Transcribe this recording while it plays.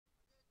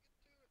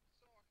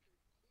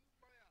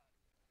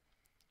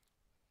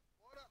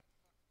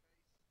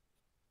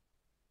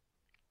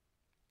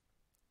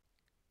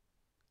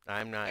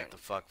I'm There not the we go.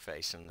 fuck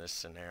face in this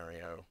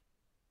scenario.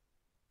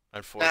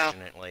 Now,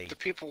 Unfortunately, the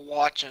people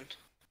watching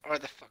are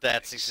the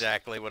that's fuckface.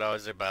 exactly what I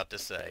was about to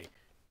say.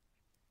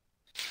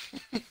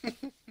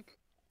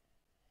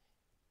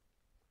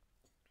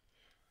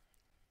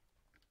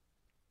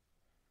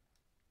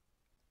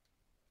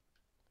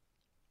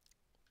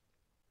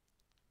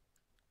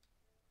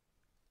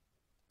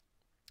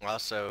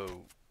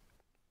 Also,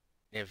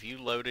 have you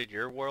loaded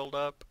your world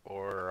up,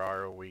 or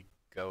are we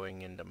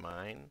going into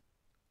mine?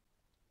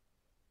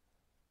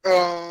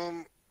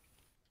 um,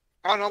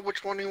 I don't know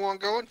which one you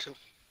want to go into.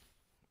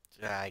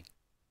 I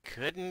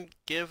couldn't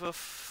give a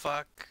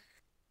fuck,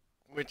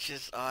 which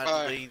is Uh,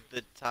 oddly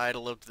the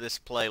title of this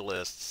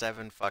playlist,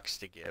 Seven Fucks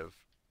to Give.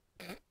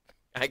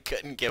 I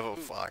couldn't give a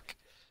fuck.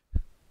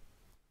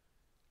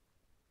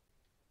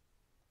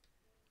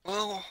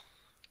 well,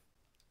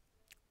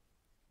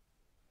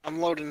 I'm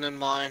loading in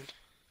mine.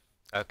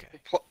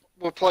 Okay.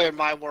 We're playing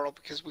my world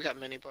because we got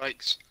mini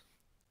bikes.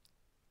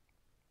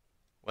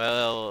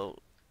 Well,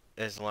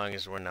 as long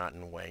as we're not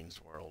in Wayne's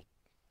World.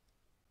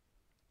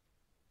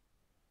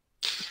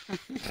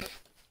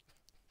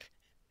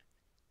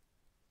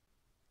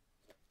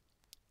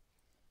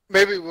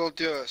 Maybe we'll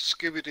do a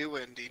Scooby Doo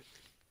ending.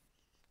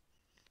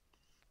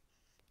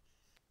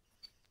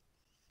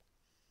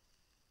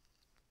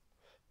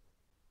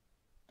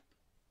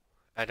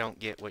 I don't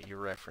get what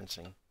you're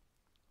referencing.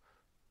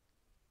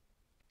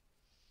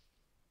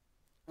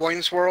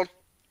 Wayne's World,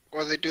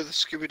 where they do the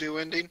Scooby Doo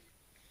ending.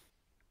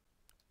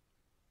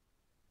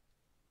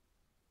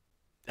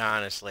 I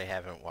honestly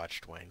haven't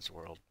watched Wayne's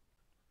World.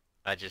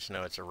 I just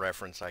know it's a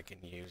reference I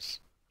can use.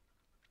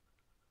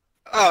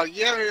 Oh,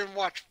 you haven't even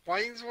watched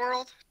Wayne's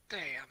World?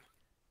 Damn.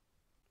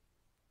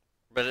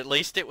 But at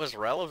least it was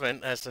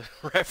relevant as a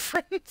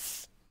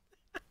reference.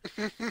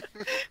 At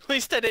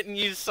least I didn't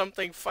use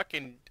something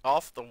fucking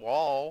off the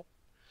wall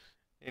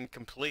and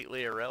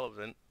completely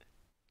irrelevant.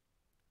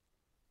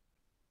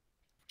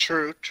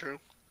 True, true.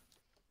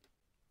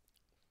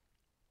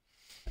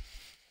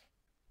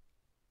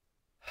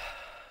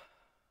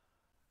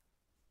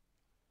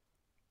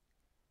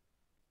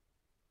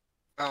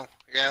 Oh,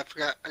 yeah, I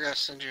forgot. I gotta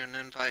send you an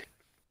invite.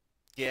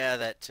 Yeah,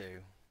 that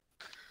too.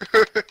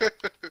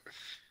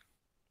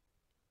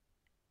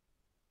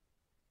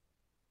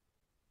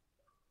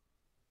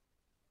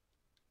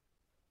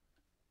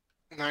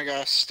 And I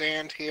gotta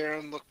stand here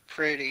and look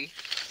pretty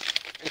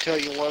until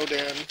you load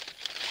in.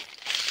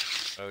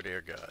 Oh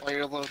dear God. While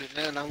you're loading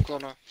in, I'm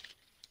gonna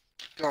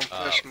go and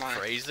push my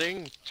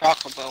Phrasing?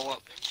 Taco Bell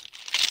up.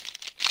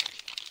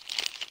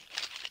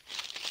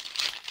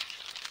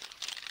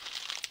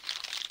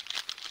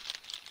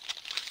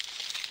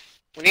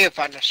 We need to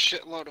find a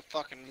shitload of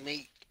fucking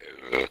meat.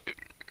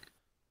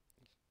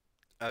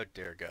 Oh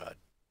dear God.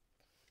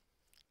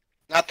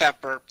 Not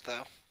that burp,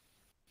 though.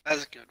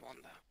 That's a good one,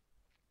 though.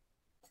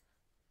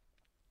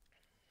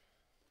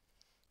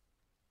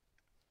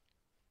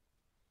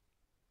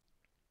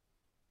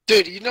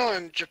 Dude, you know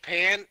in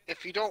Japan,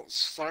 if you don't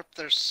slurp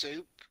their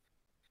soup,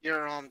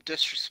 you're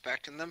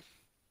disrespecting them.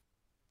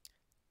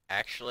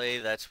 Actually,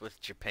 that's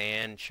with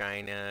Japan,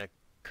 China,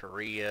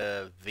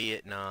 Korea,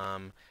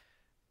 Vietnam,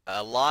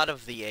 a lot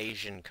of the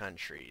Asian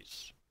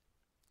countries.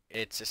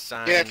 It's a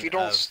Yeah, if sign you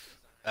don't,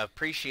 of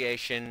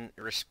appreciation,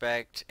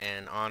 respect,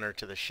 and honor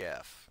to the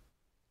chef.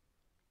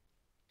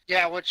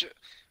 yeah, which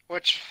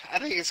I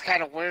think is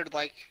kind of weird.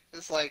 Like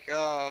it's like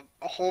a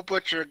whole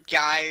bunch of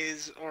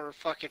guys or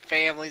fucking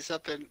families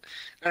up in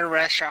a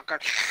restaurant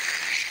going.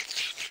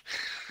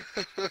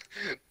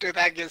 Dude,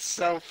 that gets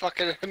so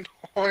fucking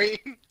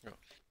annoying.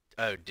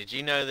 Oh, did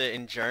you know that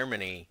in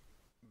Germany,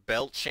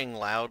 belching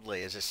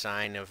loudly is a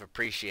sign of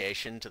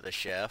appreciation to the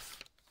chef?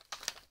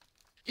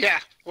 Yeah,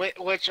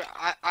 which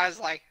I was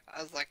like,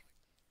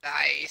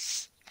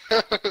 nice.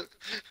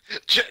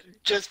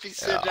 Just be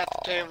sitting at the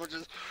Oh. table,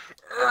 just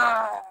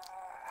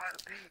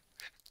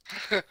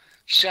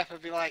chef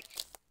would be like,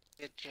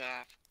 good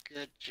job,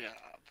 good job.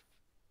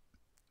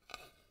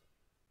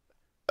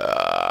 Uh,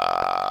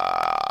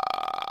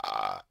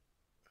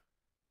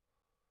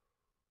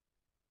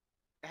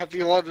 Have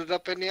you loaded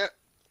up in yet?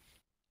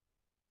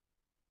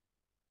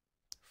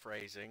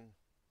 Phrasing.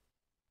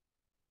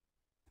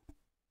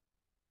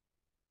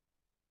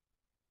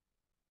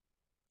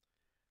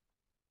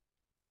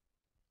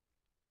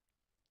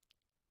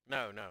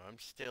 No, no, I'm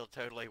still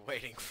totally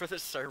waiting for the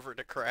server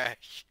to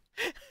crash.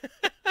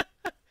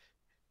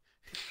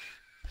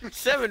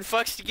 Seven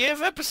fucks to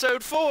give,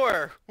 episode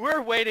 4.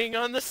 We're waiting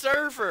on the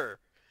server.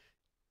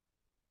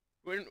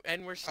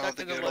 And we're Oh, stuck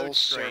the in the good load old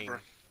server. screen.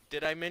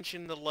 Did I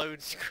mention the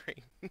load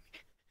screen?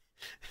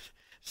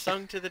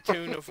 Sung to the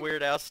tune of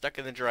Weird Al Stuck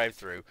in the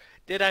Drive-Thru.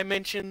 Did I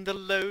mention the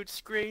load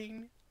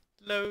screen?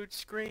 Load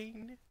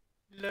screen?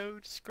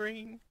 Load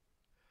screen?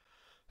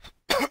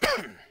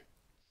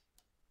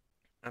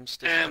 I'm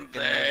still stuck And in the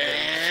load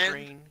then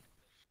screen.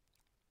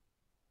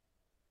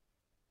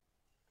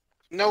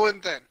 no,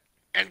 and then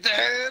And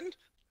then.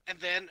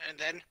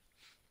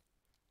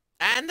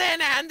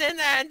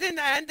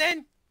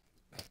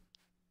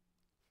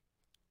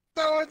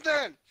 no, and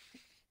then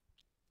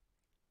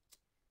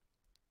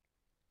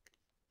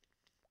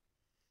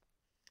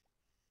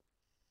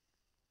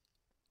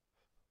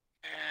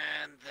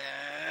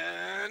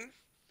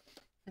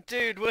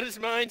dude, what does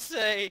mine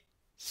say?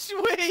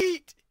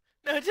 Sweet!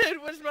 No,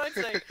 dude, what does mine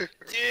say?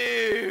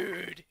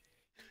 Dude!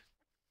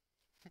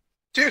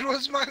 Dude, what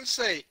does mine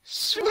say?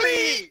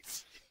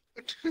 Sweet!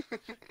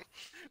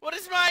 What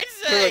does mine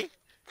say?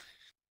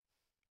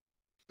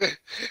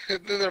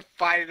 And then they're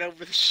fighting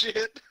over the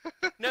shit.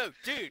 No,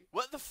 dude,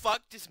 what the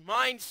fuck does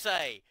mine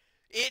say?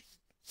 It's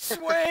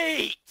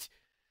sweet!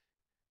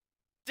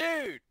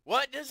 Dude,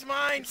 what does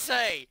mine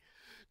say?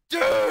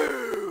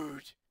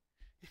 Dude!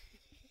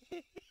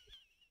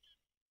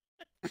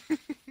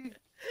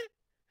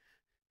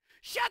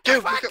 Shut the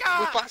Dude, fuck up!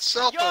 we bought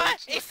cell Yo,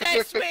 phones. it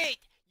says sweet!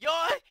 Yo,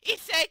 it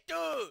said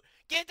dude!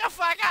 Get the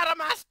fuck out of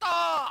my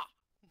store!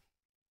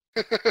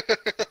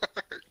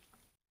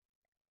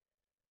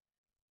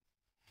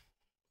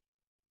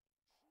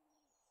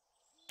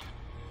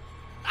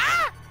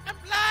 Ah! I'm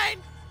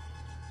blind!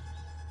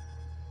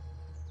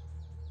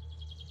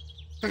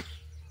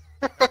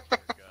 Oh my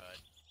god.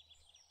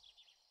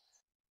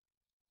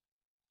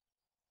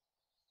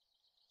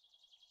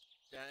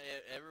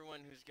 Everyone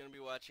who's gonna be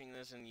watching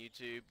this on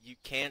YouTube, you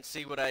can't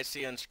see what I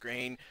see on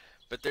screen,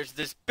 but there's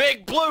this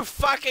big blue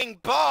fucking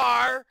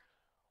bar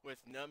with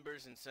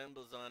numbers and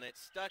symbols on it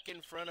stuck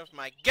in front of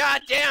my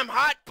goddamn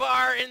hot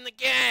bar in the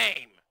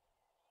game!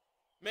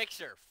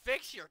 Mixer,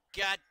 fix your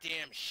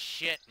goddamn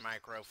shit,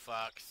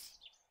 microfucks.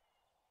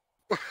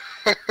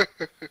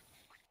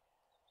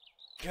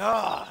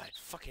 God,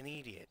 fucking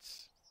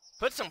idiots.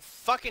 Put some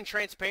fucking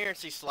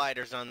transparency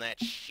sliders on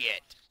that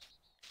shit.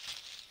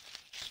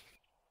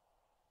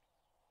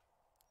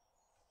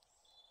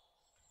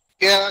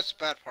 Yeah, that's the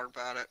bad part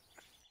about it.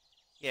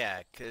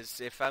 Yeah, because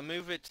if I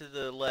move it to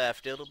the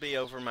left, it'll be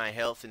over my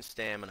health and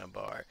stamina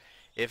bar.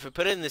 If I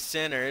put it in the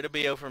center, it'll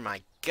be over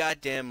my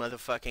goddamn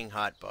motherfucking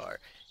hot bar.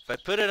 If I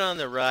put it on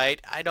the right,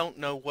 I don't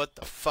know what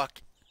the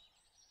fuck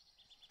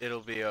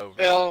it'll be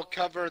over. It'll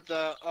cover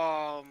the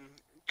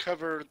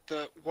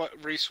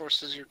what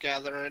resources you're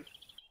gathering.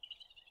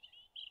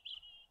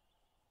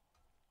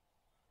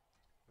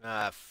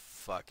 Ah,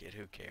 fuck it,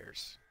 who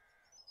cares?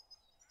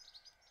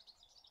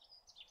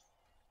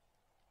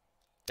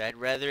 I'd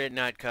rather it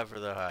not cover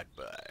the hot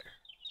bar.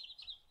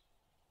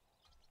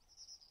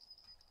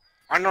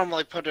 I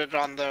normally put it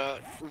on the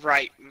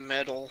right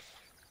middle.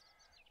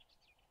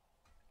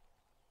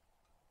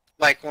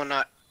 Like when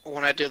I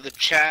do the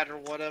chat or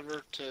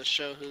whatever to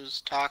show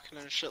who's talking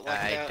and shit like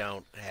that. I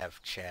don't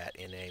have chat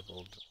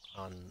enabled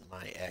on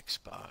my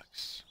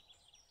Xbox.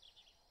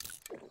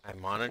 I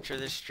monitor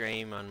the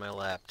stream on my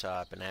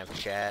laptop and have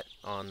chat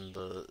on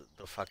the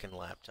fucking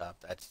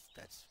laptop. That's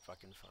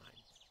fucking fine.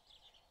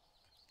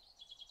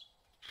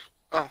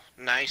 Oh,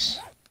 nice.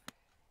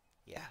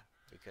 Yeah,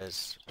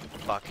 because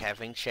fuck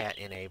having chat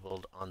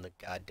enabled on the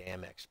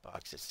goddamn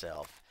Xbox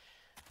itself.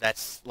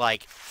 That's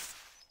like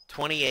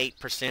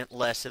 28%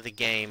 less of the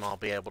game I'll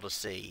be able to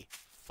see.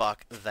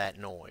 Fuck that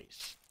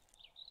noise.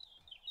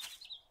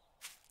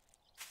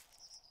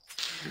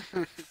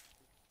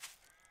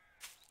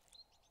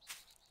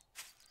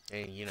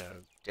 And, you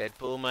know,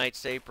 Deadpool might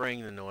say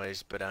bring the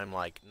noise, but I'm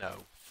like, no,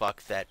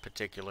 fuck that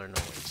particular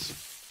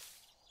noise.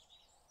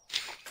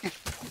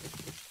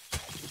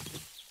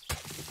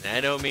 And I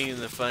don't mean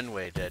in the fun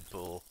way,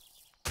 Deadpool.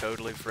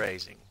 Totally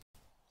phrasing.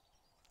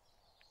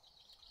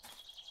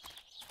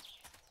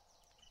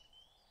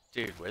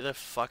 Dude, where the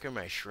fuck are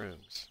my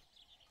shrooms?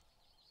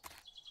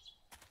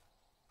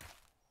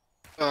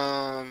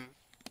 I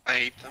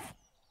ate them.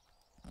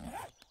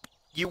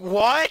 You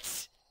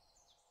what?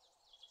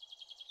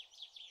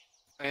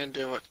 I didn't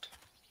do it.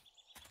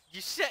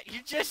 You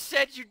just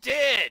said you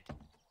did!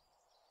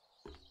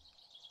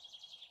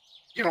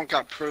 You don't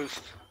got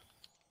proof.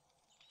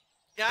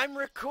 I'm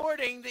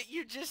recording that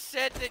you just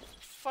said that.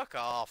 Fuck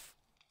off.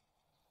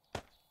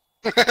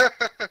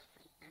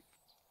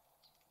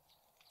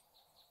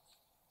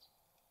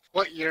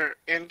 What, your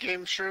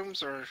in-game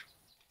shrooms or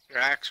your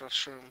actual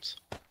shrooms?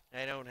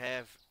 I don't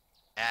have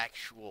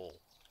actual,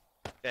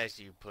 as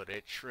you put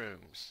it,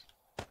 shrooms.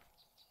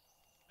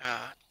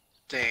 Ah,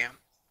 damn.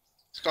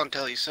 It's gonna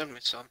tell you send me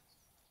some.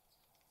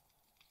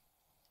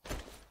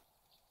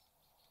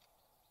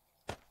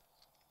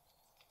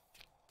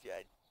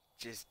 I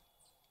just.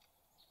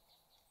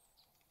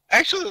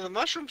 Actually, the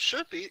mushrooms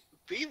should be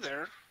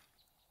there.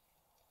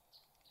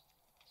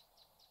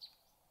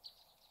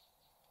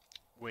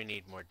 We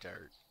need more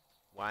dirt.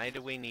 Why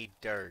do we need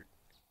dirt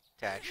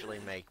to actually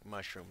make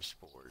mushroom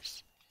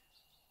spores?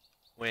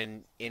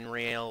 When in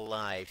real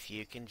life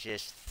you can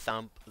just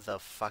thump the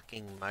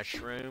fucking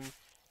mushroom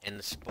and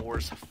the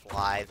spores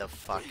fly the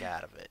fuck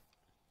out of it.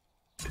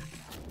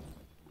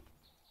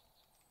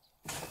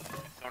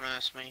 Don't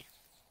ask me.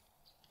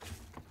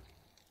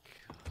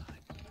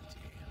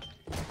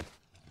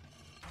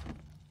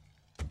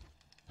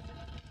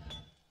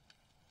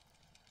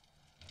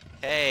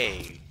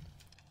 Hey,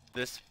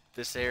 this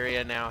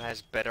area now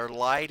has better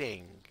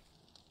lighting.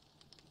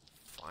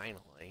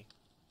 Finally.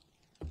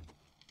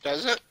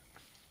 Does it?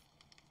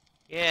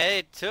 Yeah,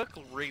 it took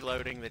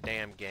reloading the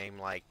damn game,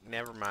 like,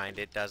 never mind,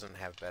 it doesn't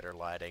have better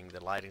lighting.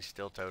 The lighting's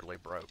still totally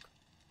broke.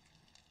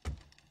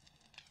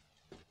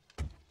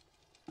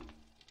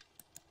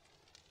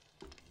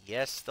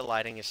 Yes, the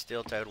lighting is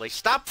still totally...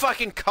 Stop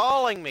fucking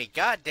calling me!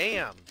 God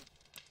damn!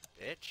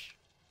 Bitch.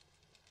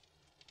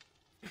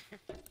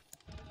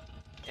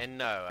 And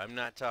no, I'm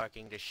not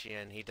talking to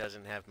Shin. He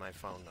doesn't have my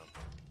phone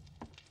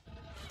number.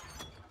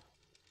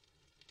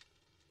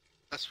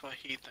 That's what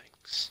he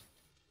thinks.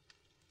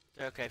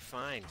 Okay,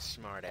 fine,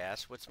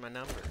 smartass. What's my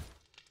number?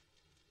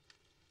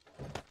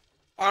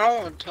 I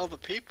don't want to tell the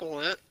people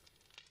it.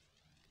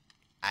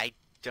 I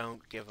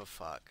don't give a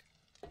fuck.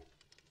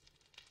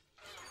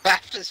 I'm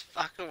just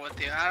fucking with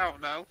you. I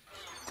don't know.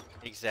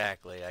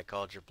 Exactly, I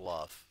called your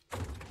bluff.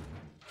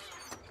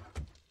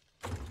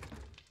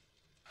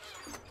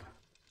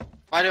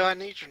 Why do I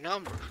need your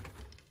number?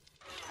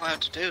 All I have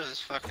to do is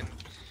fucking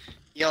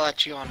yell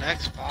at you on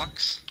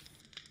Xbox.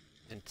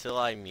 Until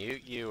I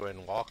mute you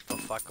and walk the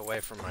fuck away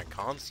from my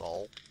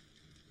console.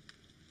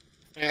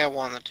 Yeah,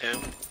 one of the two.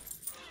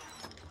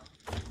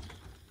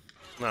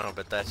 No,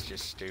 but that's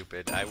just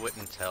stupid. I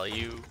wouldn't tell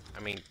you.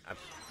 I mean, I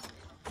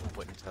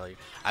wouldn't tell you.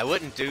 I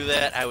wouldn't do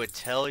that. I would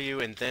tell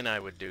you and then I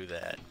would do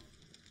that.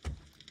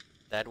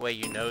 That way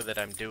you know that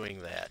I'm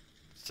doing that.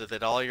 So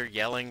that all your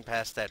yelling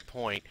past that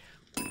point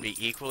would be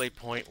equally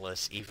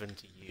pointless even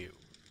to you.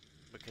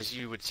 Because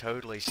you would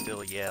totally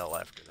still yell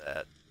after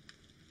that.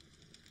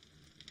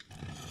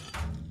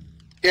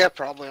 Yeah,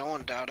 probably. I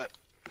wouldn't doubt it.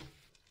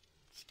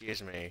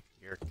 Excuse me,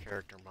 your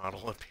character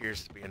model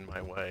appears to be in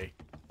my way.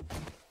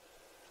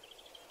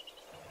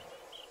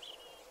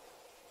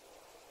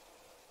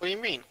 What do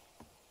you mean?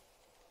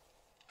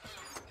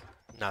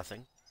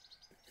 Nothing.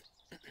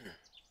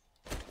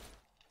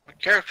 My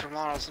character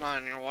model's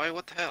not in your way.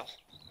 What the hell?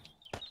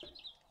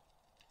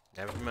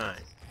 Never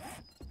mind.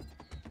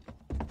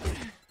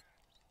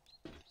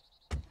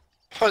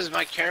 Was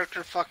my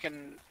character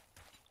fucking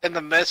in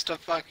the midst of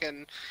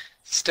fucking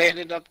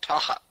standing up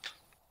top?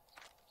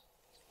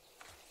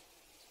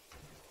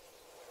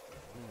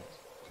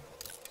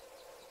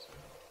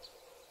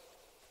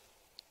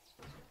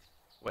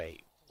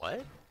 Wait,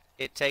 what?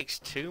 It takes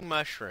 2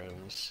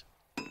 mushrooms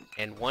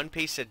and 1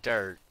 piece of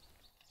dirt,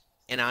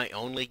 and I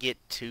only get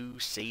 2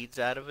 seeds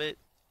out of it?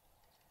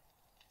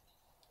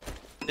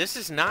 This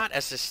is not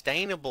a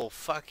sustainable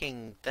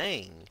fucking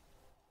thing.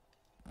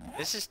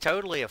 This is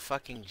totally a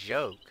fucking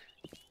joke.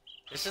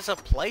 This is a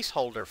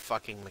placeholder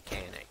fucking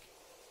mechanic.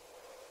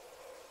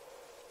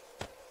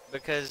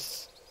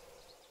 Because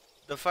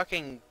the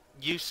fucking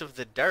use of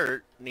the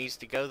dirt needs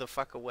to go the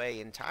fuck away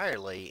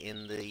entirely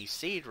in the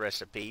seed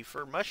recipe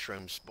for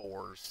mushroom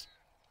spores.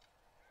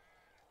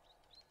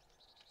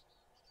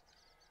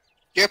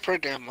 Yeah,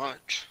 pretty damn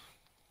much.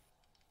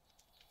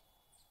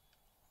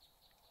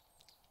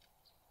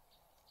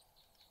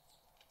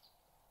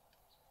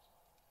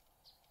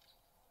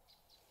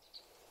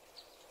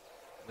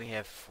 We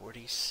have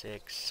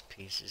 46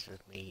 pieces of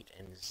meat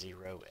and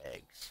 0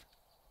 eggs.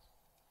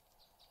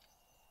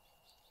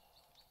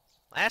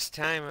 Last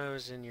time I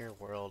was in your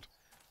world,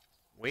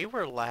 we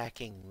were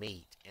lacking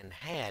meat and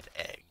had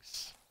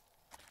eggs.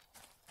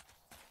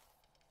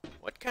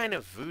 What kind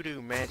of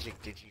voodoo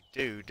magic did you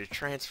do to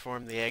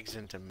transform the eggs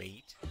into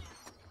meat?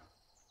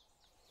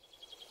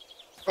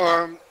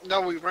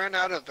 No, we ran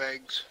out of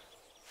eggs.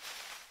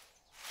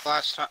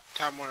 Last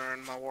time we were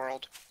in my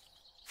world.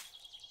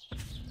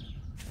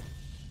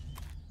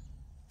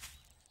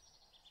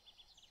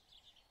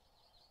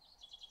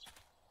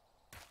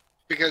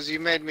 Because you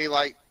made me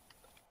like,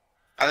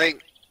 I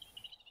think,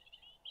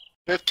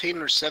 15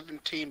 or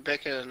 17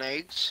 bacon and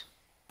eggs.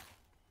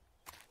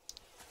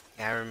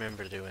 I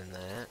remember doing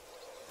that.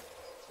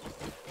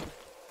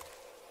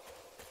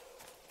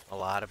 A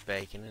lot of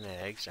bacon and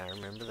eggs, I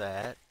remember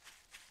that.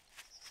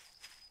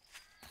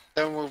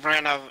 Then we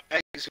ran out of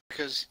eggs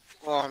because,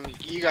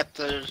 you got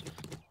the,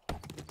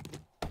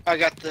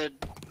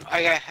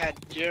 I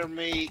had deer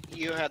meat,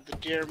 you had the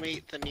deer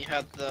meat, then you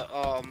had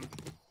the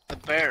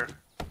bear.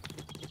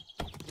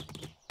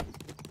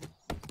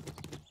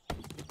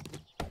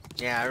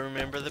 Yeah, I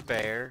remember the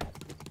bear.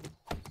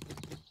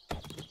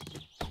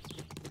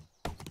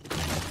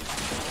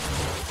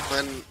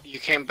 Then you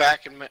came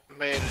back and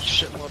made a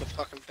shitload of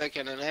fucking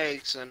bacon and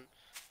eggs, and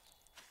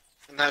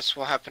that's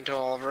what happened to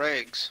all of our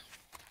eggs.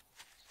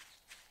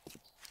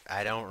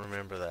 I don't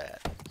remember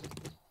that.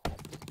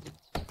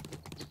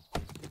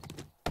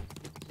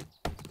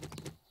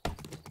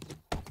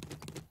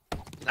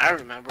 I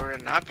remember,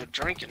 and I've been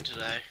drinking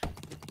today.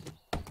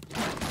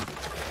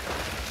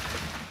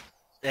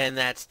 And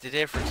that's the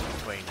difference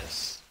between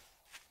us.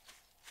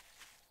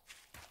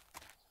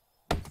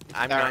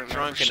 I'm not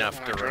drunk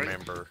enough to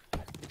remember.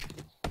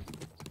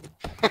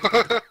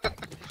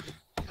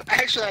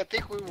 Actually, I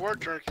think we were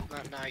drinking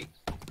that night.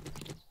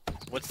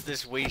 What's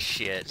this wee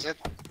shit?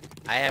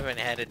 I haven't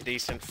had a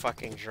decent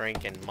fucking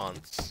drink in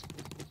months.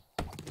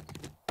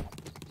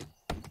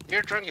 You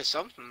were drinking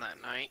something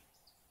that night.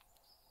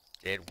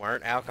 It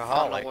weren't I don't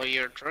alcoholic. know what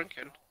you were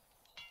drinking.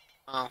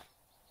 Oh.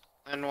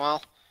 And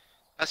well,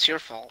 that's your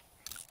fault.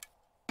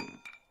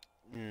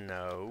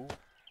 No.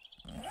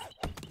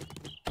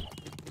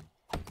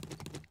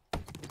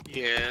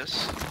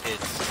 Yes.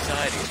 It's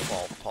society's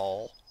fault,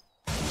 Paul.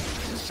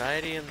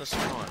 Society and the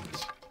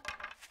Swans.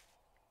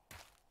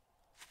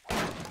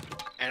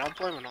 don't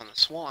blame it on the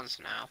swans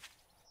now.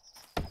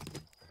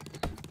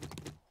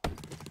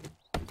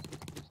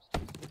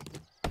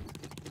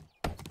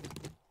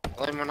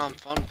 Blame it on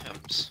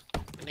funpimps.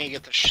 They need to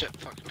get their shit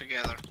fucking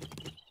together.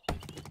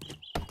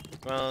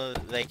 Well,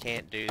 they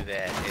can't do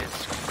that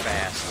as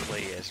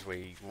fastly as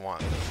we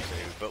want them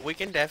to, but we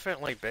can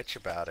definitely bitch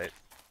about it.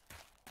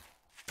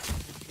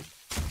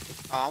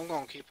 Oh, I'm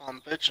gonna keep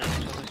on bitching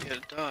until they get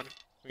it done.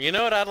 You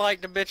know what I'd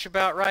like to bitch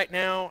about right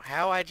now?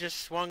 How I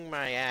just swung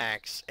my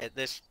axe at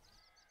this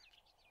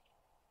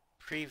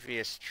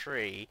previous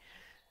tree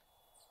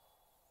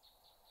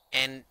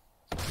and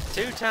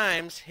 2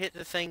 times hit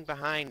the thing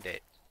behind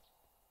it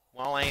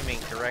while aiming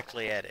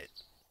directly at it.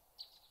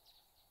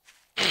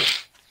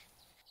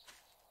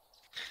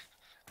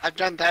 I've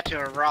done that to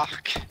a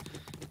rock.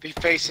 Be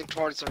facing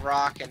towards the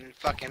rock and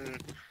fucking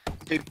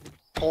be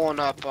pulling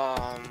up,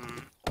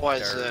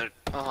 what is it?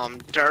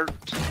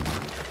 Dirt.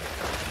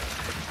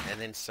 And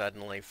then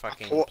suddenly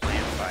fucking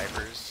plant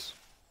fibers.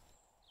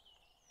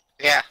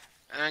 Yeah,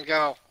 and I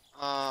go,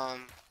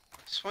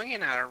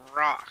 swinging at a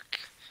rock.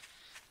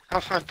 How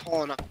am I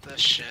pulling up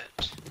this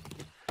shit?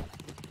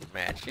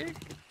 Magic?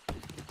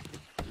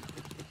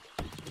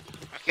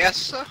 I guess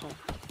so.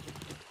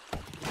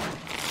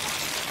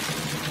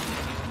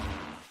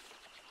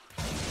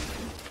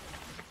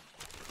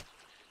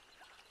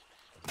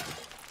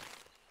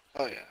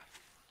 Oh yeah.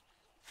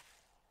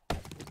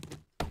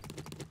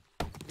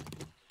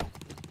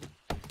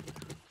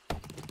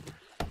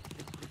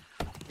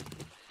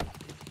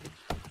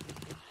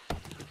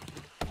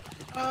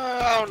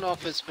 I don't know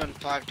if it's been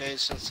 5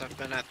 days since I've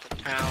been at the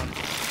town,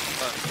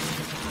 but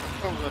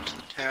I'll go to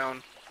the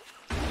town.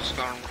 Just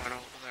gonna run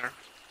over there.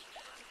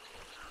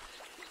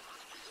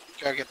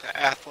 Gotta get the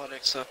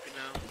athletics up, you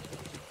know.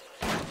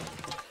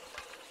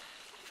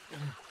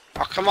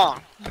 Oh, come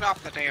on. Get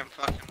off the damn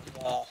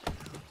fucking wall.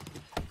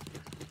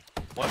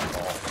 What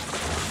wall?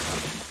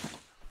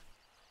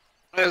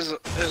 There's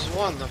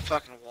one of the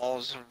fucking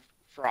walls of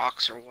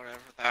rocks or whatever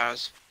that I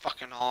was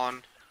fucking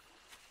on.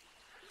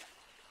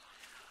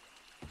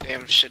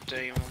 Damn shit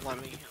didn't even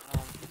let me,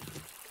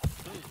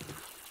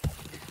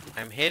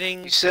 I'm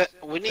hitting... You said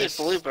we need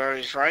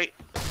blueberries, right?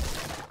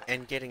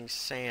 And getting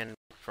sand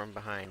from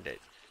behind it.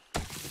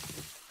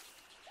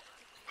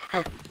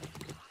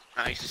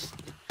 Nice.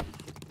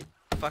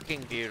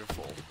 Fucking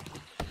beautiful.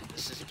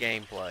 This is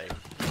gameplay.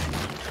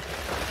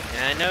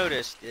 And I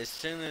noticed as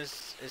soon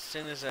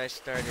as I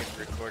started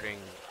recording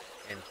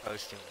and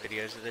posting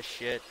videos of this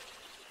shit,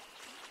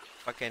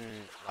 fucking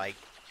like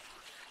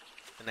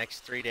the next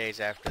 3 days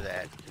after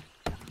that,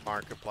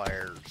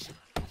 Markiplier's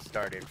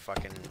started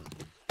fucking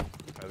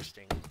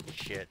posting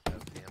shit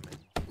of him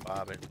and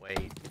Bob and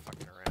Wade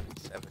fucking around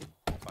 $7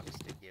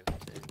 to give to.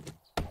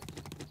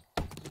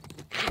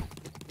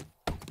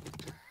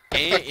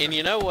 And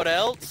you know what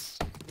else?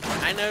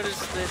 I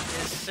noticed that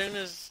as soon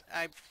as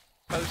I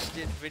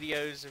posted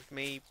videos of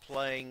me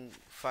playing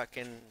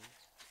fucking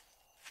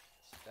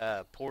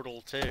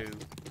Portal 2,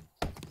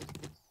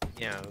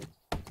 you know,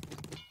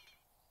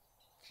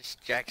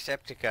 just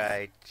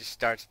Jacksepticeye just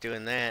starts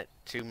doing that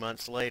 2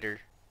 months later.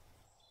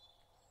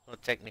 Well,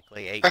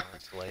 technically 8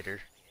 months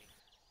later.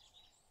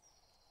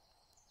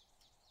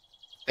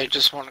 They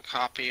just want to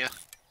copy you.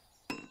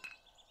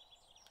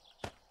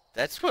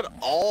 That's what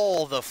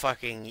all the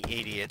fucking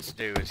idiots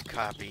do, is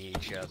copy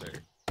each other.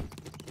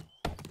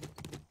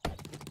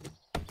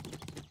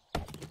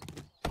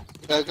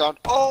 They gone,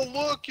 oh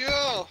look,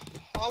 yeah,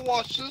 I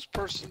watched this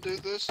person do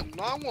this and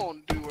I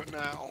won't do it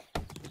now.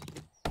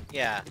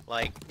 Yeah,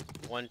 like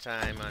one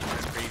time on my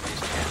previous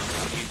channel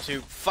that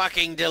YouTube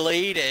fucking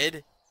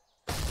deleted,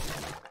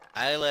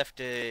 I left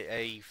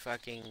a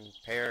fucking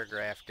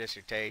paragraph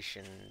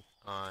dissertation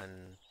on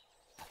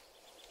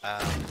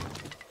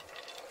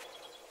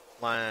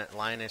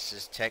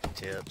Linus's tech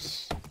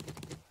tips,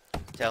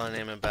 telling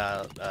him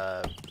about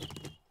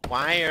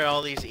why are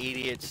all these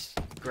idiots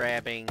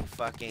grabbing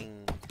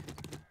fucking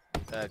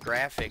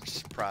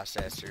graphics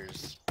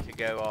processors to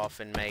go off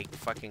and make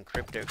fucking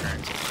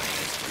cryptocurrency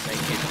miners when they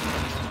could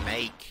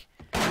make,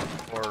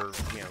 or,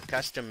 you know,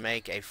 custom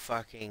make a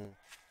fucking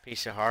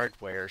piece of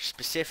hardware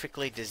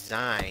specifically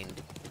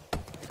designed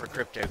for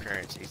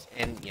cryptocurrencies.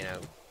 And, you know,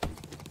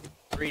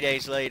 3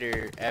 days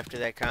later, after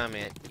that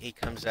comment, he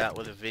comes out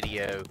with a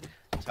video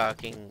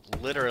talking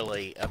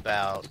literally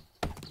about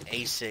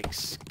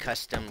ASIC's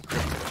custom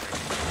cryptocurrency.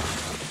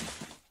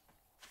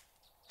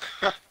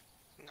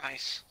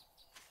 Nice.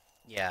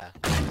 Yeah.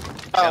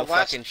 Oh, No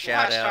fucking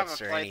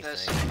shout-outs or anything.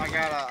 This, I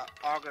got a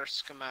auger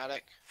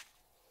schematic.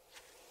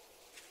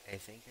 I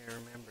think I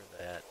remember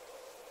that.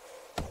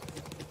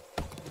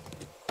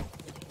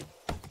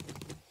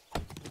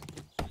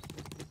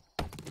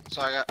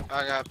 So I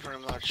got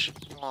pretty much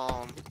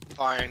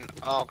buying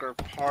auger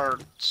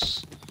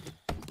parts.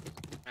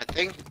 I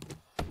think,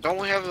 don't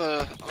we have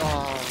a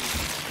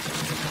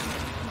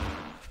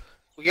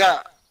we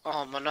got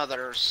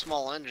another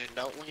small engine,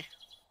 don't we?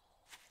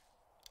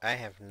 I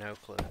have no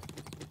clue.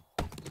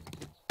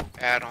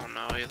 I don't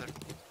know either.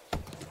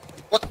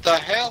 What the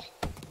hell?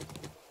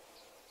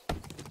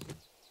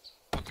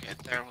 Okay,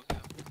 There we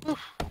go. Oof.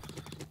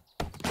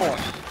 Boy.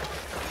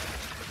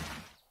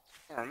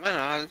 For a minute,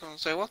 I was gonna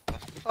say, what the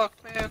fuck,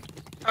 man?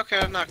 How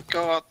can I not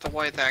go out the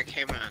way that I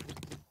came in?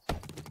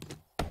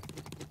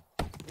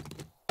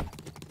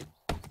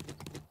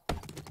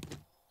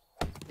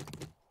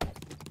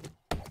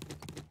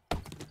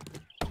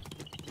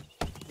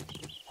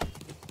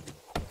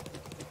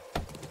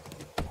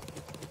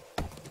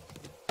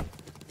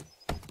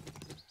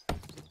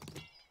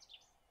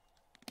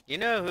 You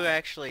know who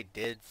actually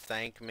did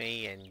thank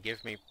me and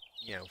give me,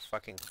 you know,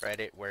 fucking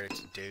credit where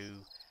it's due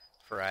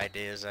for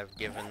ideas I've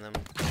given them?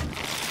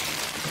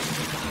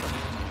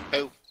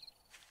 Who?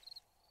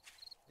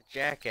 The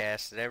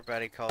jackass that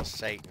everybody calls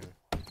Satan.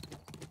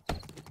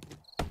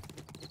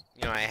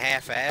 You know, I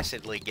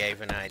half-assedly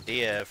gave an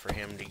idea for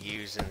him to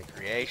use in the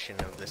creation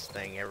of this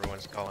thing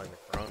everyone's calling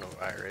the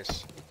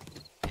coronavirus,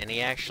 and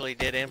he actually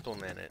did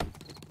implement it.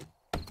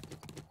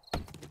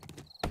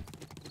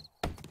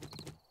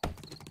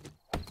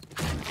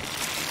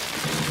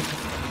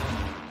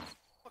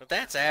 But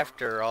that's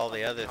after all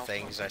the other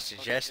things I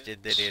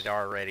suggested that he'd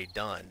already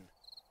done.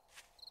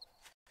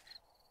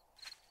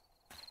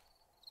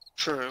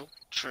 True,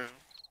 true.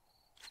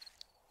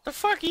 The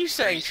fuck are you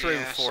saying Crazy true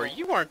asshole. for?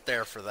 You weren't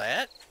there for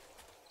that.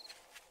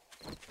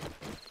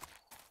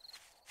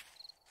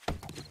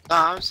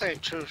 Nah, I'm saying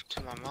truth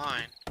to my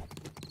mind.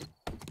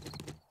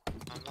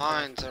 My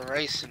mind's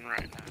erasing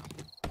right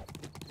now.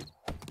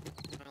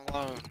 Leave me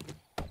alone.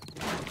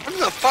 When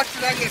the fuck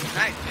did I get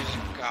night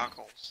vision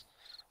goggles?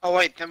 Oh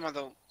wait, them are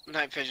the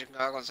night vision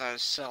goggles I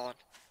was selling.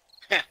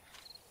 Heh.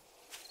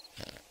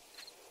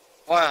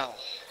 Well.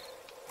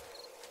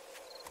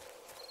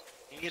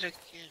 Need to get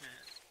it.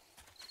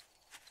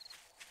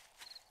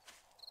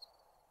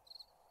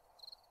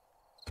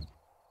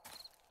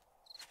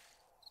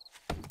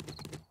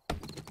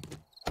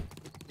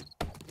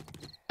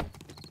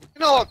 You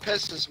know what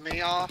pisses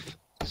me off?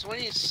 Is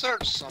when you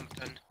search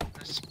something,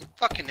 it's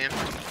fucking empty.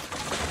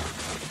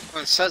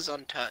 When it says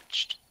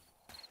untouched.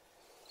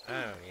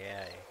 Oh,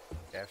 yeah,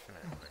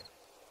 definitely.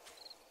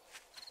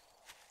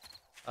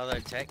 Although,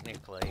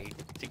 technically,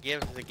 to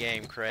give the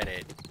game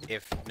credit,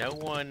 if no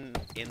one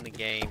in the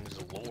game's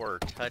lore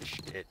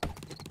touched it,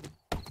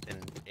 then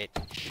it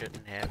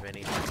shouldn't have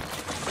anything.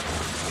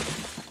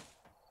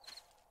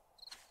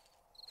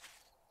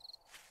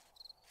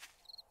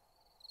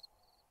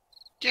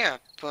 Yeah,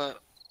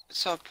 but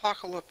it's an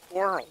apocalypse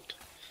world.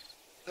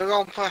 They're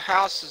gonna put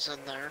houses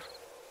in there.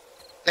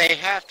 They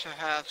have to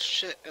have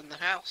shit in the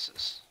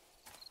houses.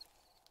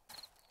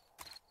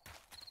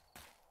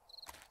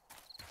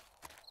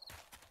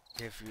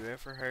 Have you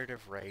ever heard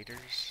of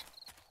raiders?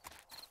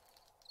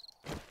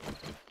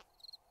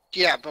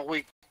 Yeah, but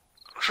we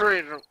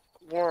created a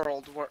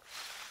world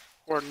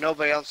where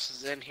nobody else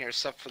is in here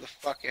except for the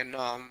fucking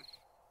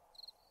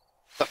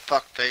the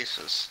fuck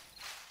faces.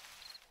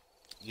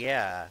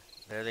 Yeah,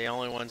 they're the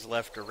only ones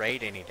left to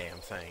raid any damn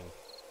thing.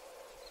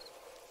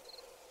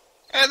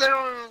 And they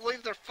don't even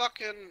leave their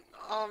fucking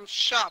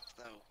shop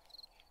though.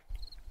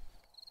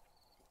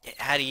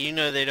 How do you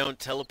know they don't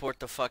teleport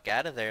the fuck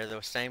out of there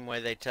the same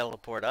way they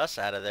teleport us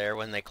out of there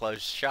when they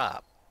close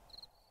shop?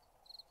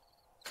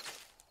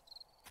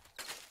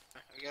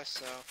 I guess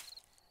so.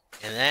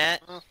 And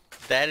Well,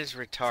 that is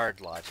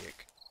retard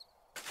logic.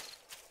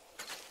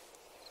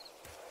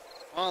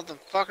 well, the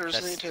fuckers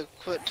That's- need to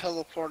quit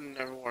teleporting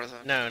everywhere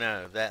then.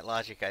 No, that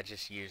logic I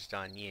just used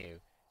on you.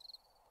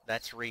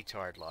 That's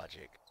retard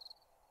logic.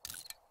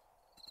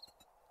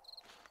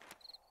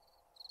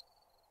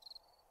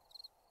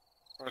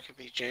 Or it could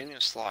be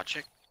genius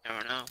logic.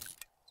 Never know.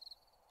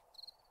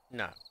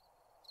 No.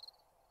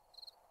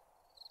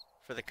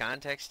 For the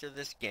context of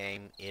this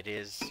game, it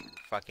is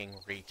fucking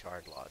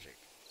retard logic.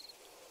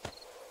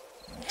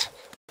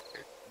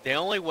 The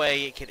only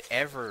way it could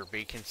ever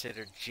be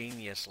considered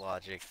genius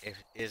logic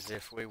is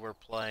if we were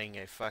playing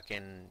a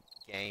fucking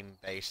game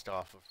based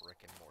off of Rick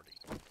and Morty.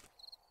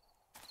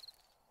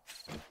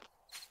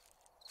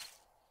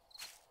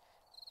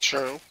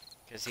 True.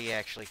 Because he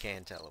actually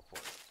can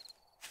teleport.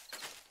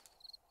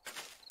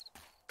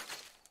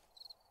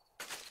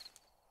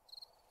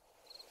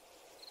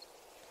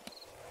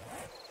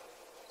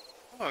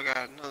 Oh, I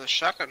got another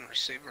shotgun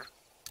receiver.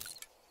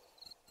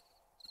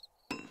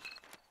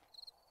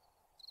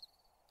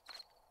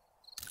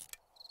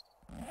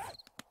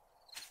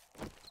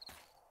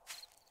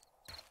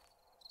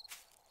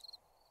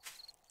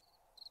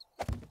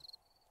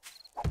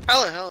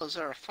 How the hell is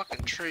there a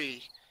fucking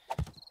tree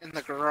in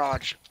the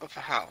garage of a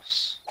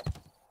house?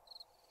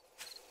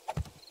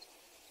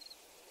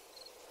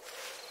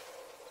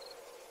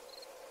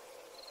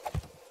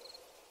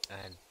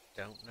 I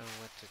don't know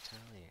what to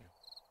tell you.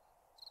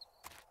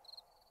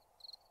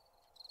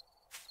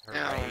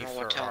 Yeah, I don't Hooray know for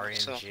what to tell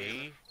myself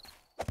RNG.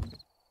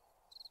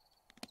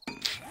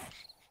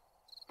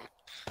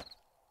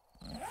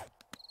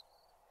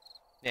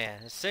 Yeah,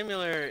 a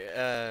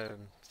similar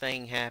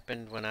thing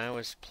happened when I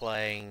was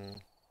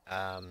playing,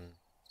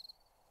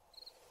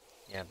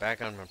 Yeah,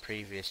 back on my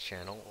previous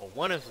channel, or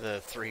one of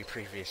the 3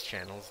 previous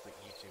channels that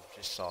YouTube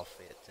just saw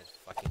fit to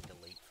fucking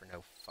delete for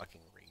no fucking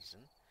reason.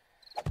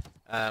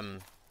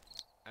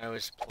 I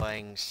was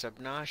playing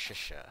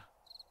Subnautica.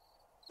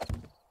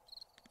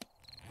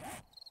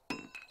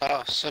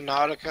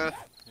 Sonatica,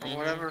 or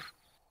whatever.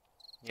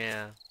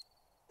 Yeah.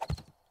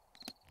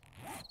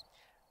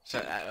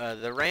 So,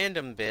 the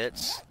random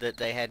bits that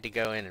they had to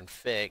go in and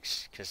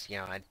fix, because, you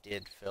know, I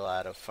did fill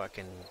out a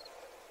fucking...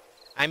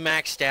 I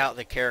maxed out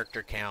the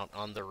character count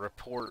on the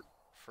report,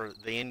 for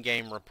the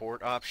in-game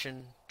report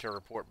option, to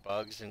report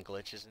bugs and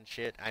glitches and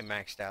shit. I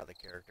maxed out the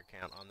character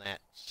count on that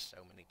so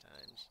many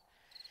times.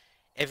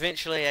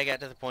 Eventually, I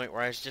got to the point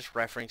where I was just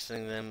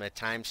referencing them, a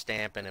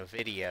timestamp and a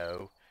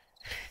video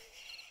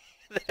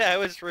that I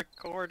was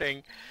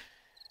recording,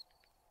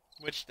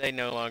 which they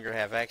no longer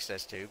have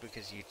access to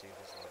because YouTube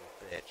is a little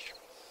bitch.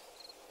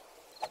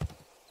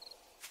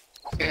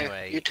 Yeah,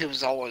 Anyway,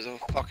 YouTube's always a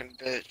fucking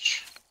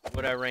bitch.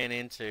 What I ran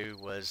into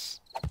was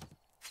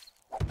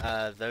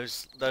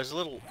those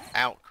little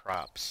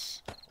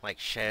outcrops, like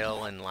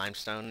shale and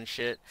limestone and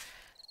shit,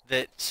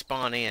 that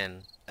spawn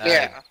in.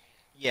 Yeah.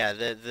 Yeah,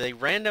 they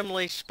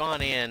randomly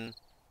spawn in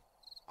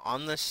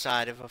on the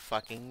side of a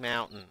fucking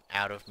mountain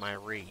out of my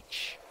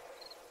reach.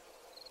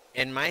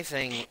 And my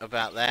thing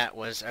about that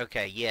was,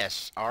 okay,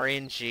 yes,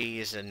 RNG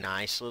is a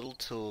nice little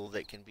tool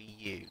that can be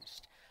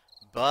used,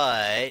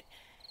 but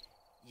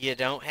you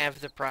don't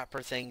have the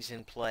proper things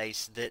in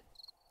place that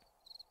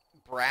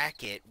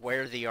bracket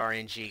where the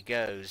RNG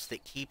goes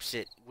that keeps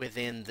it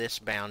within this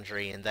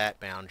boundary and that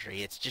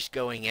boundary. It's just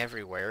going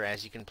everywhere,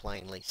 as you can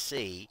plainly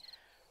see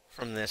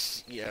from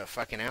this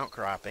fucking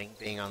outcropping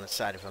being on the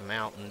side of a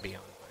mountain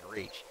beyond my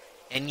reach.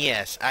 And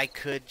yes, I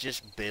could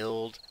just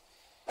build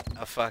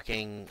a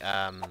fucking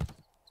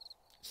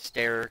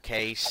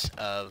staircase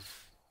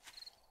of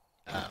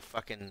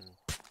fucking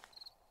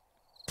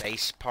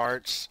base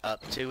parts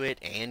up to it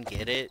and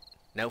get it,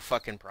 no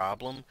fucking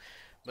problem.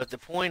 But the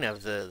point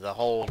of the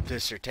whole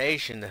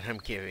dissertation that I'm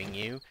giving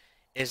you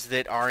is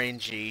that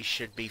RNG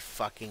should be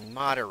fucking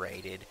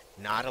moderated,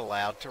 not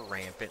allowed to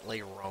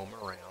rampantly roam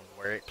around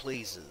where it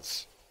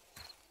pleases.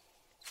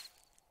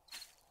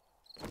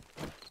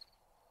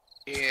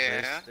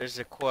 Yeah. There's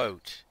a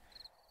quote.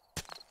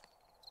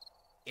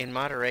 In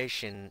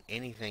moderation,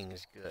 anything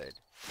is good.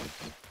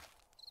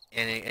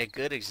 And a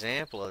good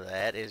example of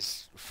that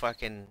is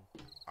fucking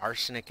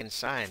arsenic and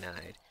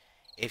cyanide.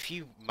 If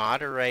you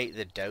moderate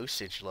the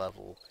dosage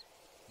level,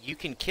 you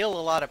can kill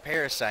a lot of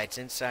parasites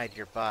inside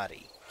your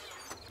body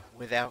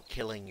without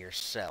killing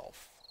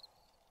yourself.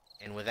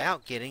 And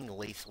without getting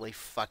lethally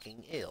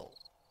fucking ill.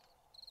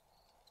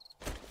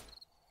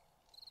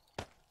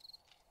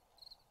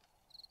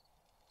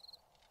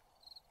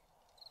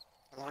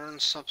 Learn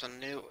something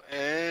new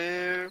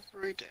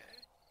every day.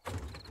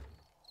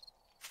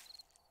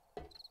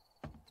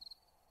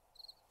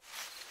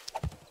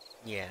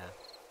 Yeah.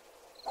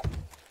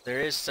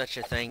 There is such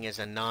a thing as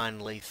a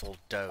non-lethal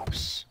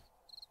dose.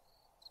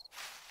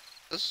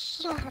 Does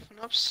this not have an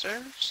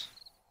upstairs?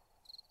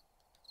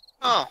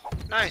 Oh,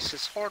 nice,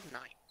 it's Horde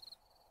Night.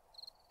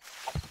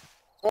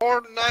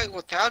 Horde Night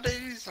without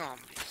any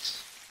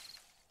zombies.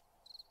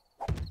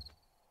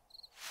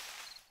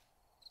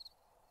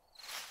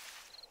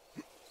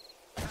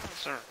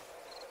 Sir.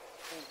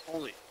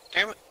 Holy,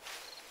 damn it.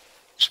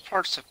 There's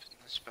parts up in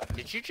this bag.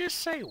 Did you just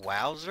say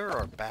Wowzer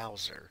or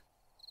Bowser?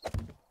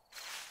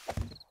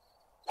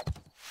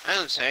 I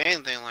didn't say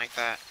anything like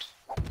that.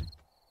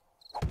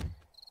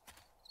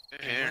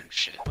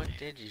 Shit. What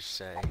did you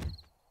say?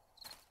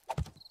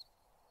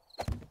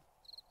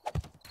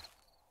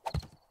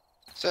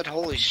 Said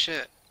holy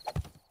shit.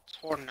 It's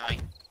Horde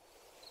Night.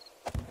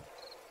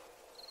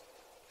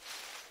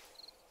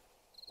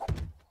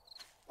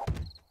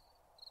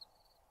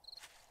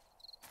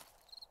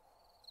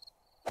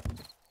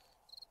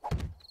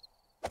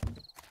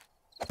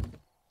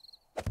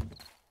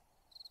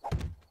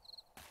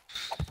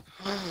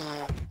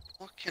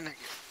 What can I get?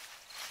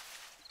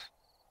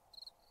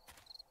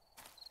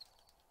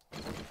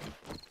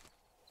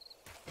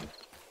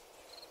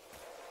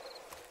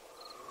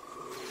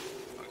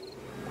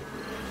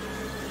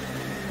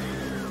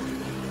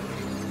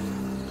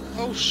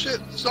 Oh shit,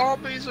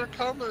 zombies are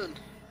coming!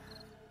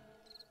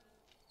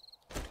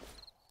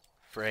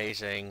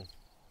 Phrasing.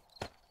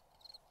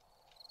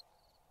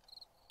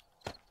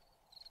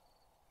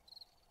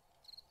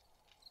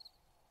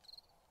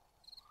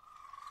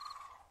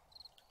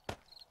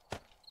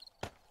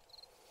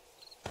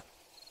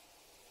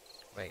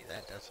 Wait,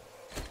 that doesn't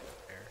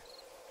compare.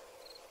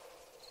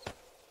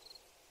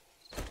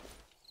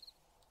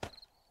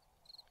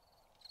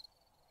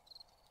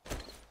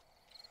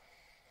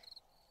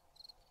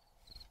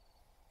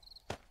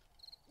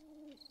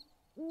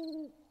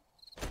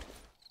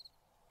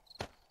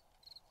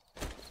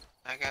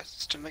 I guess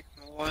it's to make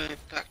my way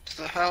back to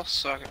the house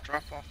so I can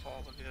drop off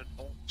all the good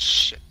old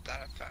shit that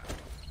I found.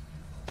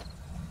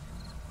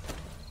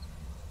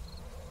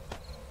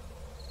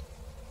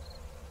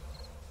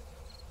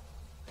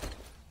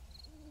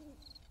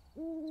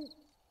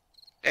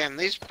 Damn,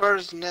 these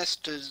birds'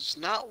 nest does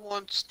not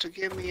want to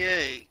give me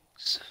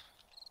eggs.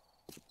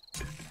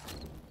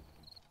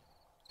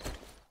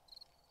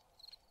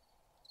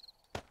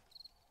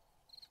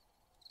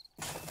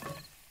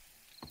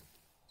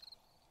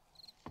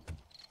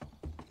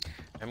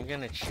 I'm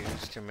gonna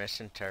choose to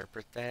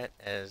misinterpret that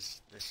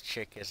as this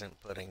chick isn't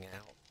putting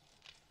out.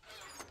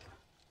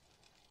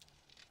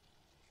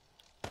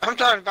 I'm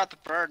talking about the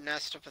bird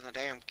nest up in the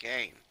damn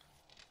game.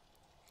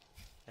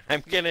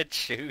 I'm gonna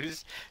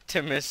choose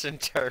to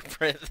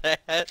misinterpret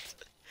that.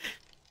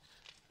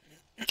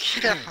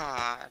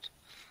 God.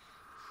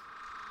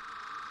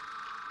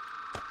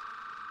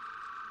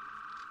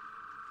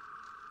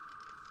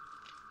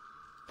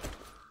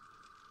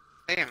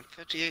 Damn,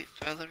 58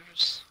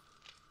 feathers.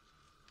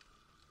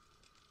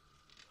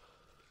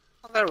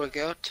 Oh, there we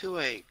go, 2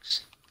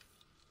 eggs.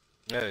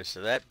 Oh,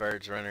 so that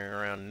bird's running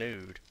around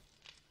nude.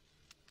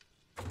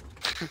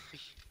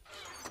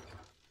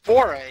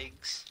 4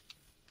 eggs.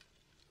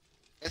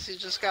 Guess he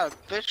just got a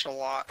bitch a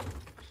lot.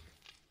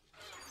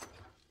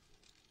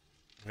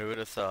 Who would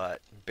have thought?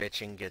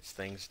 Bitching gets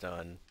things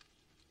done.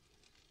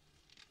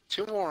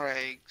 2 more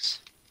eggs.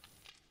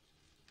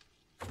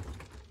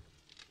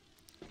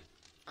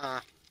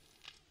 That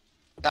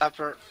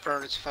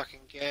bird is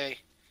fucking gay.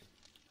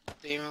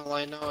 They even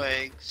lay no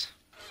eggs.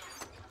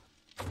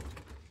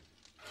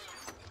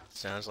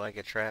 Sounds like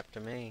a trap to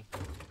me.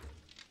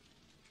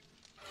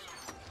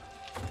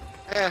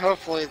 Yeah,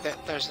 hopefully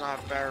there's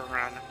not a bear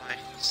around in my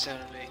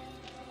vicinity.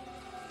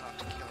 I'll have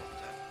to kill it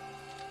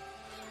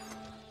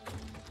then.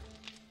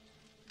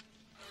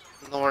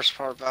 And the worst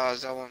part about it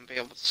is I won't be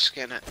able to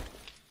skin it.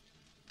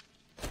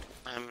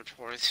 My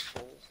inventory's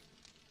full.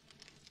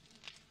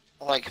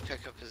 All I can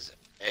pick up is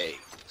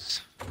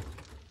eggs.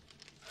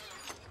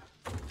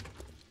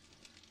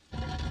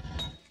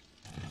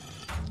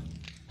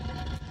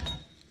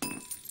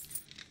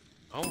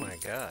 Oh my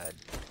god.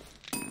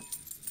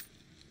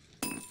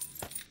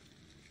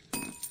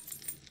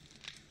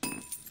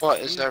 What,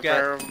 is there a You've got-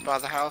 bear over by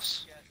the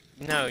house?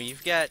 No,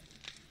 you've got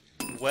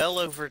well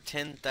over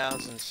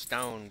 10,000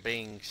 stone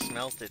being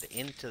smelted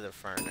into the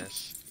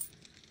furnace.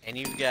 And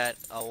you've got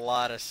a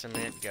lot of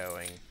cement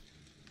going.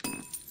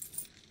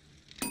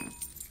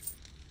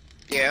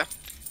 Yeah.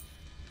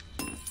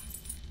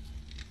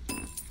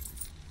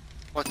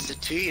 What's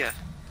it to you?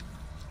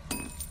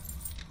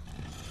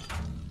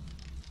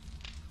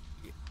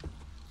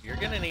 You're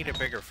gonna need a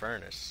bigger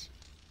furnace.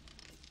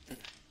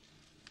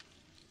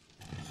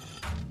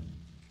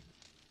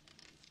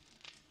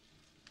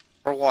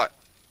 For what?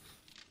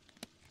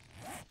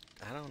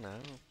 I don't know.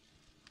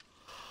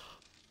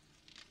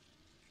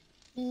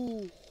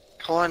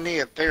 Well, I need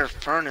a bigger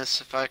furnace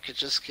if I could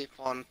just keep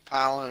on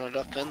piling it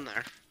up in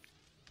there.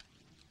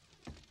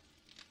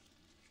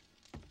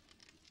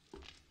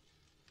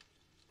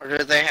 Or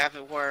do they have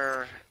it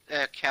where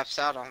it caps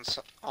out on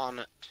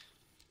it?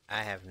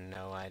 I have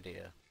no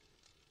idea.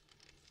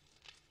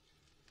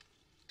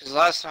 Because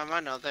last time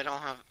I know, they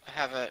don't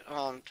have it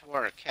on to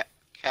where it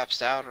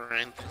caps out or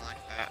anything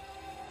like that.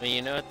 Well,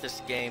 you know what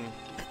this game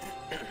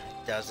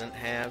doesn't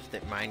have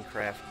that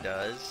Minecraft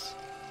does?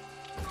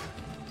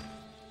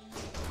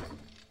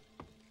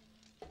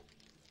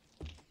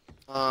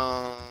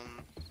 I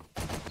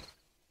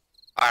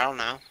don't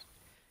know.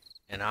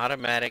 An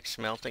automatic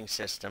smelting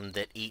system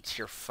that eats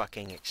your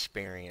fucking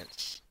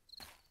experience.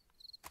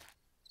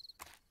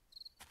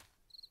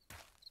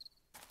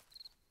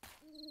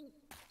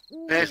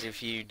 Because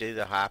if you do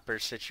the hopper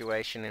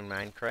situation in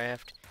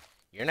Minecraft,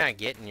 you're not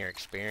getting your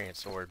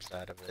experience orbs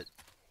out of it.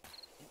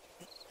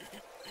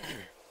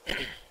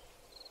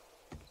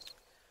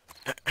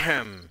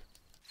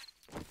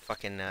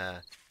 Fucking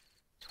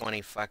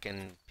 20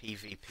 fucking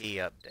PvP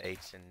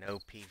updates and no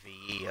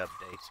PvE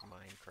updates in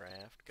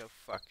Minecraft. Go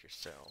fuck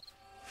yourself.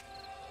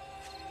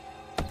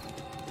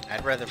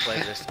 I'd rather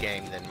play this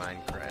game than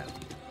Minecraft.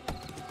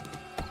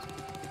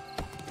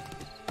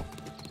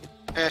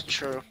 Yeah,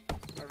 true.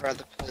 I'd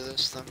rather play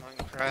this than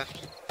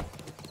Minecraft.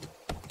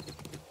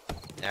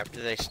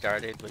 After they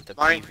started with the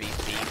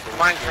Minecraft's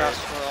PvP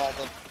for all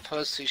the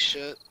pussy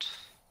shit.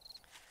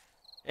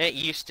 It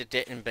used to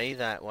didn't be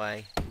that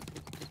way.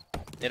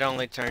 It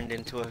only turned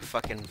into a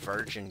fucking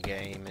virgin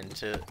game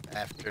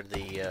after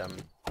the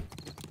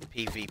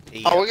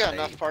PvP Oh, we got update.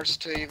 enough parts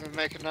to even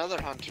make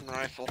another hunting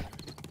rifle.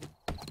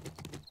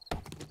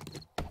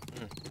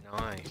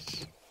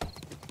 Nice.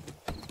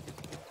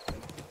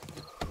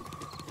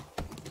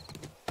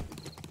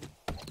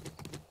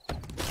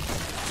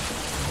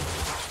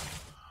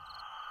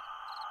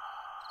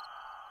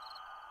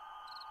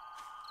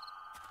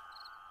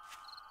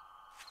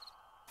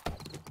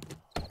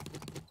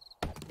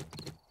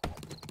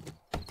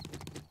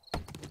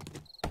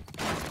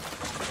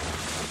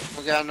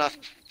 We got enough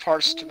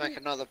parts to make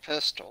another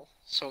pistol,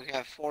 so we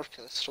have 4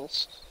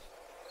 pistols.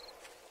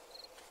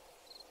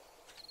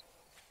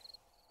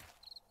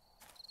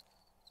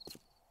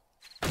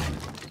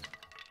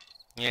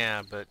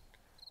 Yeah, but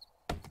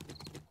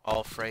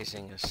all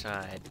phrasing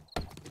aside,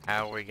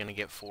 how are we gonna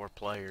get 4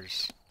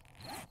 players?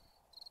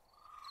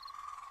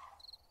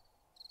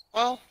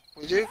 Well,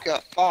 We do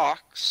got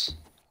Fox.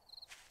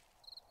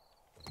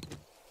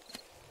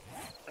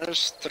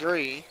 There's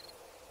 3.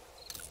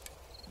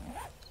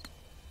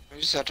 We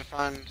just have to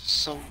find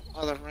some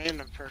other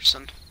random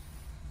person.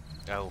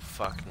 Oh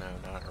fuck no,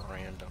 not a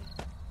random.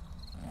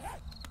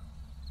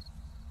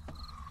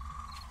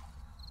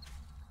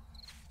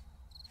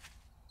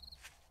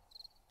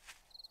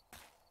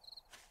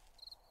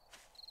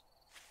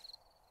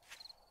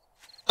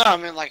 I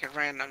mean like a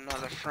random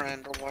another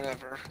friend or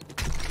whatever.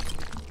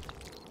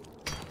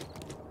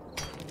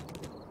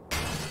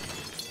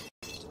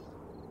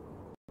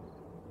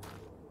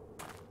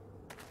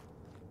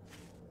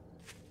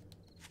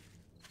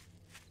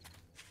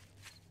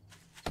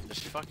 This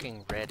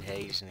fucking red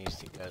haze needs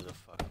to go the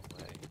fuck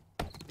away.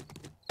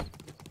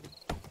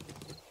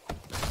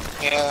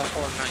 Yeah,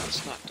 Horde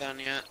Night's not done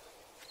yet.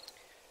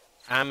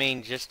 I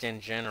mean, just in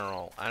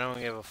general, I don't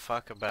give a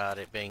fuck about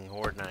it being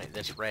Horde Night.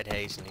 This red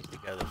haze needs to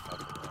go the fuck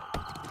away.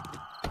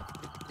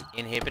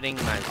 Inhibiting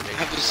my visual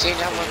Have you seen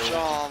how much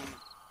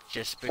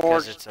just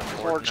because it's a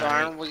Horde forge Night?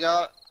 iron we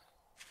got?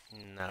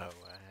 No,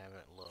 I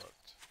haven't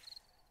looked.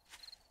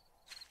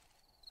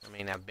 I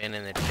mean, I've been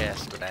in the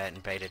chest, but I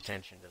hadn't paid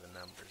attention to the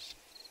numbers.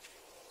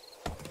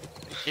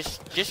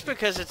 Just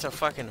because it's a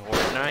fucking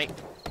Horde Night.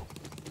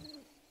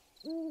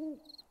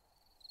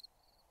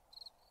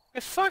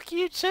 Fuck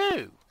you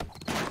too.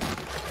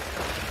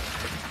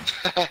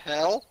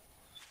 Hell?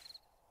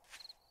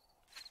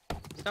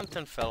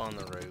 Something fell on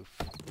the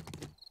roof.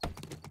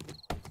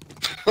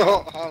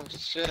 Oh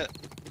shit.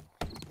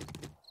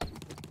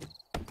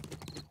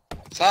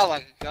 Sound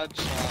like a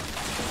gunshot.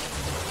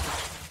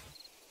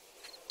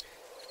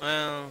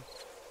 Well,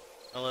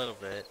 a little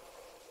bit.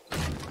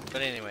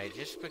 But anyway,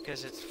 just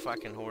because it's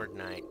fucking Horde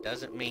Night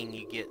doesn't mean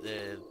you get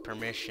the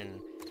permission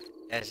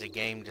as a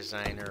game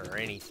designer or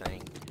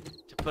anything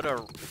to put a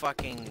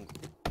fucking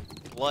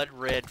blood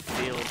red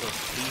field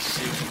of pea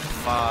soup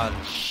fog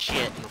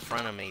shit in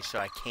front of me so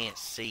I can't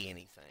see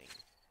anything.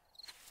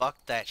 Fuck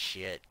that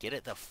shit. Get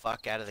it the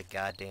fuck out of the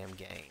goddamn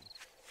game.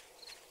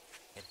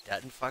 It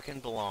doesn't fucking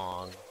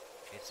belong.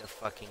 It's a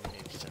fucking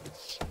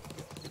nuisance.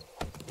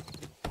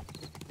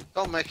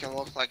 Don't make it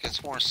look like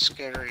it's more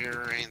scary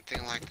or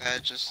anything like that.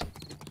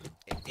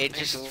 It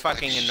just look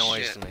fucking like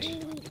annoys shit.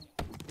 me.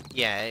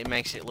 Yeah, it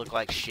makes it look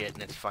like shit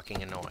and it's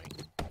fucking annoying.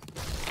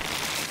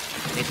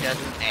 It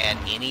doesn't add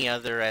any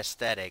other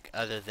aesthetic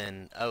other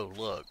than, oh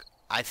look,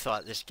 I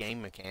thought this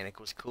game mechanic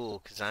was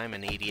cool because I'm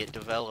an idiot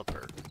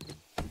developer.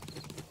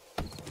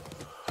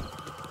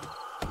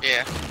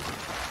 Yeah.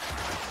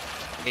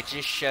 It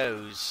just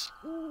shows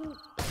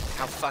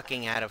how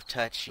fucking out of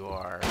touch you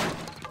are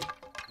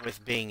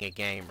with being a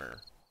gamer.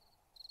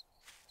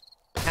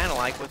 Kinda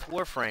like with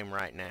Warframe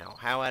right now,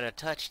 how out of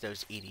touch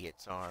those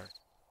idiots are.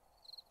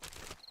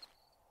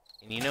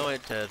 And you know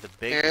what the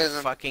big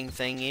fucking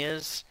thing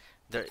is?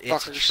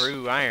 It's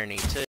true irony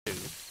too.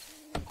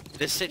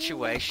 This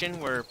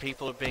situation where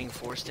people are being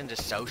forced into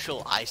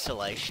social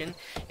isolation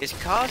is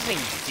causing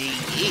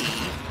DE,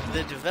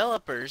 the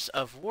developers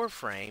of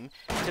Warframe,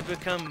 to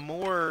become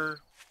more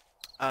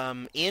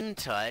in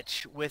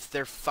touch with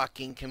their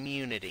fucking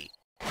community.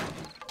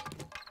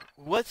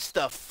 What's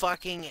the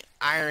fucking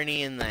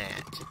irony in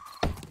that?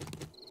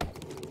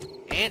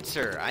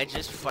 Answer, I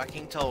just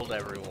fucking told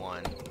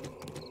everyone.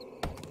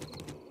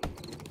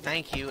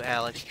 Thank you,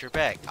 Alex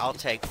Trebek. I'll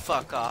take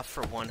fuck off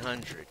for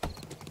 100.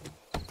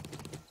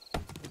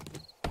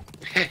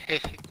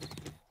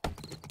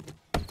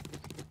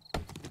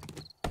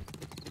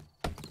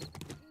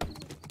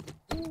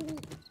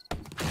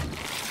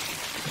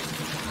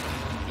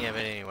 Yeah,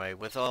 but anyway,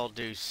 with all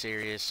due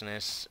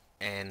seriousness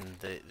and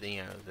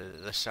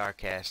the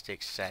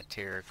sarcastic,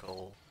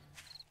 satirical,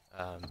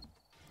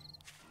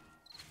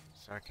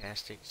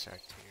 satirical.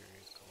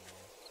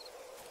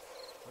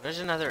 Well, there's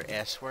another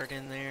S word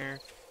in there.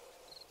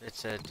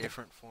 It's a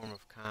different form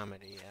of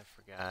comedy. I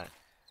forgot.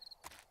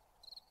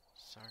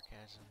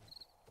 Sarcasm,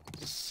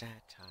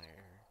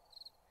 satire.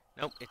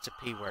 Nope, it's a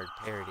P word,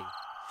 parody.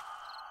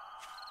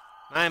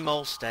 My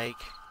mole steak.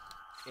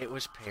 It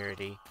was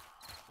parody.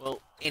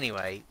 Well,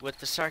 anyway, with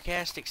the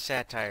sarcastic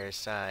satire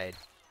aside,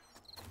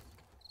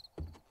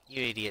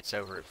 you idiots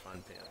over at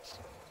funpimps,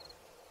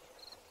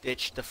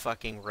 ditch the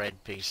fucking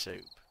red pea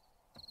soup.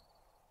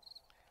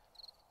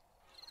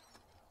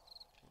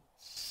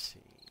 Let's see.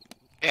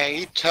 Yeah,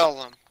 you tell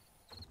them.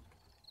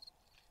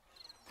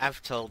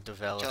 I've told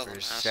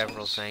developers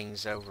several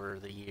things over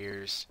the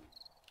years.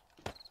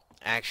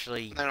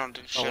 Actually, They don't do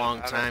a shit long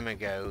about time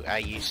ago, I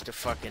used to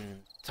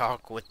fucking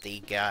talk with the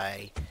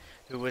guy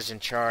who was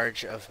in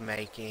charge of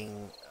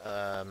making,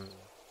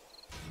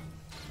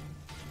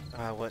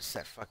 what's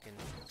that fucking,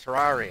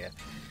 Terraria.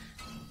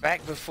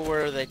 Back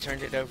before they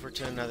turned it over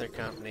to another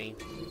company,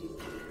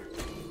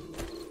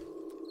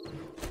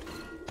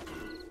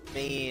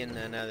 me and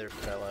another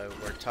fellow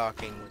were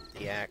talking with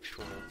the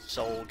actual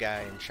sole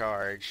guy in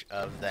charge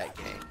of that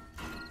game.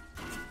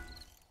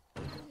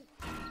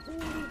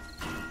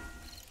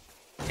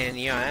 And,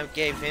 you know, I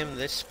gave him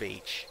this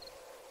speech.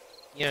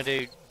 You know,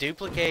 dude,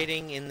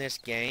 duplicating in this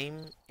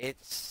game,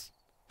 it's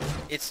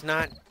it's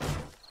not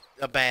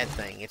a bad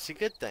thing. It's a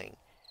good thing.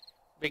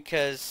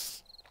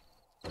 Because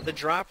the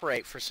drop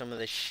rate for some of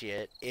this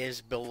shit is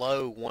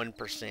below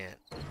 1%.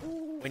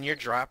 When your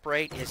drop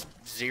rate is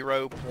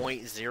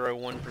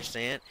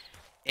 0.01%,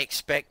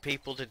 expect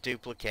people to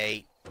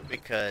duplicate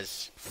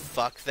because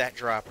fuck that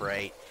drop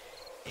rate.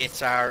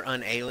 It's our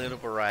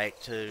unalienable right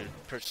to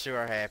pursue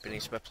our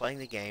happiness by playing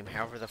the game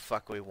however the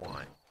fuck we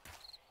want.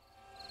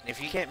 And if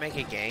you can't make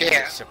a game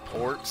that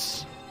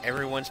supports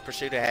everyone's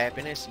pursuit of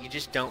happiness, you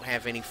just don't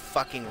have any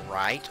fucking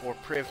right or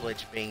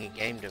privilege being a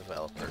game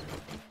developer.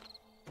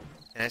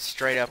 And that's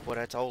straight up what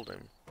I told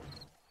him.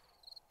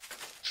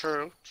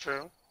 True,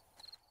 true.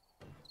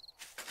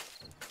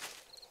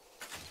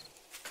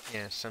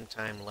 Yeah,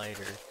 sometime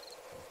later.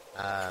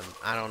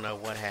 I don't know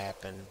what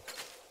happened.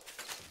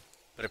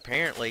 But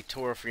apparently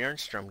Torf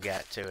Jernstrom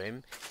got to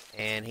him,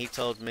 and he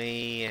told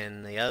me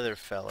and the other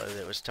fellow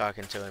that was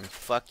talking to him,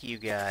 fuck you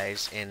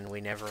guys, and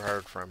we never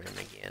heard from him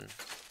again.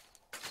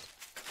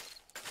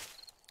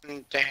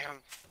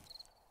 Damn.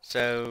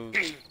 So,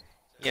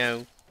 you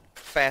know,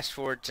 fast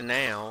forward to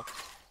now,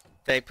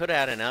 they put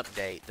out an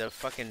update, the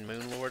fucking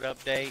Moonlord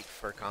update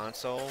for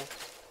console,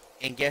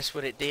 and guess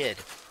what it did?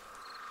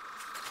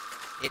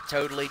 It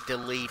totally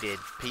deleted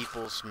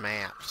people's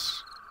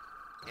maps.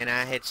 And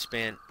I had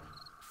spent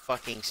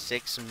fucking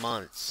 6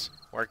 months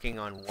working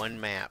on one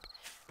map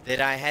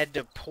that I had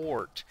to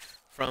port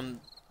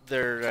from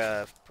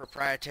their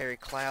proprietary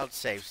cloud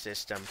save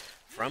system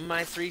from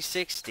my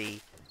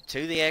 360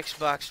 to the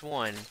Xbox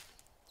One,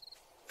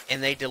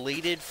 and they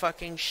deleted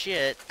fucking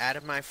shit out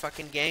of my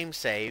fucking game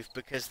save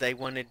because they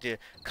wanted to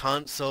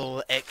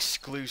console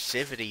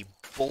exclusivity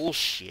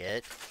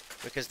bullshit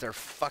because they're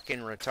fucking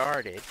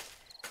retarded.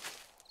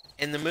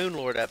 In the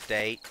Moonlord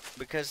update,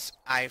 because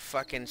I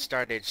fucking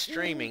started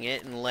streaming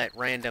it and let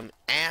random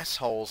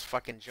assholes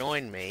fucking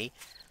join me,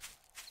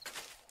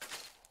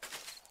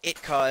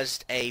 it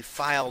caused a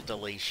file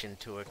deletion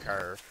to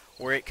occur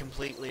where it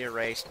completely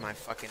erased my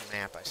fucking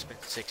map I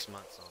spent 6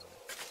 months on.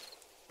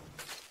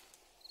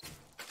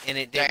 And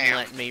it didn't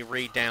let me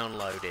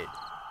re-download it.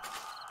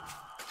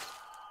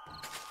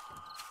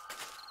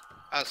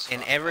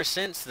 And ever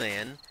since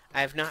then,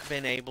 I have not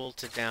been able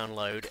to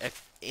download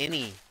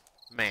any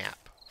map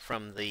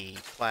from the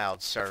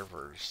cloud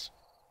servers.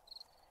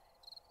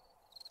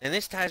 And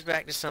this ties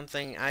back to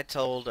something I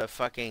told a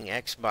fucking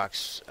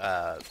Xbox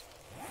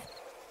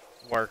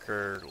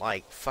worker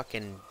like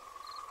fucking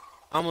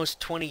almost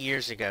 20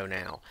 years ago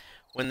now,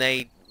 when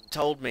they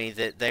told me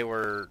that they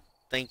were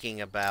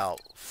thinking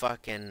about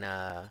fucking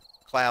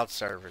cloud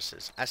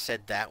services. I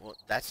said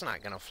that's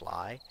not gonna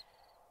fly,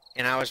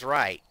 and I was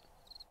right.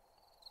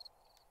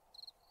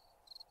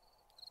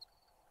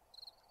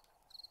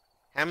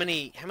 How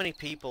many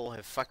people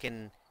have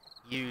fucking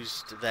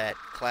used that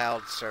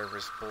cloud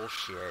service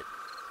bullshit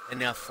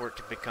enough for it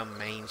to become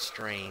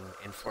mainstream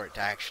and for it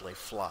to actually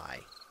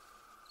fly?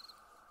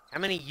 How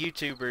many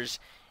YouTubers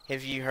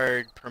have you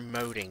heard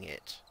promoting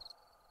it?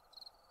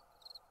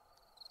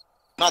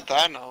 Not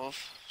that I know of.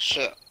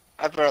 Shit.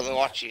 I barely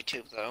watch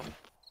YouTube, though.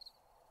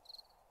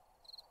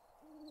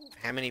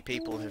 How many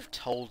people have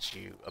told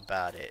you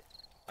about it?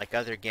 Like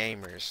other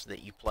gamers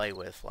that you play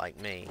with, like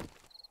me?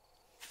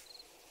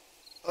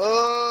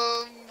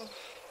 I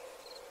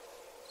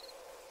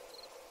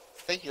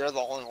think you're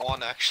the only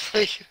one,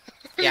 actually.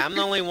 Yeah, I'm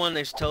the only one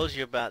that's told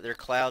you about their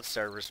cloud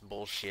service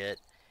bullshit,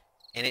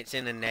 and it's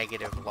in a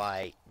negative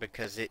light,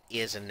 because it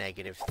is a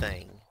negative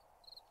thing.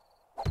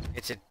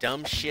 It's a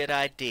dumb shit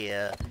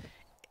idea.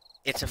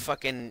 It's a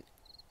fucking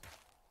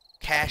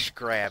cash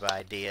grab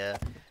idea,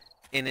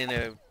 and in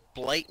a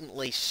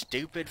blatantly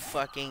stupid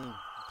fucking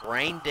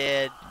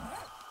brain-dead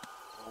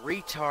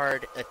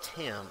retard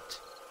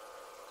attempt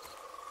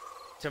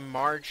to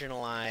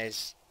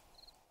marginalize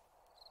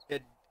a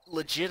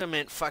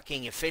legitimate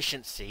fucking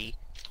efficiency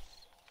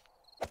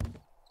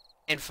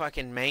and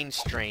fucking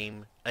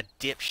mainstream a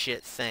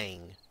dipshit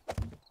thing.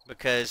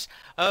 Because,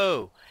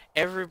 oh,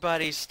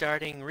 everybody's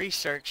starting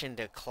research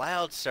into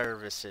cloud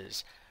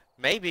services.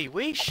 Maybe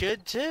we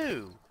should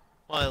too.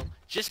 Well,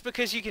 just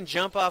because you can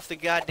jump off the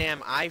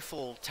goddamn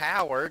Eiffel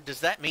Tower, does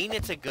that mean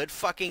it's a good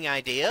fucking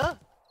idea?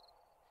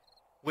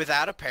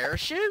 Without a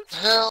parachute?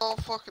 Hell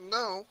fucking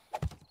no.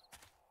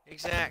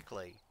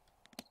 Exactly.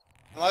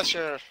 Unless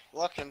you're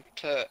looking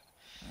to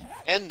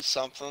end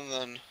something,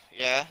 then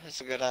yeah, it's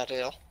a good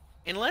idea.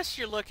 Unless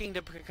you're looking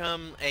to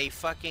become a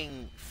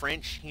fucking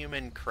French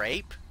human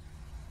crepe,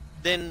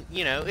 then,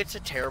 you know, it's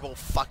a terrible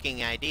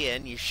fucking idea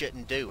and you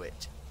shouldn't do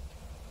it.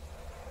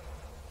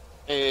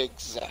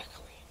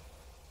 Exactly.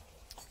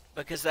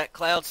 Because that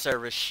cloud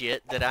service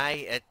shit that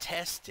I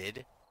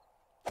tested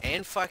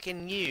and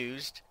fucking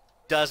used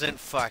doesn't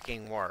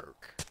fucking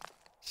work.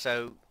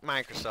 So,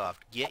 Microsoft,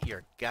 get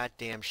your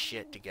goddamn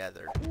shit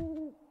together.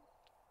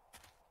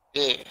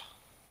 Yeah.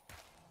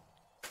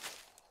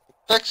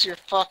 Fix your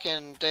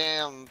fucking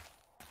damn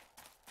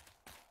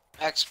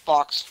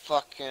Xbox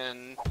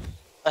fucking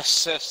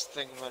assist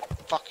thing with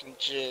fucking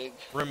jig.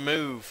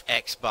 Remove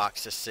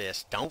Xbox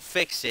Assist. Don't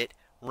fix it.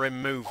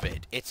 remove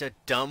it. It's a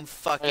dumb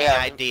fucking Yeah.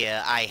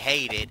 idea. I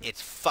hate it.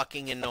 It's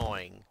fucking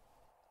annoying.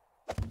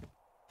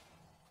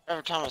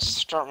 Every time I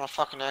start my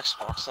fucking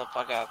Xbox up,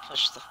 I gotta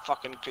push the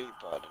fucking B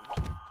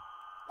button.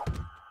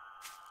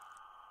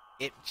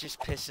 It just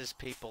pisses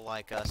people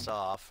like us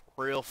off.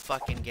 Real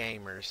fucking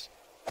gamers.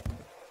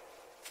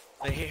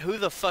 Like, who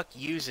the fuck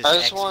uses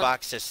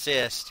Xbox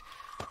Assist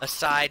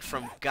aside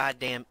from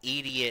goddamn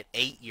idiot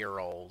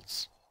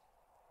 8-year-olds?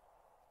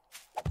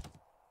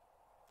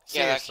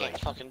 Yeah, that can't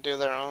fucking do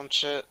their own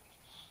shit.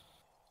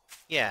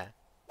 Yeah.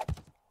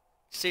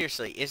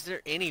 Seriously, is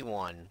there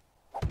anyone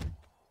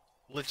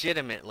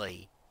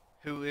legitimately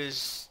who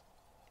is,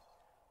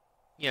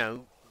 you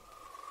know,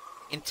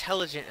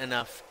 intelligent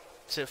enough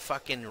to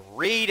fucking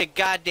read a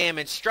goddamn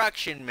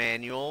instruction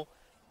manual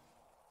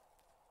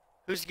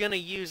who's gonna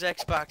use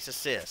Xbox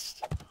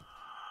Assist?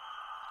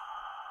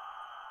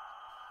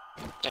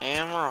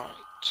 Damn right.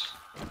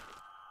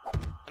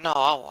 No,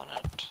 I want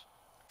it.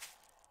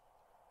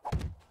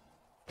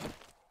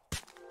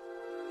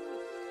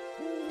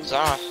 Cause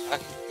I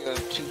can go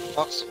 2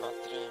 fucks about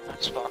the damn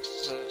Xbox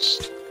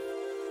Assist.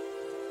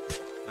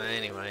 Well,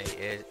 anyway,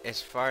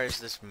 as far as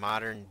this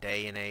modern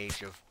day and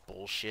age of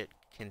bullshit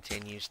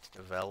continues to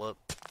develop,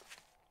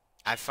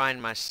 I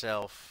find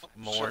myself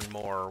more and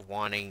more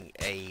wanting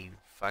a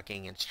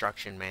fucking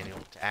instruction manual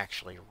to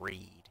actually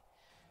read.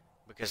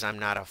 Because I'm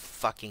not a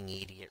fucking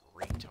idiot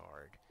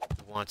retard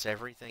who wants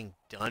everything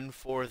done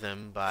for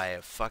them by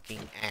a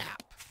fucking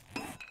app.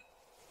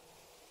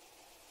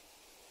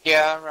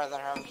 Yeah, I'd rather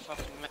have a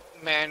fucking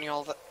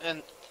manual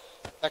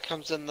that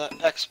comes in the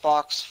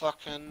Xbox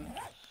fucking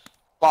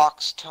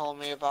box telling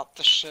me about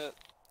the shit.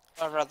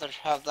 I'd rather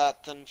have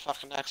that than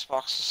fucking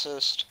Xbox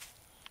Assist.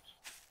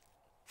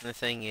 The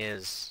thing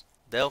is,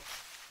 they'll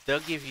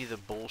give you the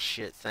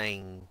bullshit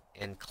thing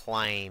and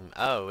claim,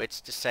 oh,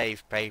 it's to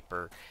save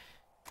paper.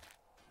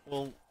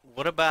 Well,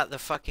 what about the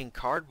fucking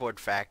cardboard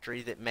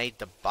factory that made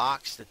the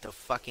box that the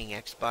fucking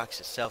Xbox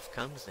itself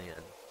comes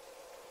in?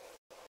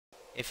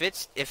 If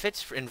it's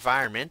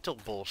environmental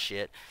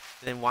bullshit,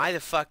 then why the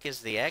fuck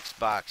is the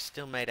Xbox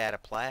still made out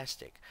of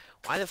plastic?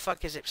 Why the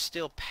fuck is it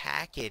still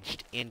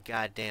packaged in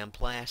goddamn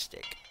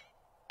plastic?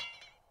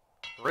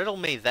 Riddle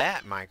me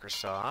that,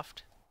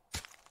 Microsoft.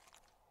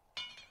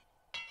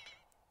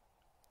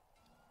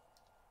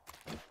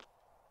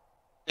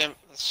 Damn,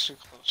 that's too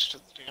close to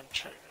the damn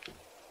trigger.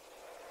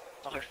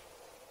 Okay.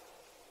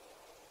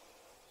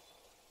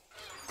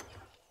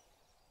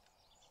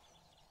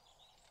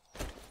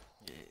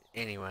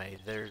 Anyway,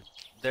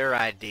 their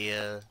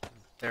idea,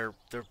 their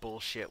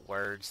bullshit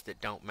words that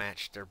don't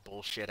match their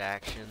bullshit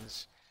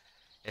actions.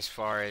 As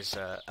far as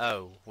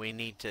oh, we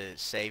need to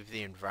save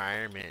the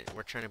environment.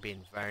 We're trying to be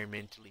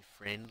environmentally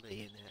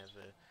friendly and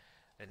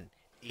have an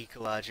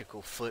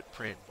ecological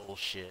footprint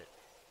bullshit.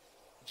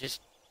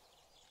 Just,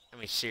 I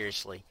mean,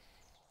 seriously,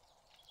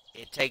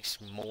 it takes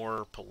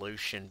more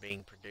pollution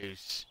being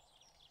produced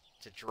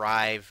to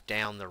drive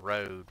down the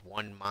road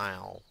 1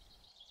 mile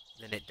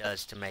than it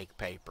does to make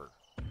paper.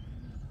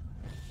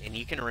 And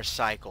you can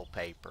recycle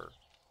paper.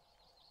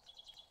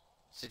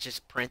 So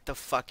just print the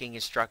fucking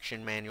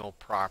instruction manual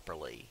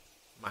properly,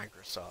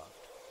 Microsoft.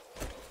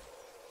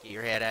 Get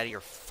your head out of your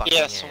fucking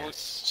ass. Yeah,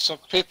 so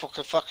people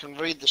can fucking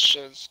read the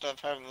shit instead of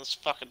having this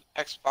fucking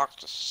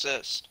Xbox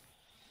Assist.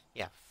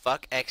 Yeah,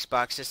 fuck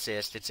Xbox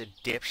Assist. It's a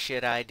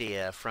dipshit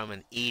idea from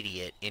an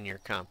idiot in your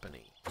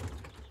company.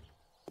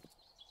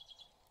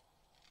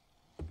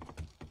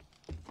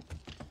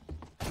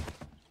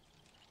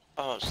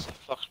 Oh, it's the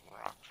fucking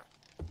rock.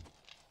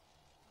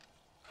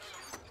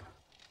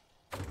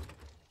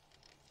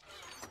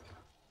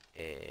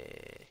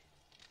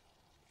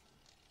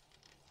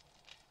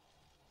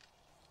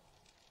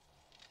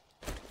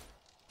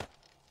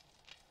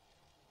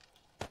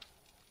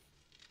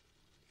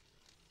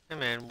 Hey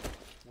man,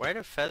 where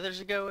do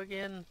feathers go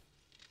again?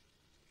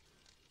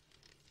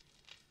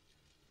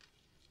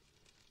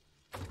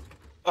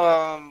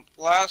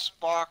 Last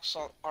box,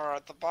 or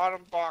at the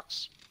bottom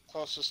box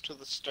closest to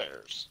the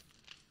stairs.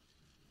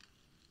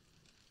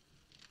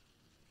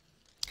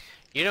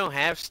 You don't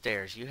have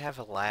stairs, you have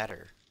a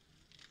ladder.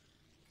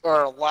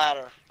 Or a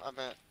ladder, I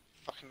meant.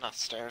 Fucking not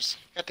stairs.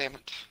 God damn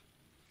it.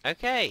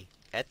 Okay,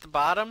 at the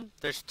bottom,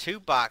 there's 2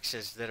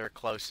 boxes that are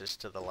closest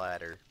to the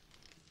ladder.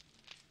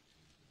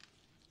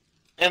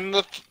 In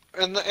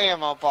the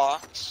ammo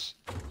box.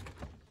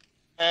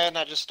 And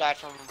I just died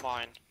from a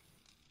mine.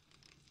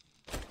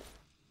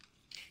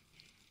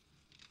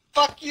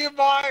 Fuck you,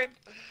 mine!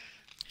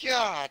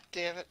 God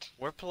damn it.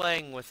 We're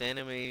playing with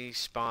enemy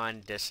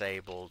spawn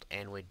disabled,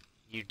 and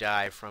you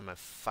die from a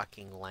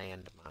fucking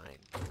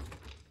landmine.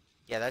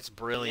 Yeah, that's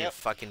brilliant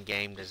fucking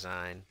game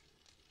design.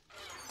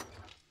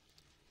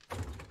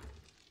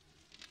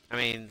 I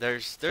mean,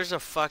 there's a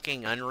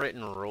fucking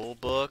unwritten rule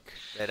book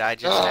that I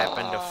just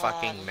happened to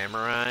fucking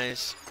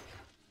memorize.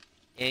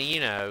 And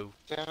you know,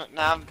 damn it,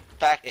 now I'm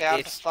back down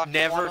it's to fucking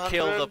never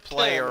kill the 110.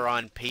 player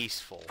on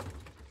peaceful.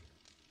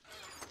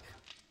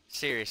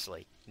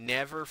 Seriously,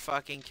 never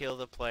fucking kill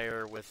the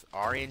player with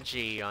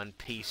RNG on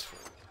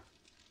peaceful.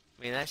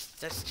 I mean,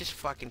 that's just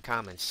fucking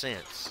common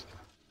sense.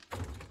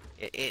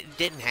 It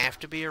didn't have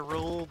to be a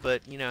rule,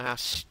 but you know how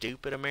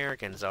stupid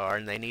Americans are,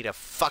 and they need a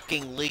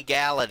fucking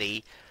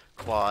legality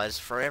clause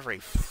for every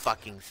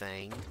fucking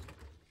thing.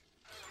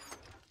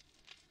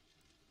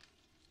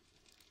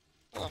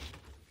 Well,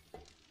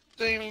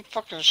 they even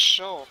fucking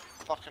show a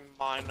fucking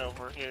mine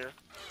over here.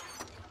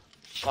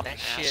 Fucking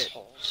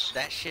assholes.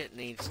 That shit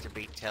needs to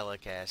be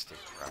telecasted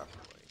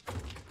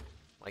properly.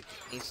 Like,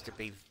 it needs to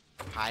be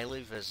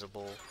highly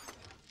visible.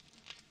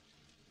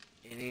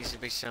 It needs to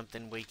be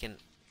something we can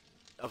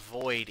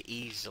avoid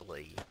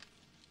easily.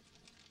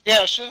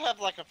 Yeah, it should have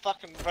like a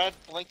fucking red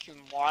blinking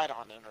light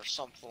on it or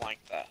something like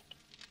that.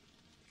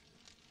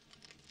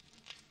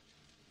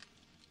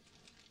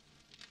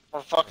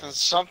 Or fucking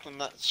something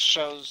that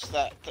shows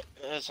that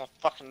there's a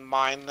fucking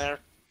mine there.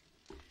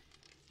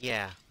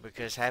 Yeah,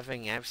 because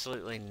having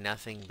absolutely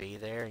nothing be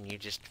there and you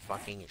just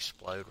fucking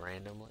explode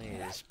randomly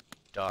is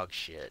dog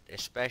shit.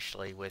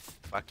 Especially with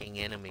fucking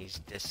enemies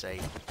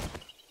disabled.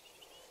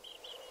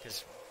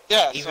 Because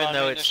yeah, even so,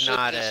 though I mean, it's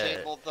not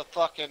disable the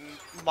fucking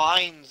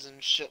mines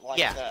and shit like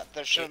that.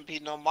 There shouldn't be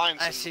no mines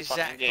in the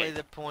fucking game. That's exactly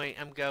the point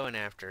I'm going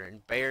after.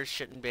 And bears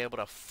shouldn't be able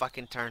to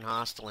fucking turn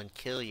hostile and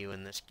kill you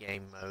in this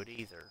game mode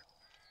either.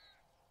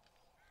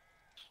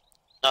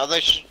 No, they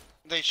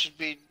should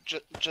be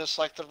just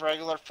like the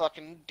regular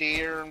fucking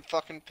deer and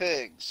fucking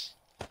pigs.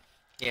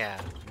 Yeah,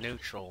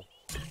 neutral.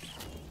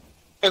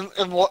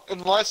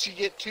 Unless you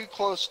get too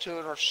close to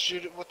it or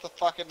shoot it with the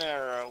fucking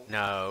arrow.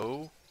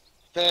 No.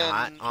 Then...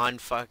 Not on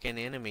fucking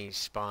enemies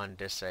spawn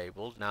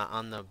disabled, not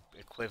on the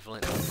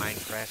equivalent of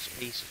Minecraft's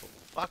peaceful.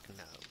 Fuck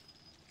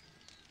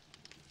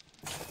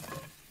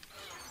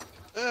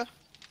no.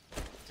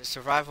 It's a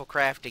survival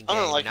crafting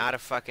game, not a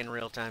fucking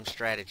real-time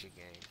strategy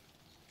game.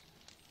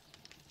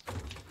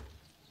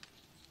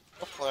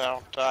 Hopefully I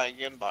don't die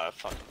again by a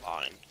fucking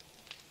mine.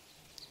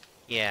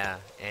 Yeah,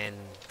 and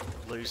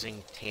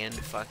losing 10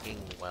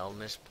 fucking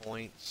wellness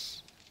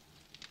points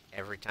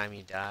every time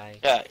you die.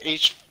 Yeah,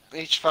 each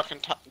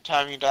fucking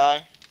time you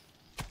die.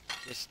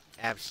 Just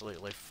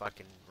absolutely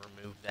fucking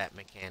remove that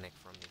mechanic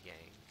from the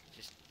game.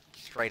 Just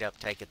straight up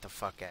take it the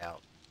fuck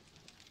out.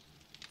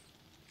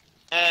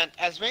 And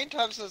as many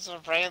times as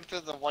I've ran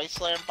through the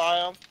wasteland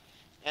biome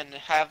and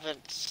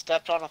haven't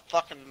stepped on a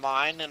fucking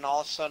mine and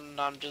all of a sudden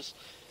I'm just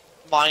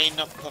mining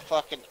up the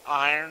fucking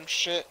iron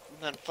shit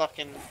and then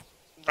fucking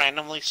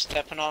randomly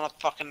stepping on a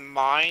fucking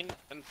mine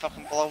and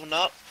fucking blowing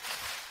up.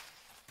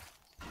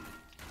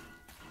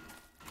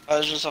 That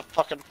was just a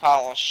fucking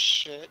pile of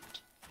shit.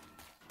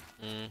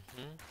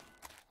 Mm-hmm.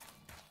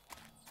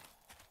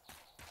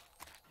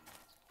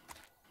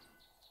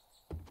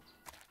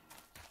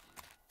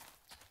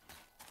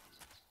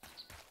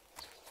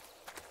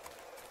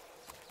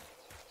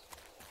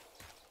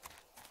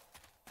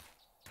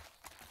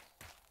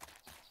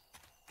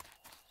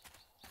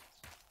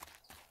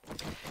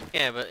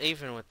 Yeah, but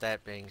even with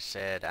that being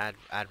said,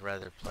 I'd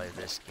rather play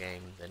this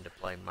game than to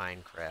play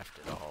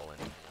Minecraft at all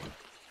anymore.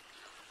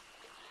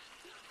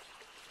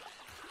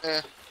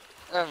 I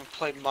haven't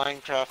played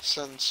Minecraft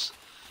since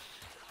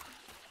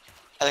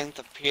I think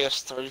the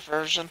PS3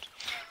 version.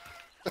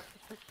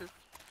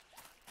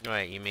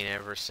 Wait, you mean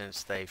ever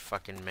since they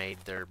fucking made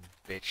their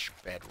bitch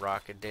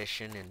Bedrock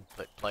edition and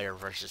put player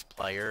versus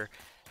player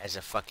as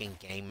a fucking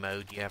game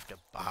mode you have to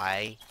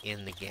buy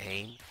in the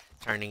game,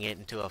 turning it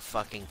into a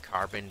fucking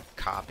carbon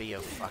copy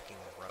of fucking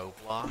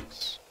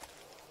Roblox?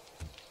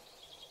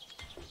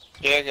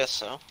 Yeah, I guess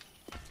so.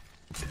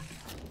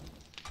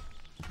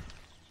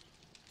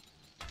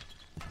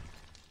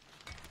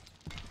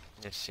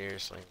 Yeah,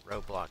 seriously,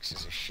 Roblox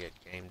is a shit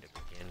game to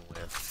begin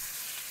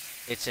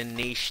with. It's a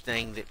niche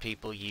thing that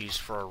people use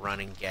for a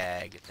running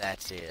gag.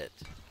 That's it.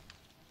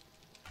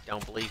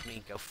 Don't believe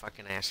me? Go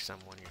fucking ask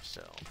someone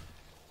yourself.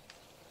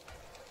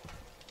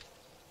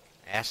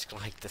 Ask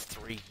like the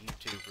 3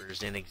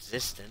 YouTubers in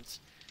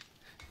existence,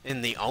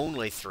 and the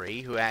only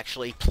 3 who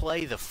actually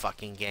play the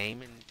fucking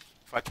game and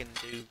fucking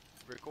do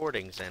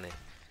recordings in it.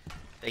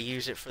 They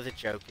use it for the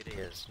joke it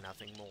is,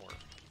 nothing more.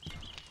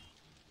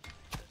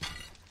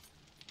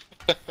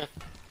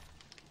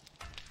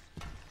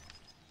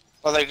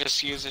 Well, they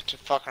just use it to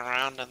fuck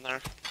around in there.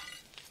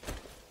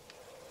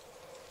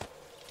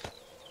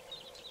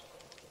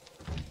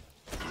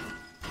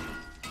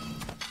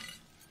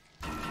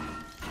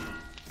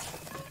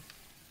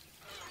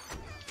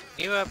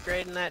 You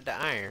upgrading that to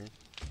iron?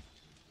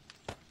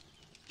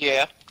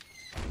 Yeah.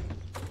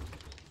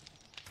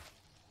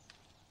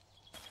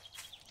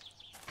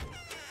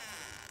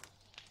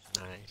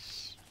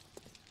 Nice.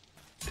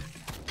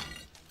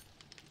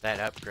 That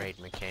upgrade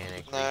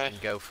mechanic, No. where you can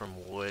go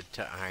from wood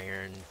to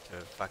iron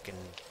to fucking,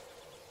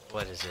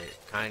 what is it,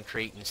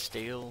 concrete and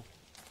steel?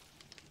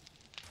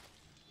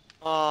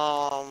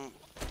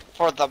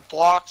 For the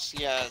blocks,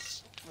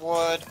 yes.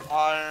 Wood,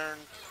 iron,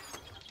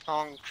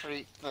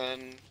 concrete,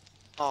 then,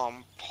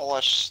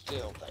 polished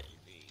steel that you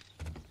need.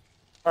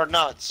 Or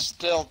no, it's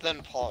steel,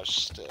 then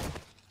polished steel.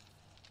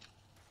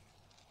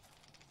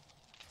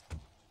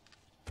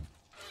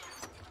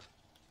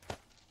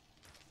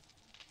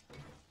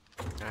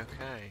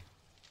 Okay.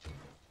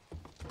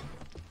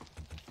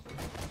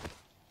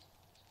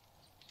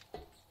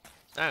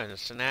 Oh,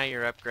 so now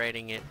you're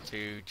upgrading it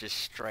to just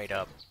straight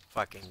up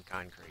fucking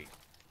concrete.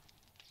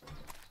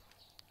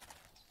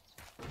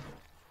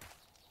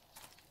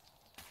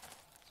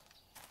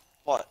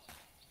 What?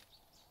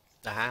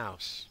 The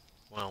house.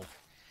 Well,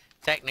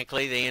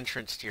 technically the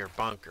entrance to your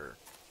bunker.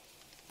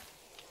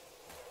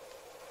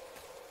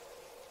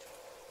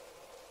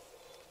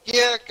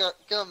 Yeah,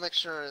 gotta make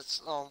sure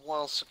it's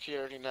well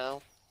security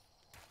now.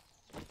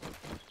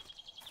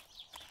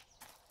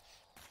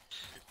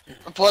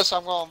 And plus,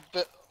 I'm gonna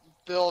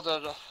build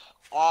an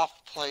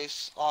off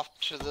place off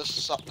to this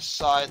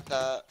side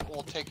that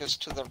will take us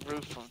to the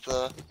roof of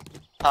the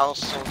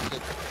house,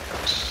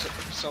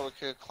 so we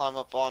could climb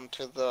up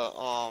onto the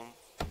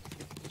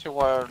to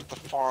where the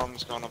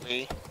farm's gonna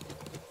be.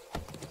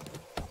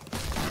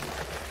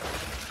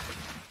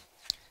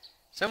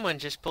 Someone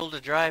just pulled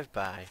a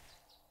drive-by.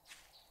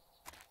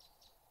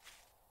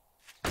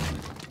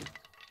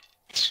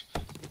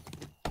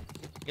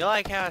 You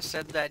like how I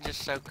said that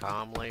just so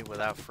calmly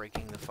without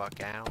freaking the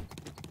fuck out?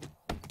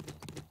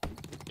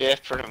 Yeah,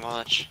 pretty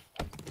much.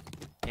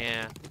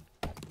 Yeah.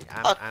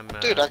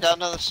 Dude, I got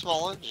another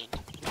small engine.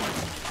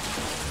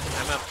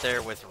 I'm up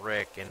there with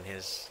Rick and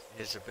his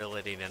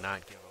ability to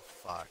not give a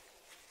fuck.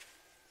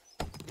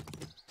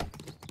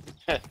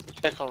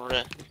 Pickle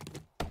Rick.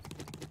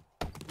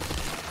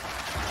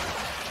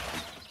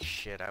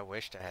 Shit, I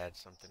wished I had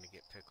something to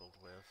get pickled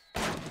with.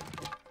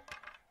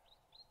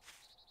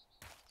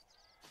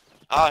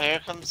 Oh, here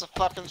comes the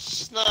fucking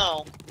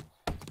snow.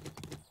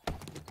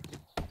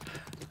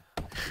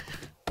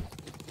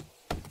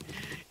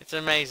 It's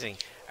amazing.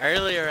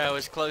 Earlier I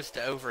was close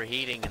to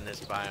overheating in this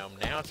biome.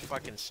 Now it's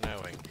fucking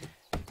snowing.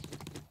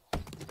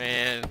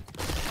 Man,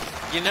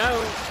 you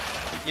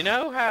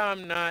know how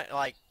I'm not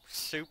like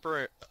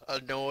super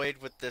annoyed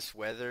with this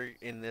weather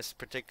in this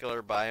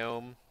particular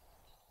biome?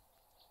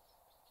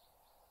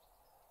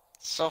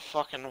 So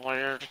fucking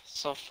weird.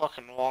 So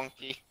fucking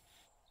wonky.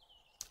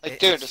 Like,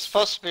 dude, it's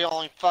supposed to be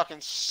only fucking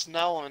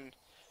snowing in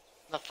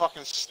the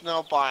fucking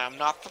snow biome,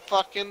 not the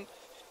fucking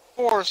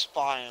forest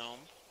biome.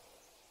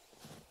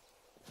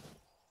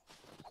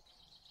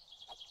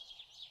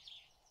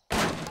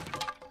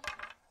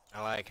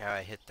 I like how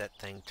I hit that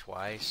thing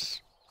twice,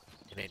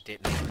 and it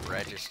didn't even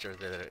register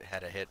that it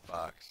had a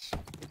hitbox.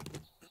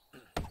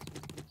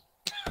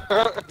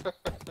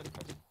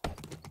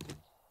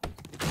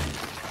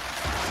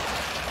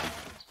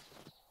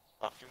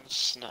 Fucking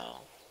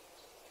snow.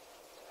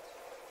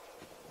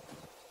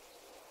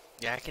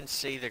 Yeah, I can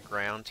see the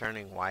ground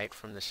turning white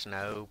from the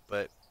snow,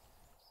 but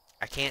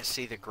I can't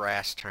see the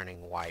grass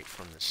turning white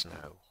from the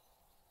snow.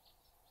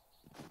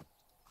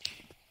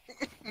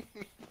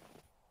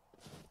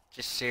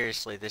 Just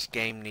seriously, this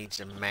game needs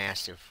a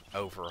massive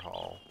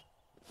overhaul.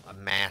 A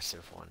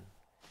massive one.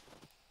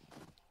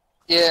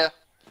 Yeah.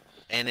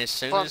 And as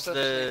soon Front as need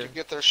the... to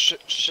get their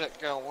shit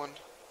going.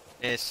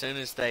 As soon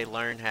as they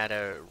learn how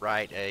to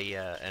write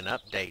an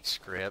update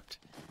script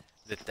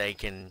that they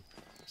can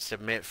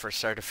submit for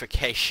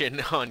certification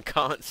on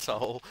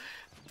console,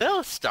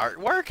 they'll start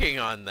working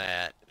on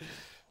that.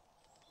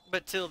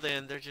 But till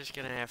then, they're just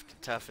gonna have to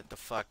tough it the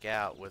fuck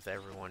out with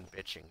everyone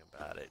bitching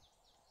about it.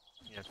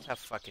 You know, tough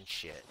fucking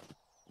shit.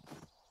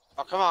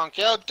 Oh, come on,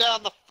 go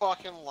down the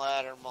fucking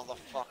ladder,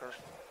 motherfucker.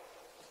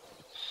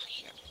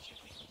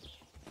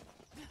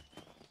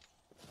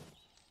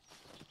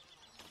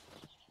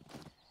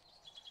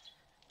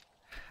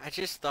 I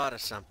just thought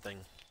of something.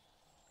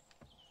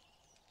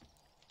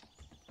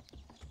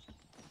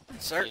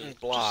 Certain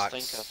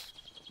blocks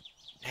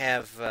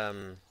have,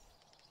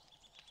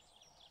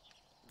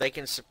 they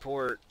can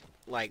support,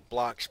 like,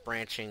 blocks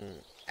branching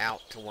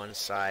out to one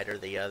side or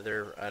the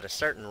other at a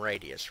certain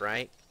radius,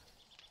 right?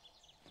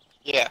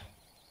 Yeah.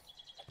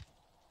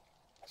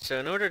 So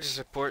in order to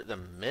support the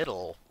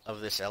middle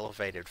of this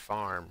elevated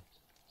farm,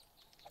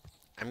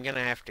 I'm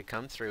gonna have to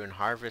come through and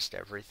harvest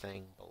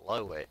everything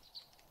below it.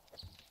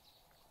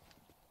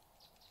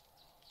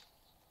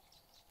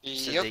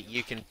 So that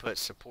you can put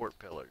support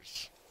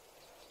pillars.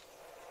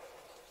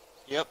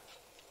 Yep.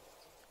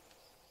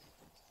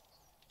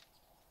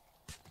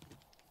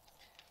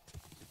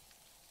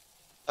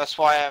 That's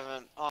why I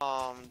haven't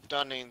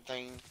done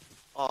anything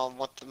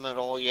with the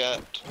middle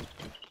yet.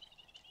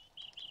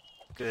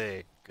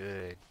 Good,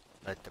 good.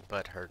 Let the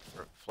butt hurt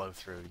flow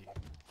through you.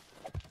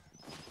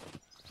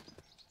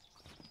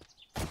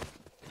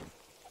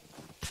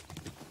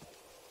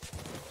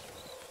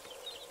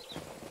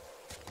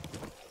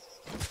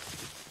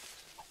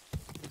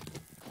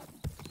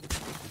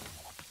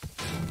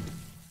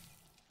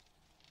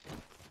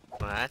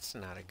 Well, that's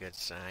not a good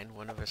sign.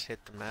 One of us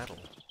hit the metal.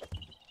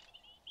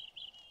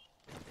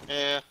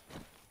 Yeah.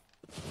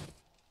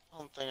 I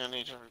don't think I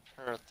need to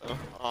repair it though.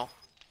 Oh,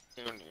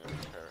 I do need to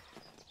repair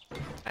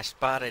it. I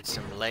spotted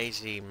some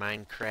lazy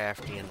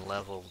Minecraftian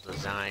level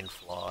design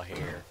flaw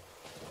here.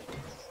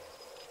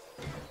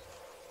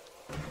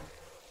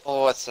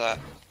 Oh, what's that?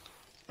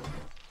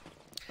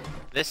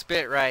 This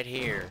bit right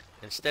here,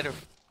 instead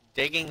of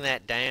digging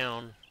that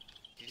down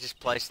just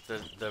place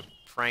the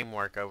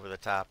framework over the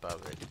top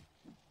of it.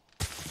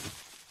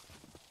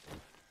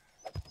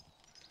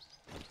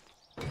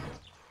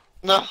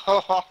 No,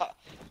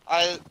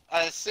 I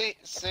seen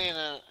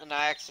it and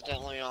I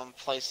accidentally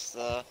placed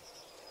the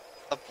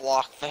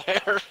block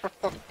there.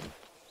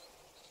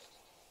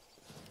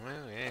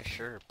 Well, yeah,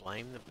 sure.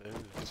 Blame the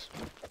booze.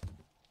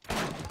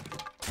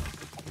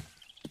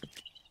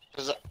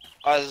 Cause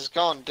I was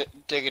going to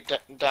dig it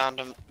down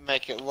to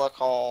make it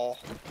look all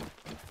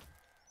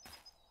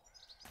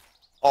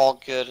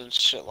good and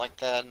shit like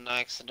that, and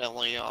I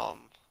accidentally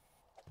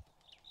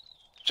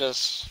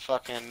just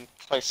fucking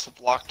placed the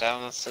block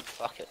down and said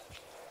fuck it.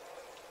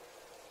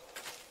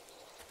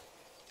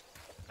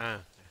 Oh,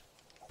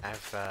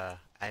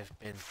 I've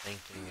been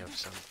thinking of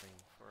something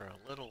for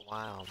a little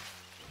while now.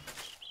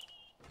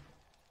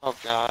 Oh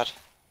god.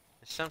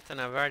 It's something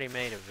I've already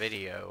made a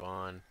video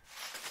on.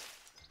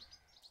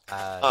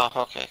 Oh,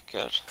 okay,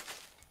 good.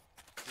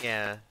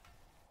 Yeah.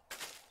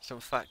 Some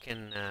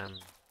fucking, I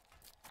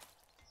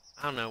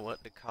don't know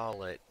what to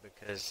call it,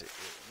 because it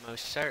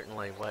most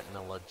certainly wasn't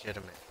a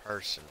legitimate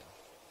person.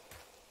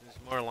 It was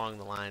more along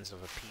the lines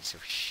of a piece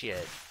of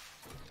shit.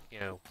 You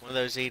know, one of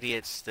those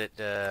idiots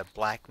that,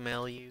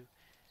 blackmail you,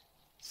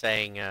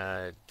 saying,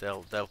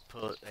 they'll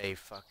put a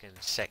fucking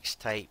sex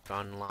tape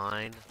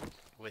online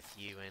with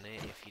you in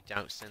it if you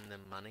don't send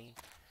them money.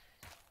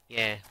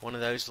 Yeah, one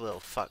of those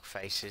little fuck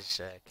faces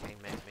came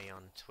at me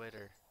on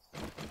Twitter.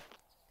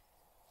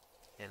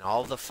 And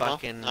all the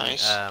fucking,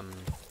 nice. yeah,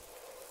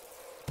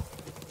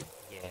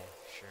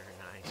 sure,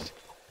 nice.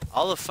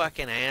 All the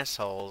fucking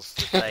assholes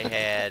that they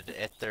had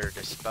at their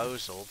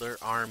disposal, their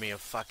army of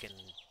fucking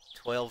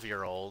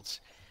 12-year-olds,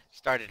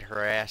 started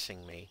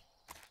harassing me.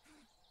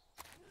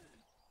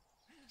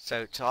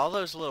 So, to all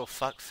those little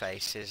fuck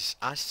faces,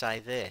 I say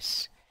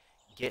this.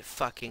 Get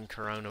fucking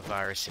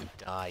coronavirus and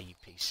die, you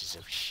pieces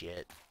of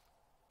shit.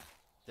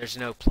 There's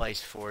no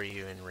place for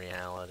you in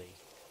reality.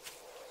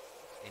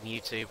 And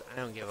YouTube, I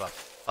don't give a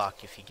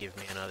fuck if you give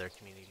me another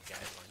community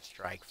guideline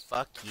strike.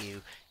 Fuck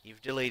you.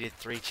 You've deleted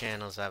 3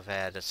 channels I've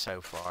had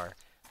so far.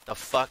 The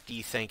fuck do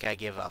you think I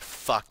give a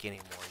fuck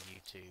anymore,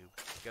 YouTube?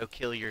 Go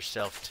kill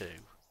yourself too.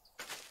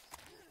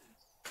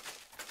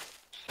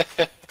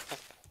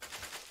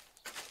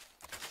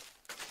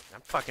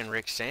 I'm fucking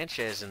Rick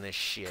Sanchez in this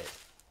shit.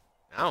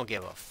 I don't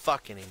give a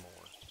fuck anymore.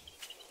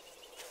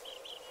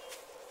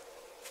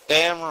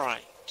 Damn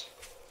right.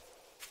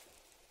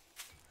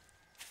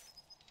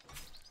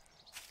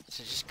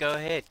 So just go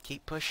ahead,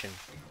 keep pushing.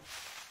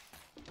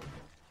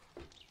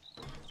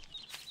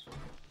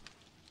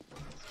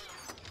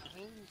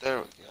 There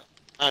we go.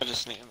 I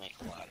just need to make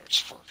ladders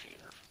for here.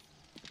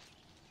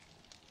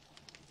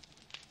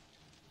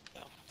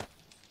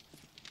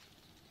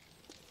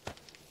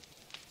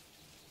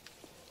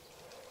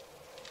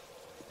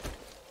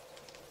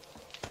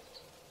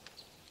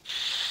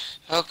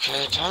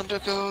 Okay, time to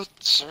go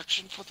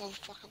searching for those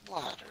fucking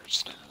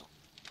ladders now.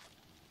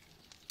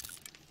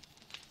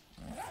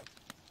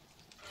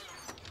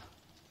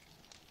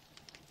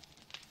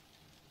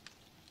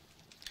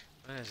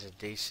 That is a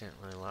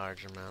decently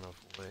large amount of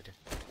wood.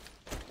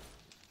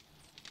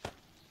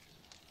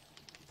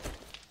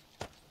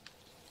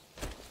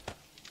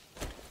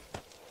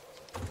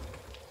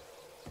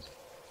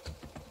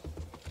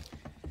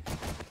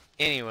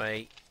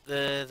 Anyway,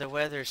 the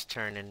weather's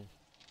turning.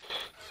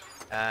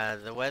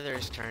 The weather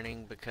is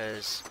turning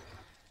because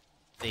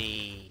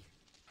you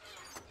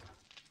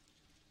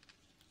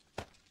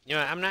know,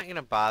 I'm not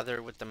gonna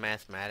bother with the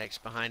mathematics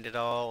behind it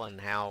all and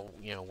how,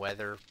 you know,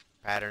 weather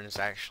patterns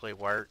actually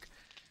work.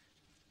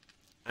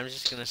 I'm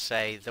just gonna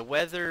say the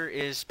weather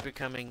is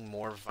becoming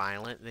more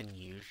violent than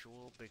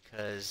usual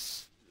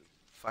because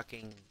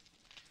fucking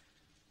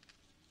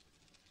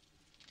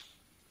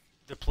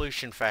the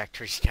pollution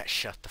factories got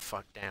shut the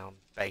fuck down,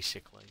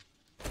 basically.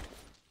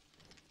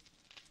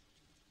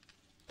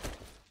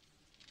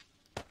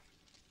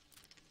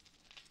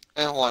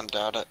 I won't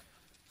doubt it.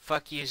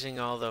 Fuck using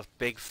all the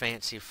big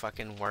fancy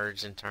fucking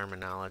words and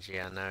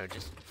terminology, I know,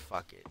 just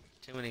fuck it.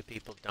 Too many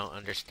people don't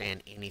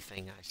understand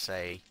anything I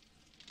say,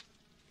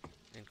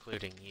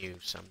 including you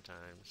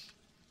sometimes.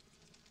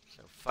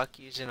 So fuck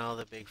using all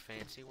the big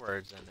fancy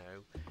words, I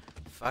know.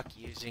 Fuck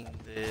using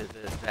the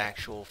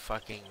actual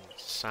fucking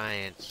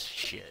science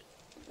shit,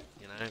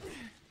 you know?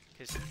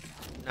 Because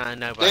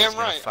nobody's Damn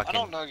gonna right, fucking... I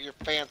don't know your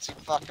fancy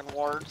fucking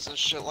words and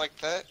shit like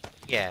that.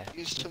 Yeah.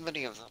 Use too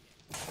many of them.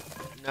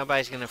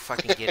 Nobody's gonna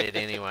fucking get it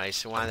anyway,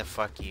 so why the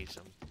fuck use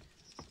them?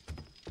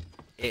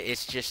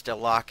 It's just a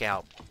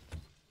lockout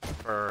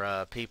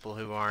for people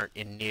who aren't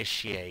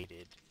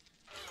initiated.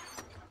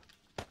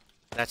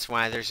 That's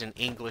why there's an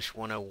English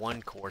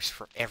 101 course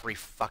for every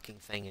fucking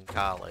thing in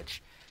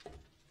college.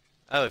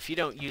 Oh, if you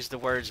don't use the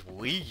words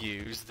we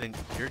use, then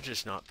you're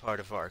just not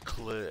part of our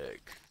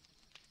clique.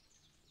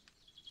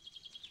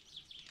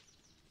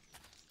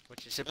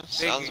 Which is a big...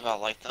 Sounds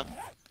about like them.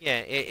 Yeah,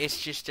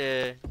 it's just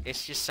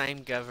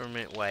same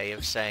government way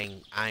of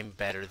saying I'm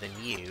better than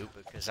you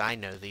because I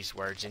know these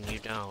words and you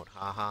don't.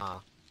 Haha.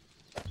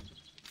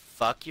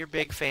 Fuck your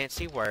big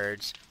fancy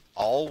words.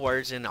 All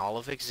words in all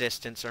of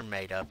existence are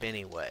made up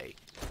anyway.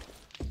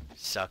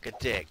 Suck a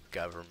dick,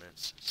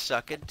 governments.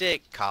 Suck a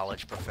dick,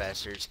 college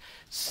professors.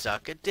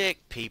 Suck a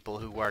dick, people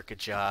who work a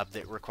job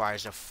that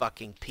requires a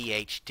fucking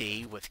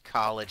PhD with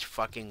college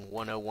fucking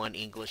 101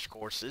 English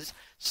courses.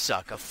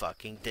 Suck a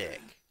fucking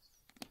dick.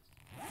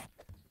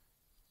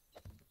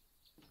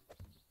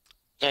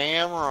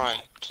 Damn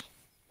right.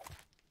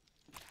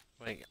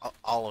 Like,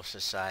 all of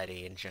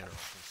society in general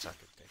can suck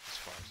a dick as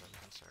far as I'm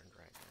concerned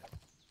right now.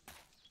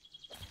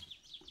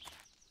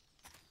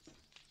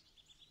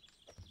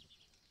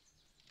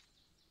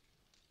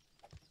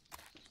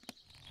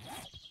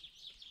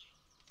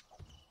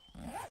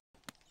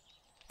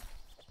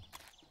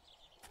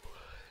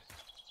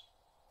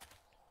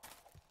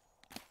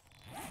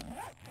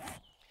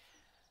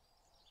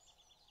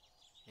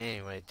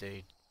 Anyway,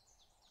 dude.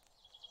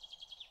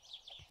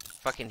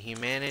 Fucking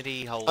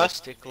humanity,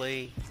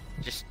 holistically,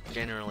 just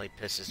generally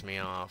pisses me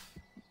off.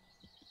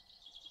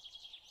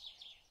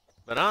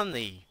 But on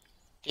the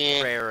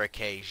rare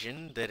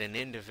occasion that an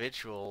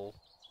individual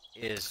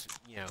is,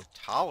 you know,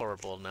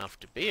 tolerable enough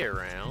to be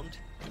around,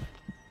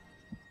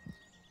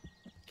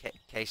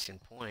 case in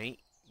point,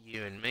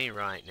 you and me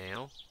right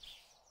now,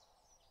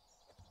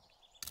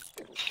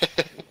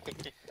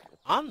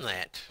 on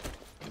that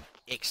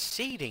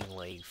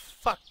exceedingly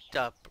fucked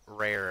up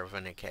rare of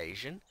an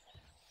occasion,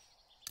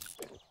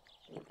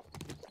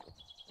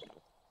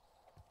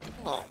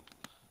 Oh.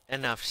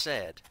 enough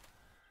said.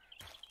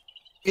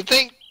 You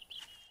think,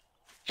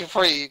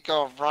 before you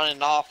go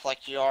running off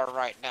like you are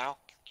right now,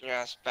 get your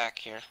ass back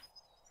here.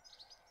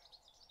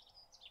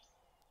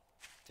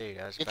 Dude,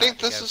 I was You about think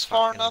to this go is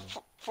far fucking- enough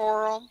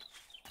for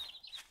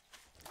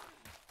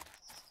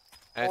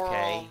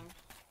Okay.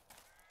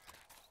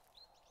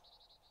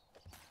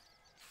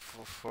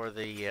 For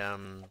the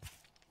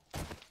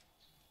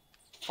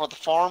For the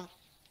farm?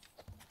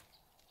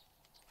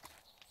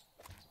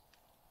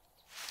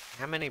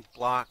 how many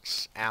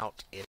blocks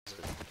out is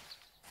it?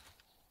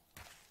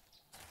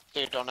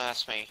 Dude, don't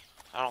ask me.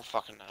 I don't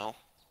fucking know.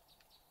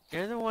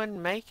 You're the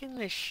one making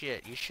this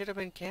shit. You should have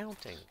been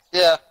counting.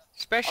 Yeah.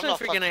 Especially I'm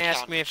if not you're gonna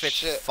fucking ask me if counting it's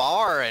shit.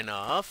 far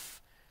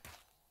enough.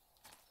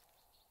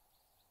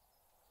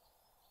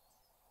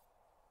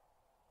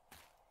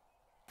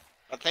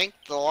 I think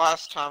the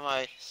last time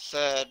I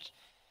said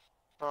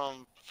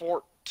from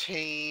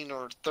 14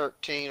 or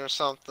 13 or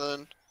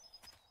something.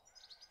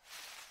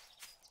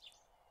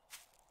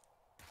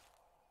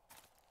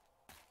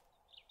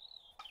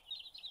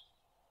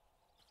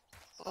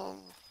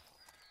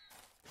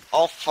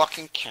 I'll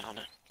fucking count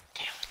it.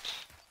 Damn it.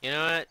 You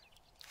know what?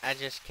 I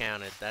just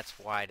counted. That's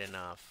wide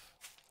enough.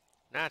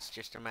 Now it's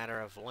just a matter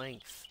of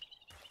length.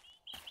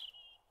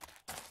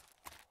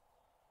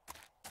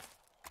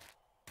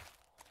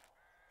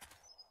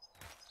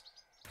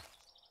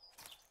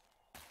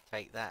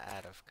 Take that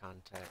out of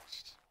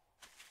context.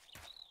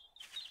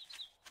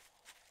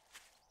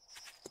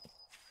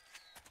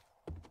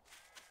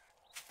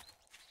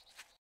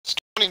 It's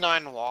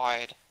 29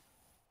 wide.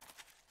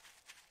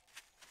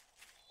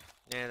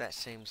 Yeah, that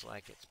seems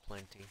like it's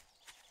plenty.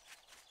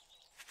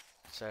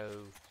 So,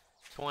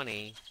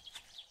 20,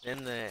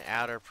 then the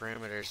outer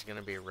perimeter is going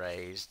to be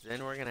raised,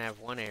 then we're going to have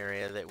one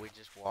area that we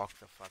just walk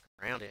the fuck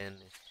around in,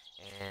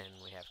 and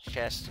we have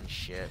chests and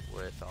shit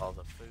with all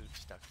the food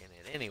stuck in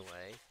it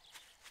anyway.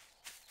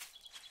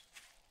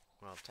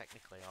 Well,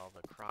 technically all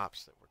the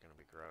crops that we're going to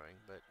be growing,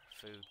 but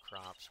food,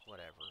 crops,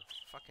 whatever.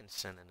 Fucking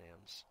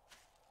synonyms.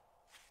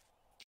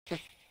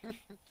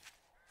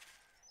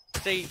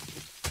 See,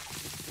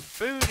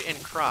 food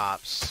and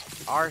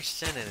crops are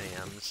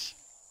synonyms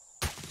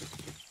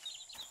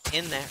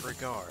in that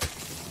regard.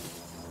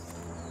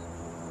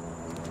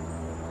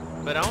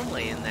 But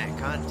only in that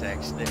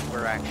context that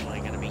we're actually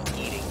going to be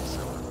eating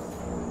some.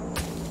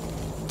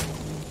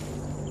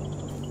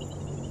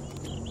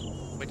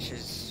 Which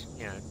is,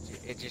 you know,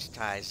 it just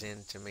ties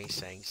into me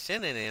saying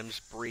synonyms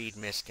breed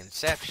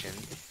misconception,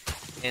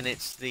 and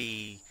it's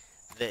the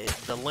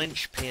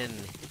linchpin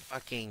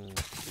fucking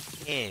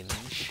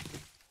hinge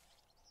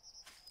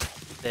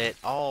that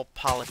all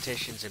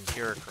politicians and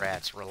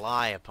bureaucrats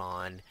rely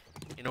upon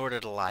in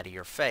order to lie to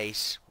your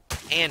face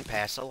and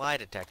pass a lie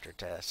detector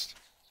test.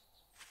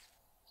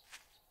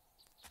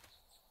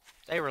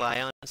 They rely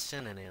on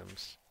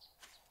synonyms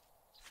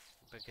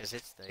because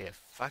it's the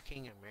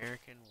fucking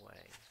American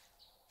way.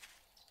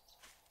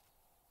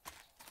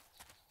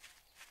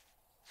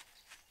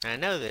 I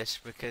know this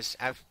because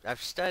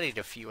I've studied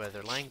a few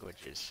other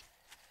languages.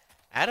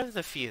 Out of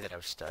the few that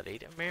I've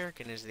studied,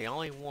 American is the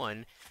only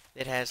one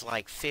that has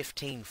like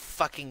 15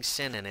 fucking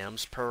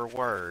synonyms per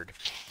word.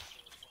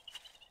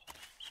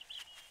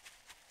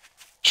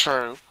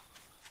 True.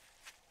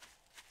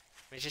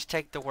 We just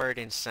take the word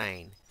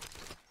insane.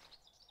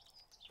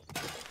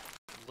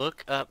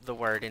 Look up the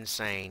word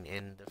insane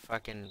in the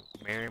fucking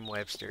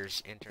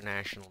Merriam-Webster's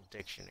International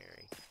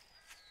Dictionary.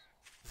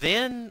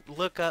 Then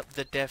look up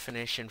the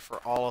definition for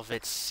all of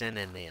its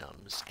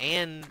synonyms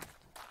and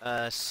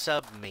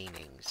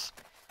sub-meanings.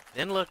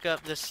 Then look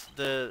up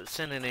the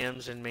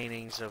synonyms and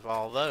meanings of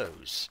all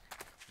those.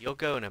 you'll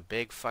go in a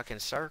big fucking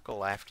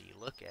circle after you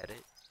look at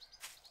it.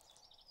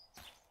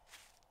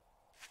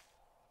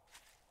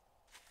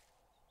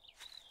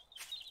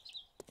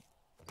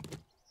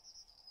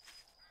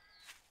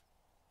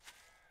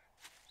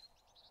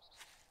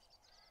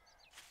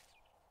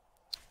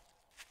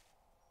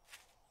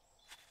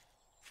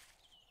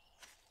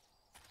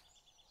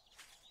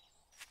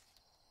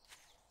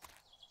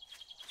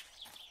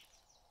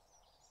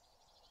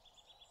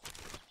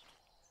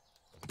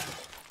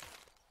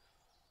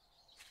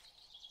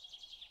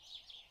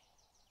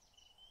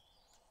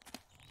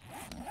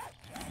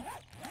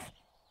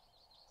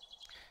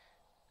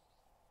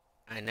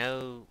 I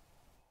know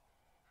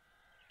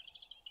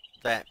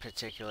that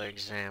particular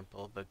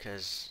example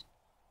because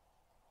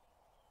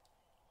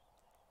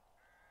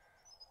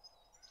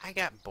I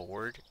got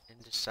bored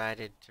and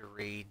decided to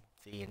read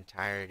the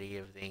entirety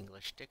of the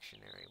English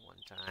dictionary one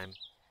time.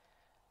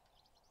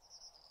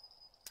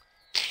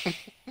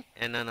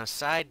 And on a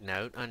side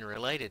note,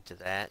 unrelated to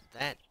that,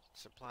 that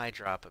supply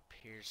drop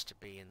appears to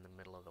be in the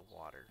middle of the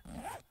water.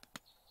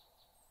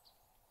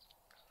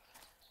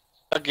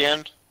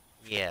 Again?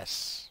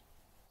 Yes.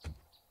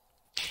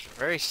 It's a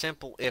very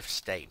simple if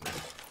statement.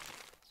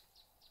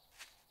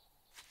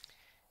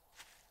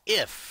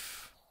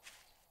 If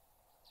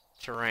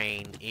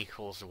terrain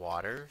equals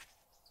water,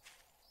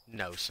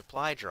 no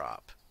supply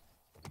drop.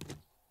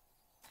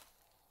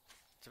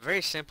 It's a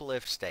very simple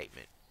if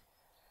statement.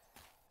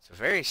 It's a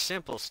very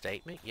simple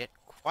statement, yet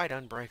quite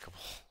unbreakable.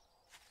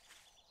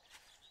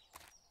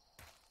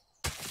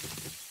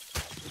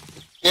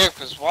 Yeah,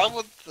 because why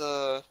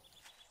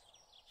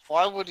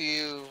would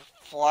you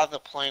fly the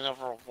plane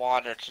over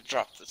water to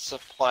drop the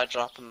supply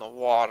drop in the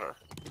water?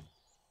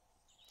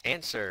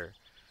 Answer: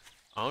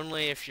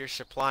 only if you're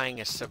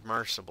supplying a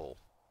submersible.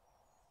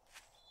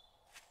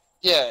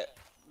 Yeah,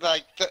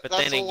 like, But that's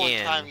then the only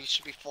again- time you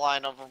should be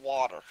flying over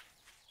water.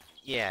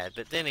 Yeah,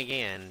 but then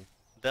again,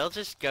 they'll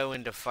just go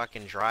into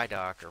fucking dry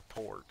dock or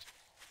port.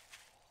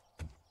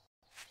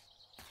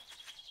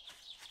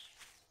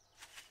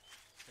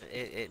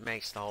 It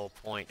makes the whole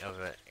point of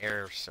an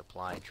air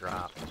supply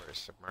drop for a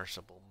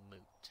submersible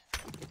moot.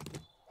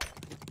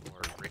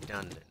 Or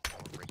redundant,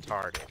 or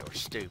retarded, or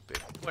stupid.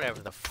 Whatever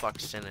the fuck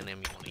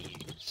synonym you want to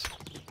use.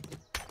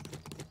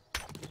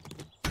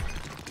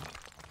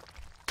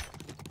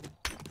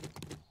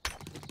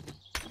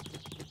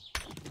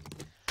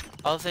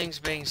 All things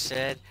being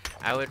said,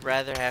 I would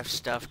rather have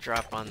stuff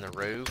drop on the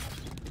roof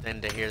than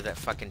to hear that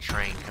fucking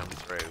train come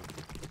through.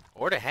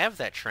 Or to have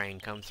that train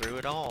come through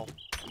at all.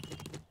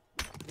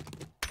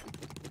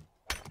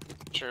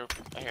 True,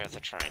 I hear the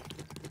train.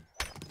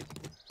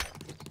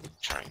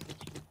 Train.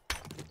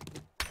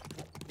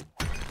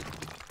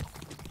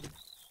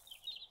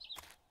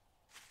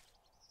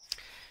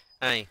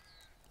 Hey,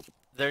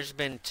 there's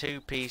been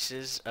two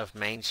pieces of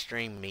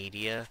mainstream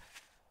media.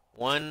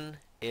 One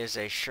is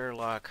a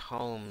Sherlock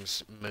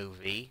Holmes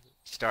movie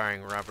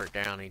starring Robert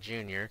Downey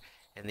Jr.,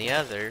 and the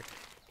other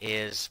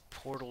is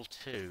Portal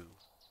 2,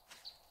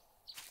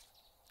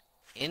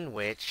 in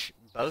which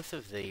both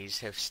of these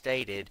have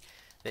stated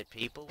that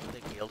people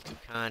with a guilty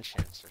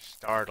conscience are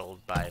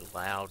startled by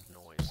loud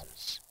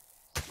noises.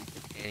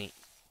 And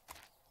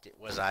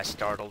was I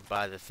startled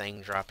by the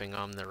thing dropping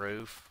on the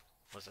roof?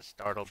 Was I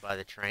startled by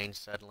the train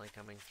suddenly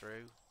coming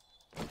through?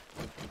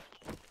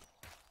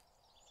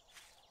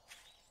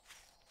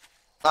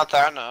 Not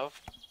that I know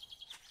of.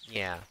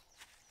 Yeah,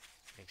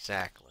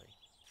 exactly.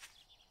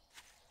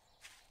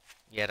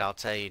 Yet I'll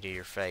tell you to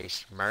your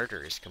face,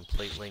 murder is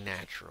completely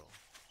natural.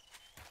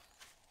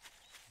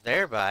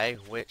 Thereby,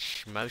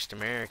 which most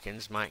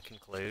Americans might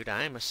conclude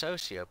I am a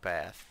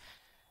sociopath.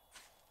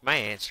 My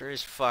answer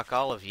is fuck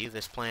all of you,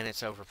 this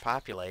planet's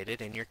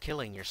overpopulated and you're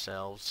killing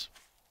yourselves.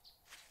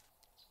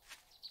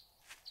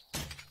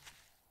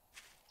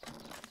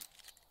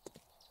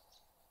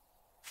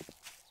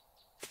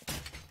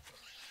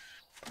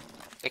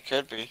 It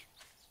could be.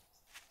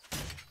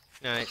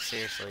 No, it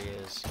seriously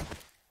is.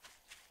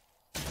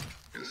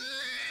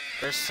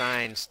 There's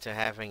signs to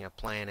having a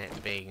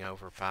planet being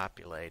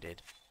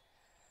overpopulated.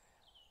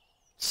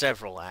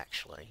 Several,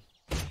 actually.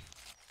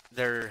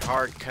 They're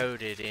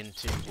hard-coded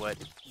into what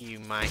you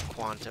might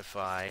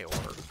quantify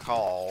or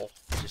call,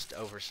 just to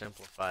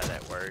oversimplify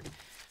that word,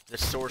 the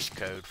source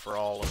code for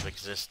all of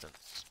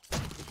existence.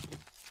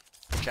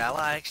 Shall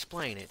I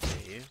explain it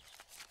to you?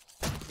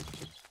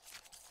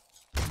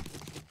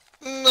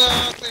 No,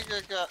 I think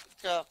I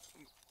got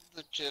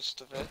the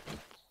gist of it.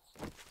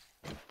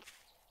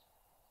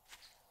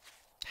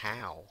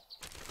 How?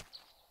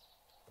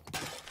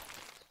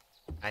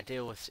 I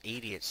deal with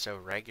idiots so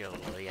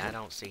regularly, I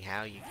don't see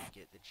how you could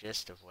get the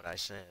gist of what I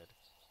said.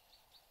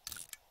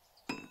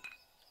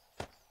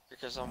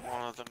 Because I'm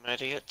one of them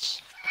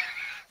idiots.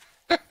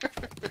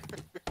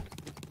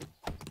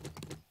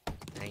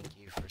 Thank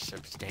you for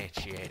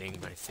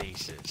substantiating my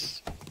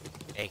thesis,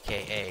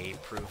 aka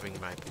proving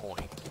my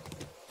point.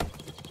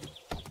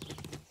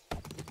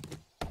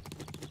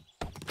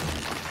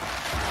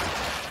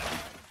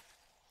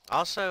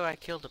 Also, I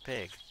killed a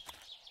pig.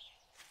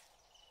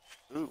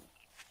 Ooh.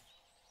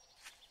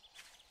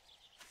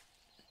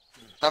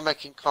 I'm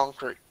making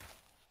concrete.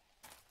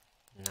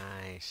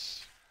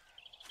 Nice.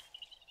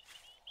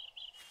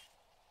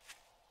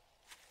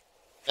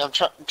 Yeah, I'm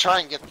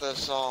trying to get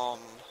this,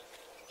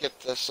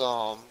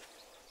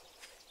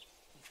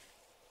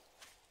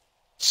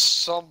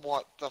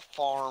 somewhat the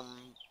farm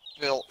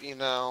built, you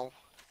know,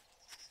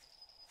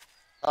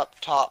 up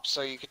top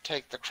so you could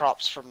take the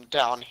crops from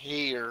down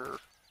here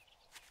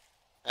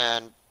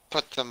and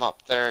put them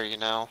up there, you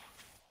know.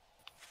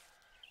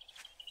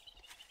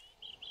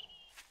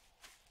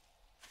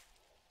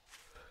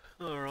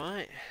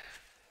 Alright.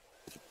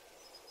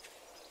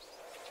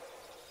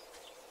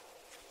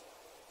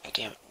 God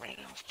damn it, ran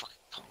out of fucking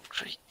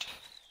concrete.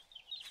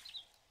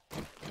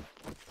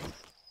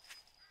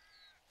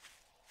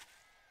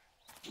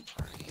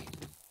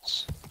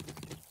 Brains.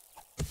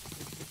 I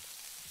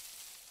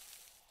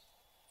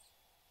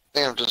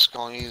think I'm just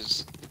going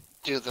to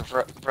do the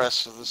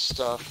rest of the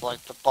stuff,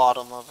 like the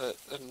bottom of it,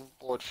 in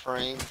wood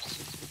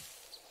frames.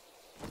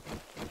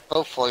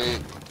 Hopefully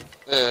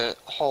it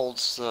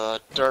holds the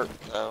dirt,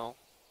 though.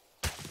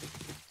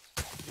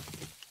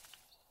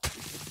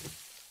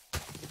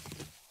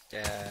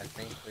 Yeah, I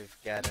think we've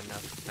got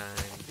enough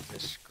time to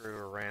screw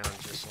around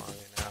just long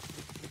enough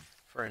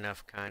for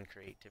enough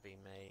concrete to be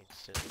made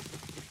so that we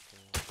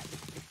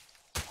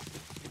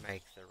can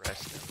make the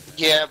rest of it.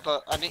 Yeah,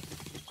 but I need...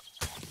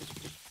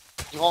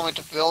 You want me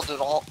to build it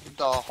all,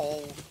 the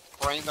whole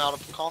frame out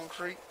of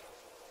concrete?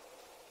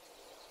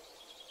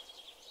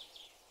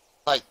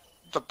 Like,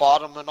 the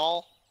bottom and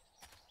all?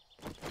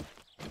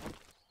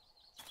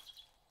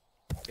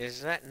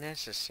 Is that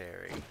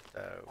necessary,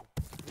 though?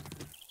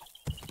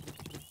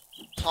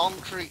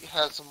 Concrete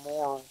has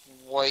more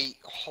weight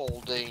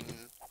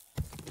holding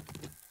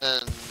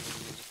than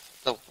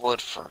the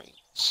wood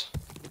frames.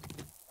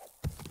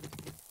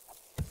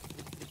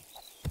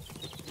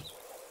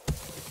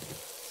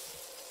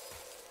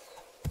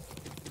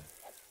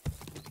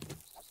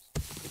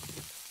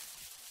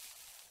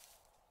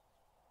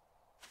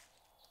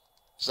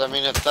 So I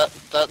mean, if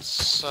that's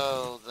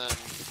so, then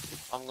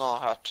I'm gonna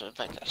have to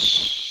make a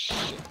shit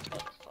ton of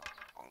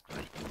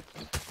concrete.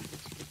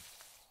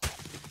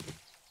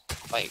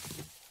 Like,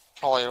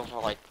 probably over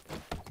like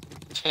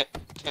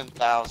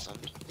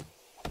 10,000.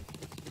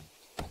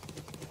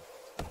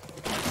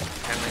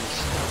 How many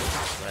stones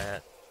is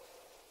that?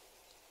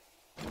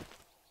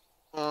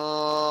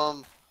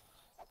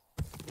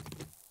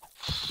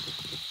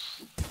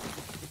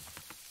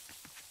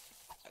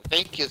 I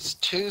think it's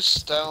 2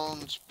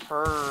 stones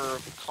per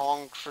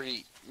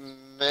concrete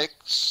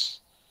mix.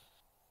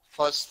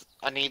 Plus,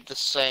 I need the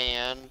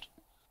sand.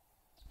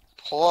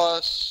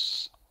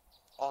 Plus,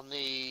 I'll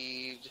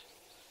need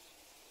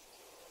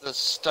the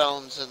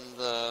stones in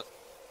the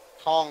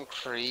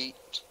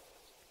concrete.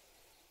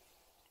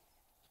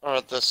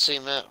 Or the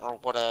cement or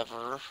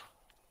whatever.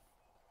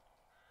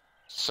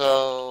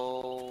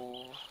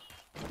 So...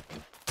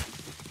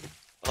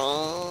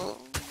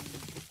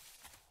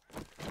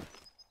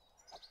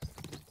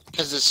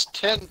 Because it's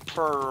 10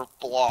 per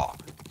block.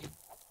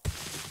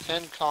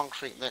 10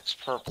 concrete mix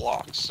per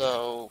block,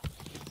 so...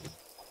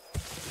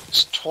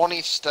 It's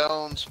 20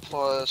 stones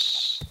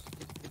plus...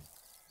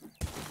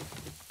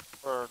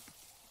 Or...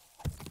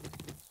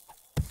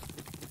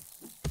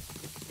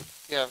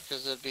 Yeah,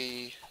 because it'd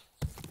be...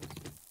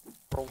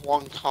 For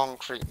 1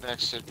 concrete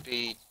mix, it'd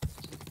be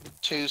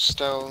 2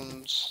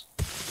 stones,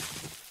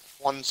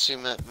 1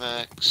 cement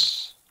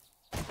mix.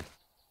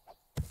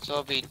 So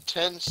it'll be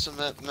 10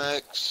 cement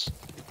mix,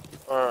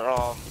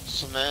 or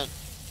cement,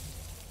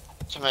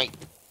 to make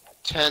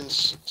 10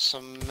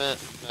 cement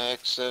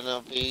mix, and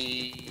it'll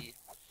be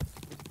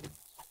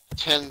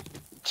 10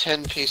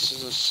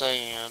 pieces of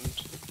sand.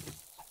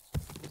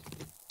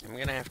 I'm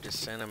gonna have to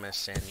cinema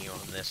send you on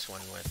this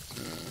one with...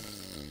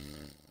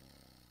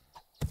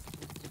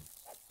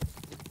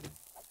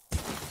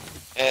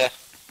 Yeah.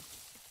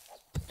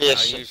 Yeah,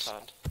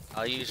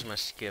 I'll use my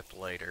skip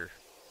later.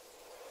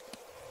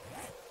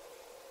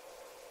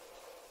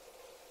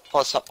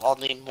 Plus, I'll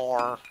need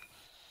more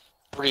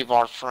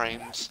rebar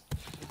frames.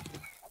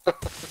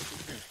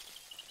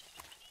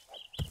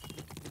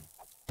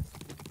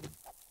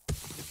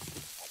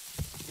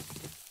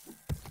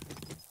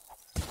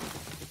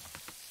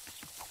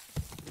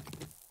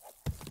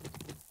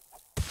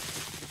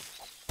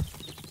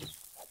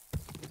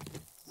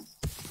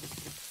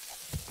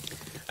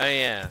 Oh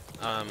yeah,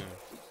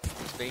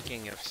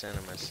 speaking of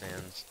cinema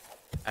sins,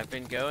 I've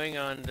been going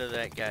on to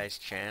that guy's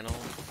channel,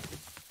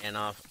 and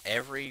off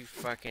every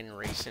fucking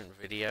recent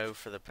video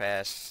for the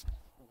past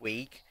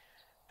week,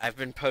 I've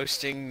been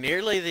posting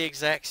nearly the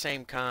exact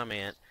same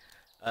comment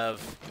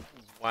of,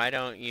 why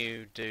don't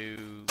you do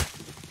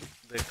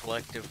the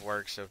collective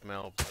works of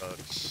Mel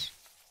Brooks,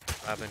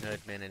 Robin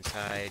Hood, Men in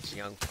Tides,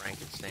 Young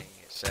Frankenstein,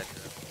 etc.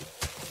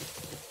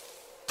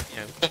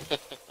 You know,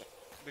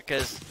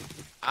 because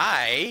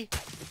I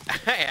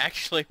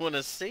actually want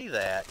to see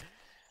that.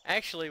 I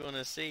actually want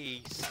to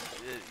see,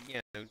 you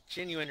know,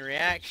 genuine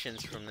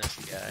reactions from this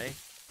guy,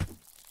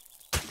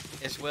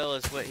 as well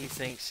as what he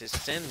thinks is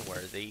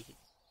sin-worthy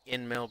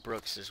in Mel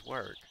Brooks's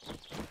work.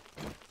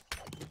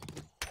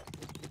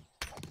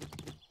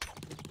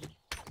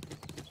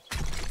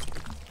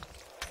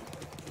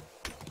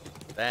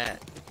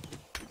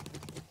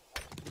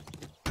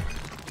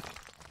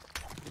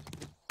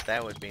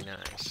 That would be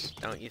nice,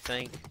 don't you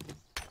think?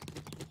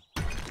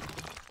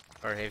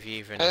 Or have you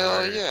even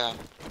Hell heard yeah.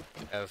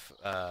 of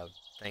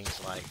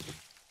things like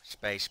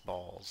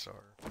Spaceballs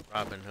or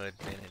Robin Hood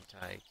Men in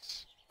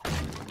Tights?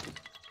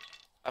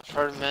 I've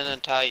heard Men in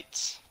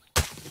Tights.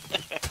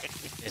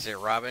 Is it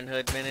Robin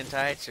Hood Men in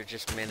Tights or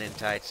just Men in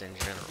Tights in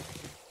general?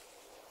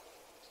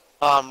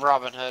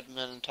 Robin Hood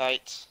Men in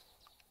Tights.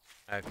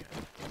 Okay.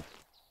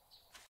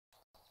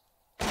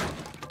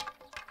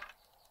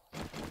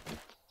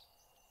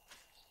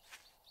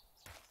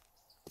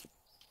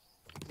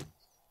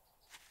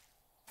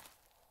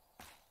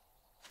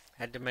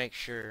 Had to make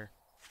sure,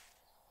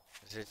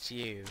 'cause it's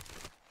you,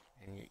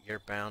 and you're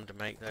bound to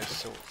make those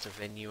sorts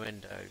of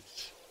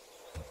innuendos.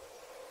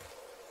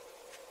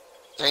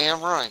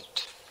 Damn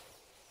right.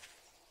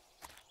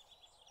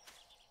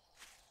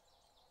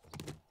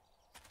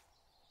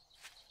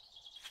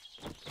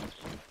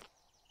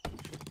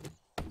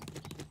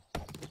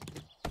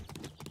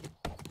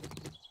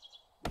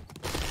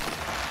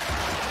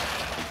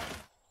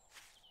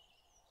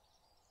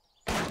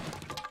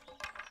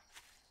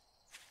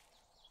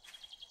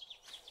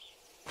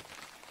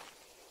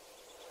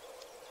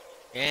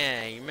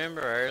 Yeah, you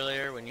remember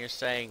earlier when you're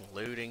saying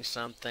looting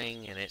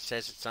something and it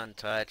says it's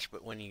untouched,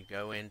 but when you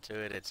go into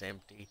it, it's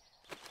empty?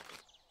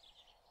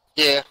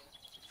 Yeah.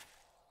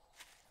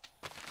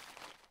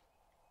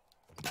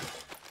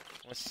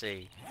 Let's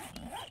see.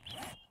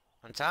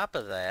 On top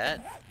of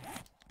that,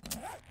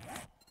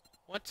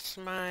 what's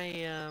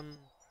my,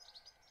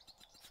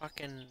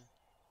 fucking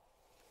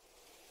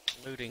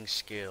looting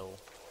skill?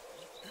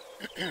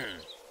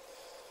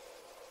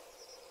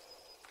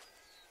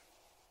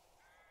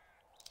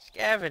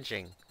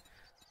 Scavenging.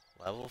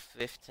 Level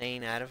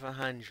 15 out of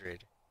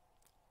 100.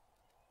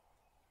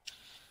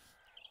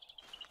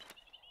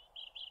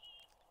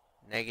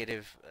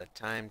 Negative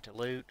time to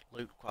loot.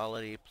 Loot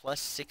quality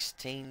plus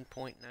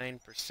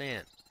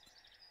 16.9%.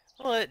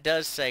 Well, it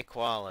does say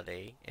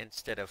quality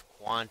instead of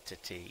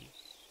quantity.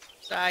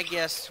 So I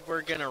guess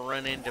we're gonna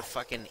run into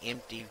fucking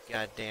empty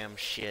goddamn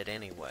shit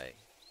anyway.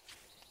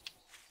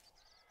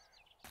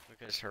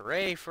 Because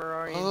hooray for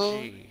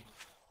RNG.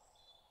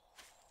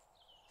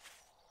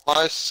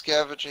 My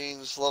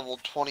scavenging's level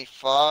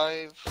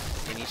 25.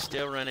 And you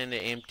still run into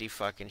empty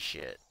fucking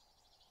shit.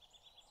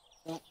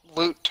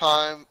 Loot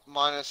time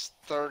minus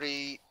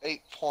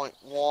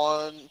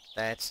 38.1%.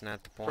 That's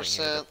not the point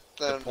here.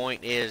 The Then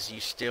point is you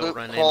still loot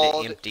run quality.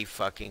 into empty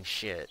fucking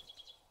shit.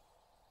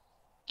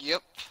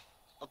 Yep.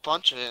 A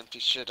bunch of empty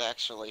shit,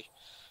 actually.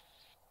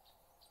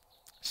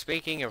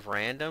 Speaking of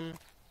random,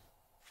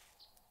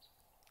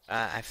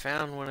 I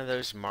found one of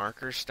those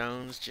marker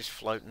stones just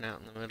floating out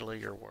in the middle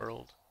of your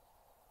world.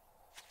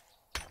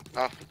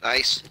 Oh,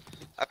 nice.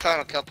 I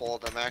found a couple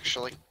of them,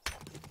 actually.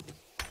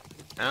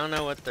 I don't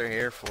know what they're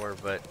here for,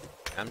 but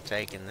I'm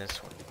taking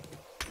this one.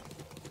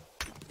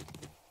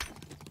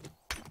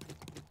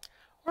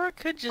 Or I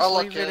could just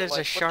leave it as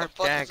a sharp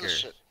dagger.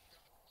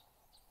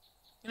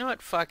 You know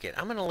what? Fuck it.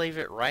 I'm gonna leave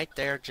it right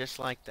there just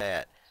like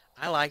that.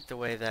 I like the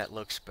way that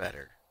looks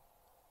better.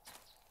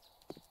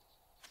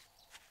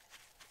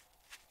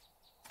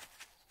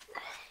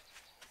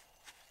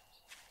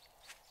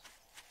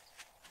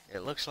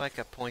 It looks like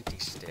a pointy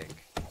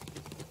stick.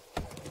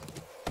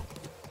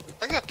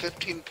 I got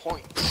 15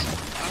 points.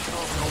 I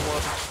don't know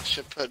what I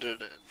should put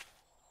it in.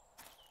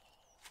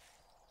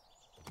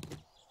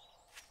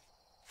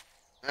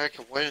 I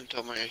could wait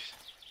until I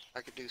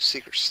could do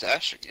secret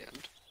stash again.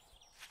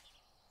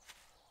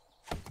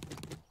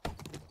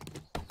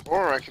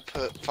 Or I could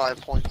put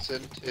 5 points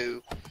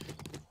into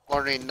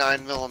learning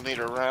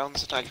 9mm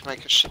rounds, and I can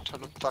make a shit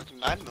ton of fucking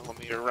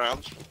 9mm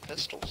rounds with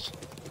pistols.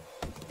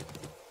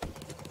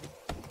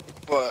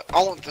 But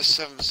I want the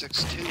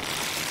 7.62.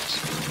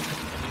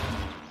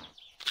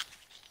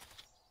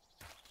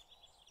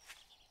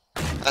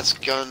 That's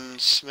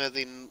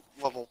gunsmithing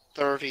level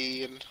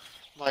 30, and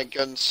my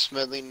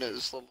gunsmithing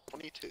is level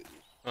 22.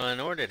 Well, in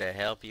order to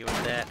help you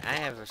with that, I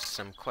have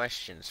some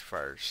questions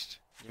first.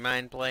 You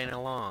mind playing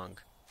along?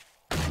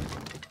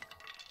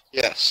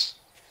 Yes.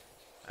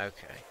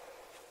 Okay.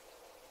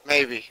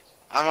 Maybe.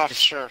 I'm not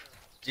sure.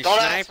 Do Don't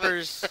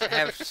snipers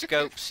have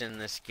scopes in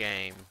this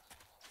game?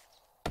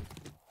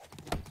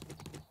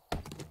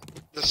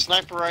 The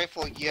sniper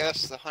rifle,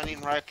 yes. The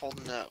hunting rifle,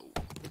 no.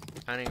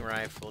 Hunting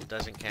rifle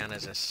doesn't count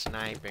as a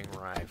sniping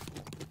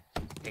rifle.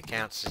 It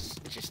counts as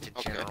just a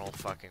general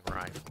fucking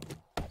rifle.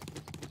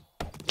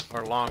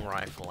 Or long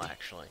rifle,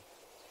 actually.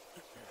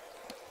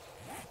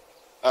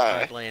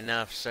 Oddly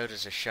enough, so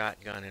does a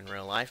shotgun in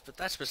real life, but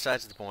that's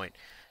besides the point.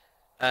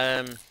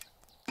 The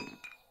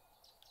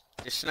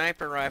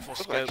sniper rifle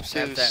scopes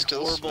have that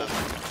horrible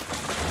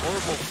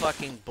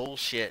fucking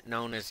bullshit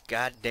known as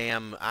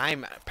goddamn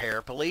I'm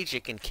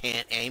paraplegic and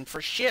can't aim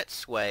for shit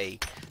sway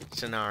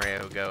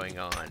scenario going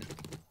on.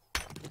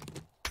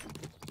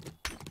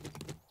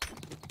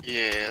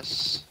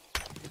 Yes.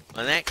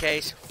 In that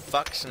case,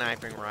 fuck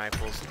sniping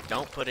rifles.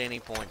 Don't put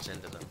any points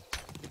into them.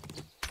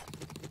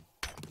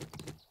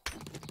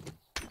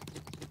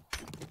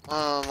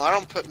 I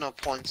don't put no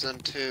points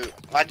into.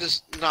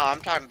 No,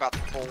 I'm talking about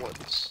the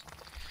bullets.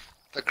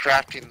 The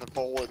crafting the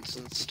bullets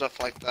and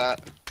stuff like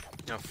that.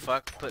 No,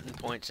 fuck putting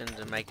points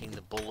into making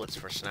the bullets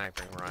for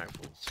sniping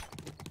rifles.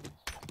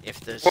 If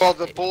this... Well,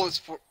 the bullets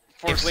for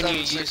if when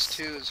you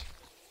 7.62 is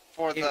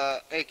for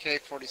the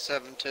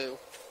AK-47 too.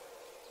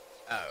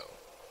 Oh.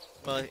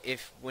 Well,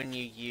 if when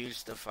you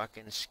use the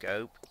fucking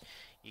scope,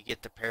 you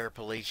get the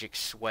paraplegic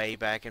sway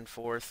back and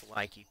forth,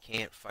 like you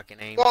can't fucking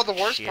aim. Well, the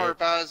worst shit. part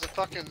about it is the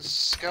fucking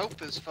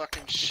scope is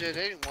fucking shit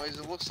anyways.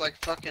 It looks like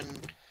fucking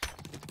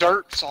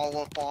dirt's all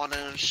up on it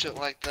and shit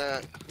like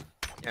that.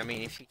 I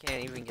mean, if you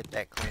can't even get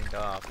that cleaned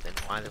off, then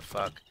why the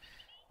fuck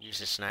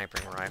use a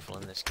sniping rifle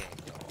in this game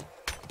at all?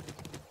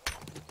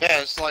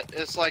 Yeah,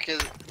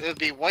 it'd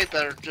be way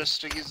better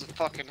just to use the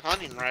fucking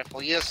hunting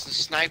rifle. Yes, the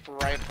sniper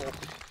rifle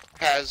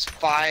has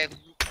 5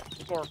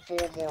 or 4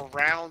 more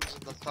rounds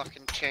in the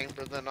fucking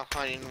chamber than a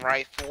hunting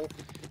rifle,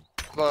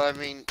 but I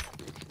mean,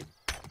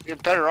 you're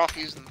better off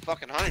using the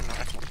fucking hunting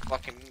rifle to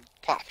fucking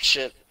pop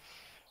shit.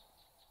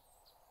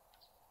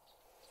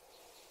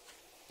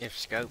 If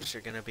scopes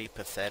are gonna be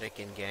pathetic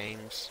in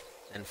games,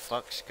 then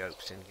fuck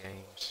scopes in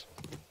games.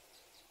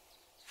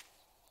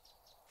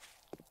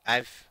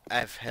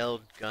 I've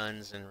held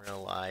guns in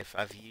real life.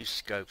 I've used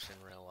scopes in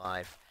real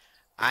life.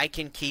 I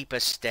can keep a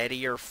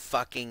steadier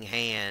fucking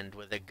hand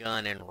with a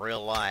gun in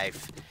real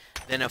life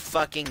than a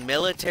fucking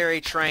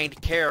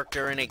military-trained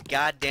character in a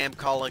goddamn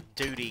Call of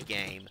Duty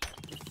game.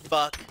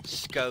 Fuck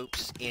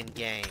scopes in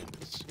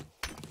games.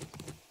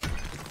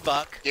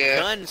 Fuck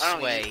gun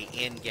sway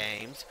in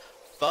games.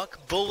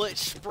 Fuck bullet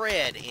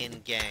spread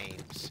in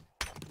games.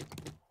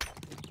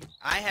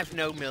 I have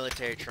no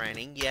military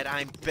training, yet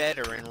I'm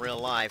better in real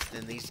life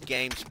than these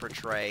games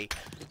portray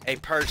a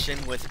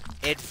person with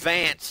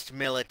advanced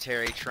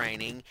military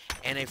training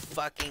and a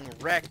fucking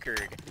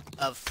record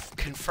of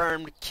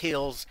confirmed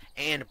kills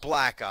and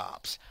black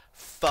ops.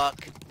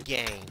 Fuck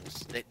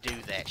games that do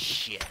that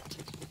shit.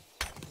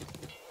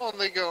 Oh,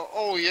 they go,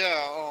 oh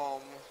yeah,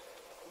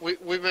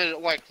 we made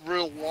it like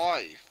real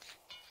life.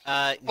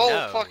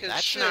 No, fucking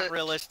that's shit. not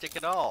realistic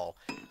at all.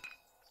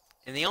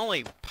 And the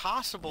only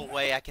possible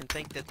way I can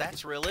think that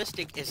that's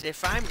realistic is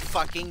if I'm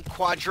fucking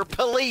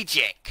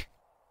quadriplegic.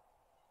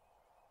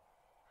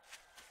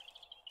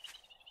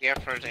 Yeah,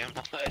 for damn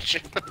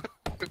much.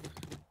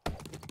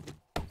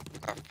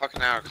 I'm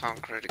fucking out of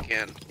concrete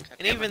again. God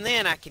And even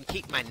then, I can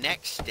keep my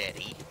neck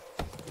steady.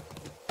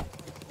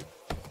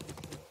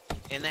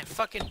 And that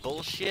fucking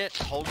bullshit,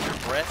 hold your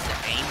breath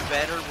to aim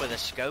better with a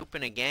scope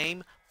in a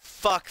game,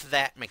 fuck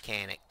that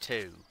mechanic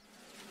too.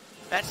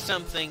 That's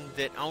something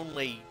that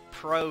only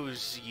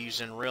pros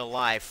use in real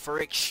life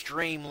for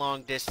extreme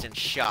long distance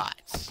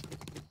shots.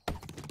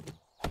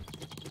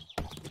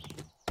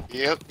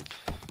 Yep.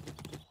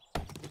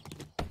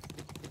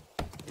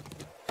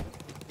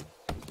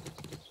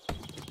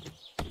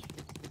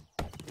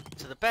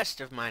 To the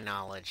best of my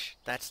knowledge,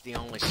 that's the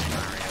only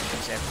scenario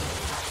that's ever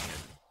used.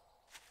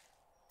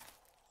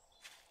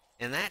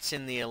 And that's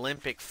in the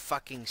Olympic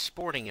fucking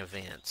sporting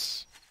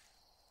events.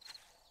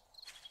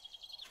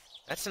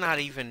 That's not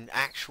even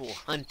actual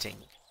hunting.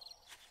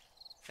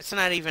 That's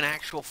not even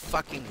actual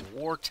fucking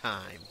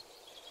wartime.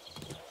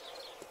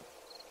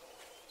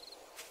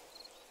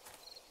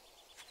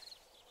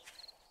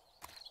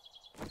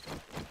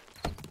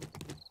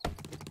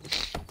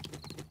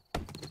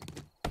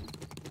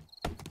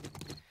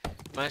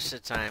 Most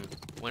of the time,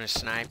 when a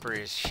sniper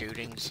is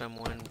shooting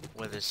someone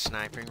with his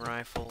sniping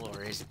rifle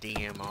or his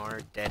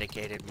DMR,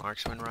 dedicated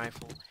marksman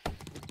rifle,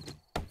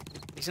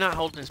 he's not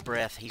holding his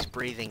breath, he's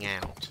breathing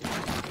out.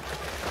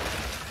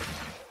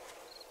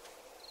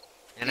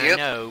 And I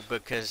know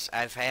because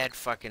I've had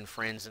fucking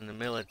friends in the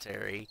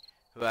military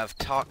who I've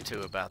talked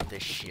to about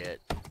this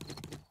shit.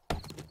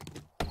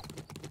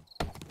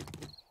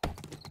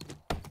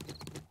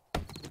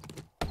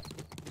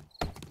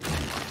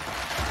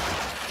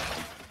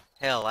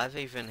 Hell, I've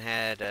even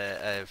had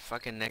a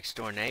fucking next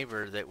door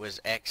neighbor that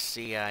was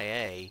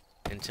ex-CIA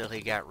until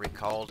he got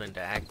recalled into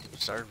active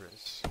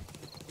service.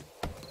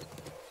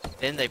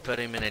 Then they put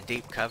him in a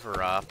deep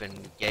cover-up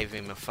and gave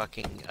him a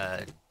fucking,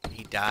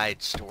 he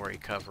died story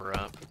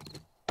cover-up.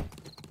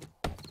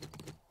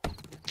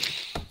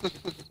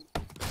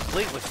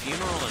 Complete with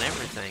funeral and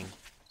everything.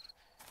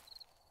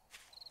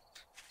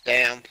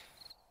 Damn.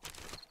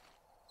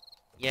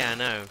 Yeah, I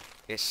know.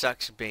 It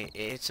sucks being,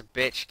 it's a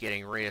bitch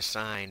getting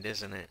reassigned,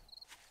 isn't it?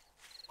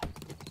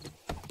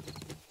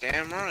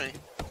 Damn right.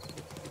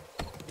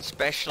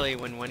 Especially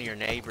when one of your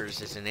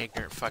neighbors is an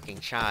ignorant fucking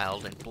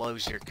child and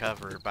blows your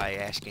cover by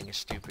asking a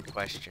stupid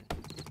question.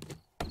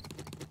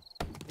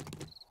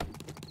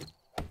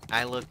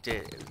 I looked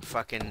at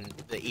fucking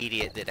the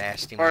idiot that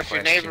asked him Or the if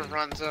your question. neighbor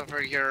runs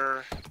over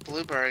your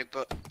blueberry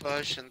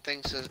bush and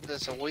thinks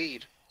it's a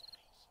weed.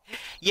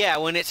 Yeah,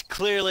 when it's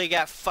clearly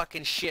got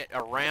fucking shit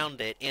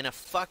around it in a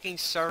fucking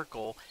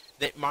circle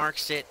that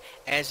marks it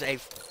as a...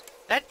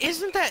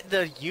 Isn't that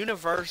the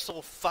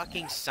universal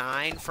fucking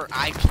sign for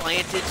I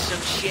planted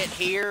some shit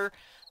here?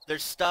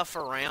 There's stuff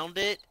around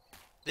it.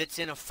 that's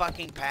in a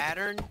fucking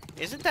pattern?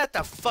 Isn't that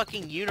the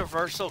fucking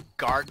universal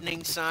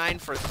gardening sign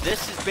for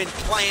this has been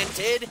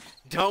planted?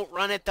 Don't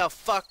run it the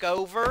fuck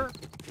over?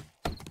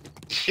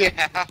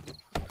 Yeah.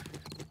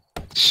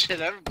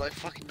 Shit, everybody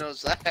fucking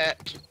knows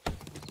that.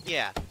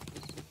 Yeah.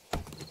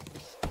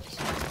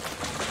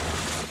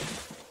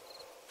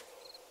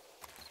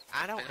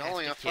 I don't And have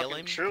only to a kill fucking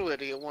him. true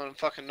idiot wouldn't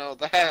fucking know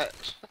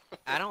that.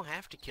 I don't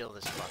have to kill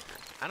this fucker.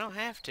 I don't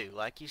have to.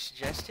 Like you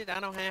suggested, I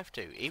don't have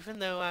to. Even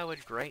though I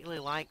would greatly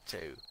like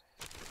to.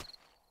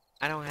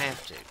 I don't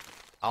have to.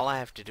 All I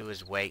have to do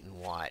is wait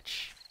and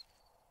watch.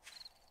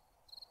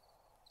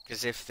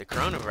 Because if the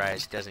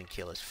coronavirus doesn't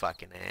kill his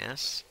fucking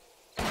ass,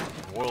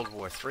 World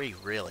War III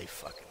really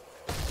fucking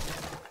will.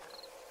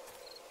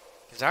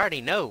 Because I already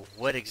know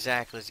what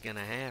exactly is going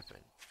to happen.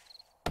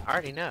 I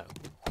already know.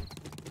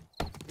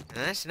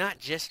 And that's not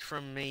just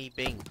from me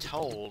being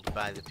told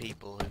by the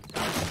people who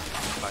know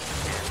what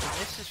fucking happened.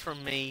 This is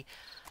from me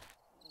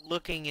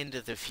looking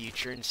into the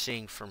future and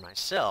seeing for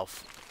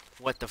myself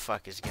what the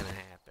fuck is going to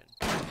happen.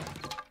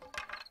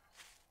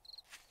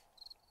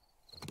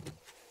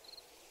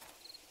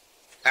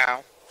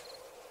 Ow.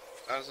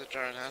 That was a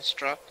giant ass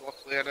drop.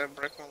 Luckily I didn't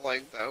break my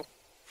leg though.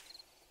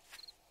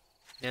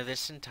 Now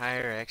this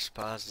entire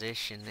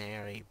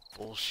expositionary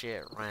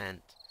bullshit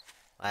rant,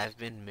 I've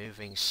been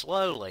moving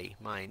slowly,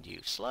 mind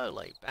you,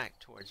 slowly back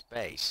towards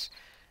base.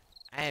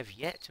 I have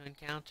yet to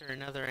encounter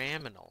another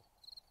aminal.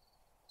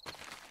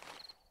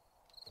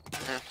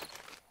 Yeah.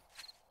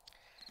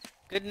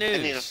 Good I need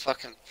to news.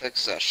 fucking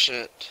fix that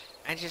shit.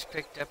 I just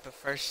picked up a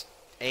first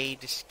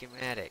aid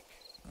schematic.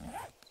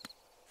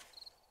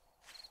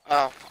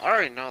 Oh, I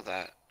already know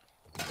that.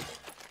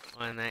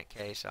 Well, in that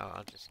case,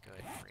 I'll just go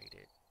ahead and read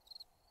it.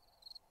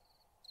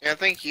 Yeah, I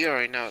think you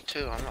already know it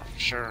too, I'm not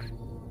sure.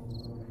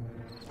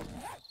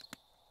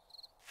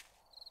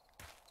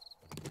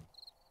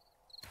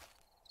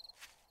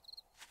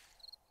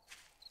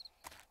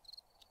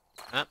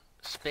 Up,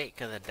 speak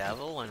of the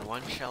devil, and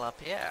one shall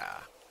appear.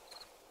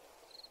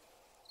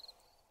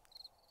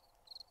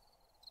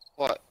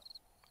 What?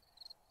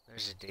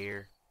 There's a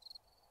deer.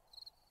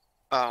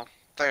 Oh,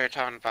 they were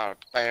talking about a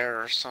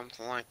bear or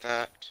something like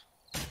that.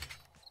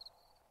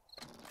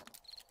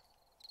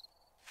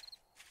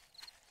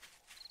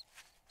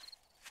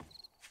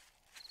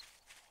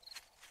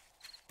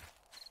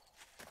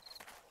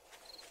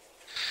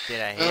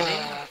 Did I hit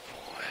him?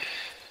 Boy.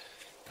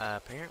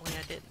 Apparently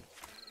I didn't.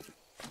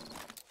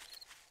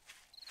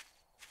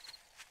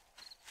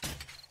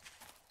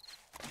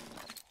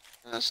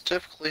 That's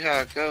typically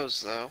how it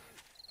goes, though.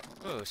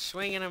 Oh,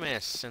 swing and a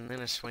miss, and then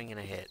a swing and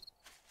a hit.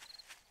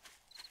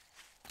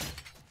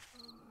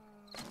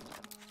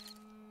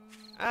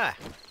 Ah,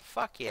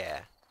 fuck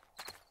yeah.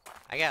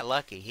 I got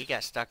lucky. He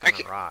got stuck on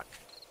a rock.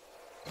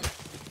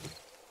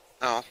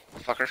 Oh,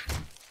 fucker.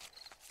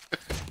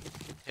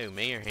 Who,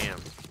 me or him?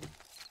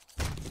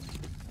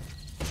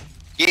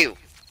 You!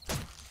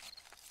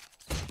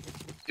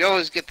 You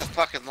always get the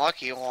fucking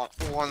lucky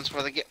ones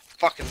where they get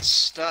fucking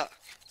stuck.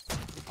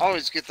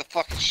 Always get the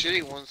fucking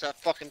shitty ones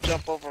that fucking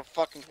jump over a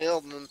fucking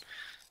hill and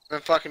then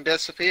fucking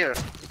disappear.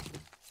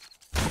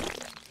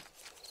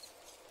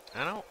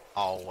 I don't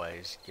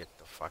always get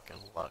the fucking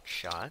luck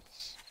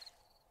shots.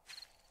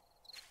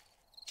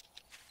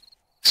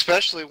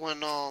 Especially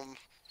when,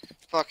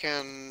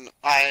 fucking,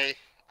 I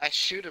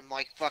shoot him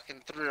like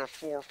fucking 3 or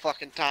 4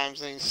 fucking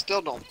times and he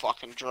still don't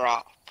fucking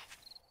drop.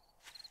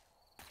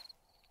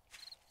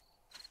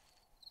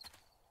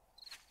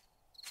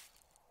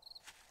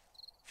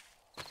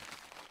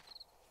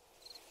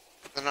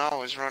 Then I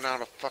always run out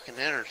of fucking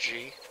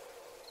energy.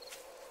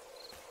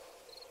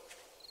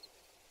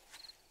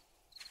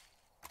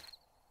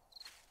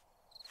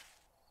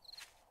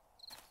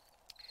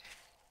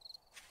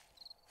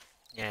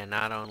 Yeah,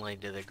 not only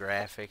do the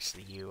graphics,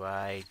 the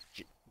UI,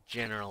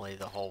 generally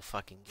the whole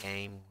fucking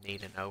game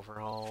need an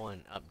overhaul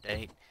and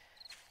update,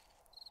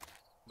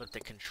 but the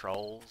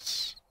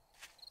controls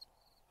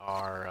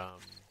are,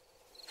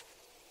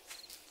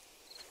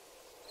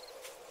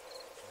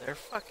 they're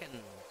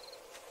fucking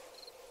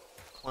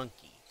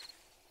clunky.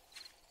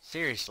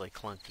 Seriously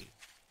clunky.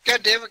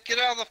 God damn it, get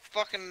out of the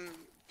fucking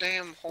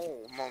damn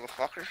hole,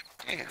 motherfucker.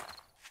 Damn.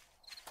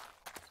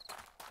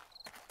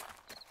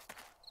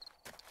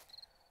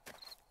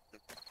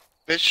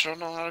 Bitch don't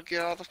know how to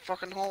get out of the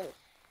fucking hole.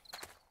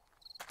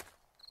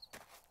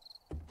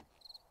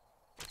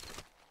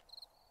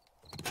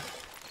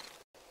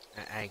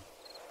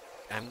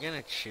 I'm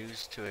gonna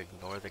choose to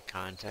ignore the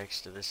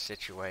context of this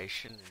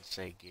situation and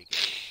say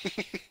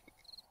giggity.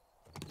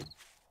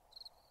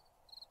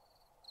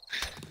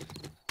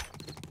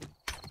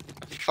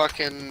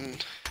 Fucking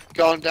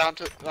going down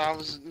to, I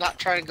was not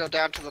trying to go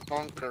down to the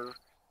bunker.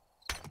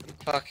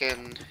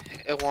 Fucking,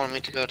 it wanted me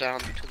to go down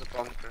to the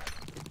bunker.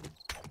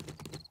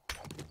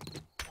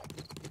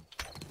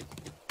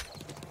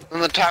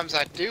 And the times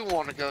I do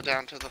want to go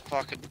down to the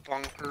fucking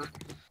bunker,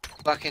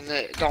 fucking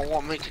they don't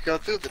want me to go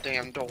through the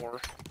damn door.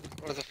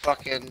 Or the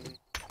fucking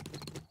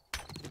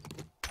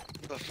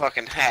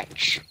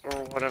hatch,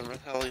 or whatever the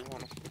hell you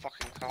want to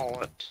fucking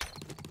call it.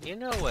 You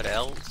know what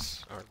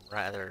else, or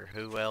rather,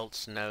 who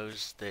else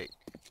knows that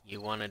you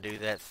want to do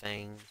that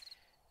thing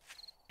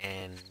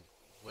and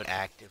would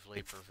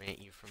actively prevent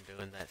you from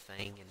doing that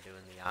thing and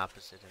doing the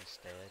opposite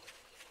instead?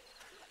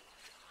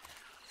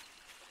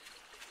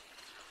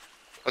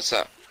 What's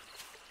that?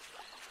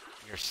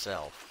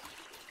 Yourself.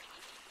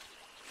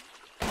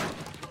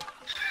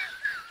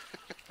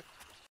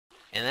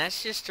 And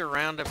that's just a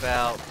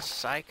roundabout,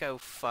 psycho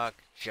fuck,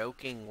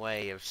 joking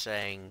way of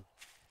saying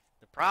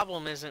the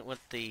problem isn't with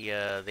the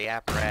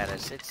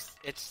apparatus.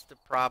 It's the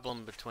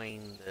problem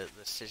between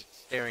the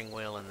steering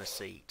wheel and the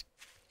seat.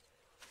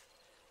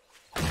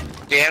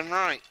 Damn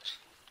right.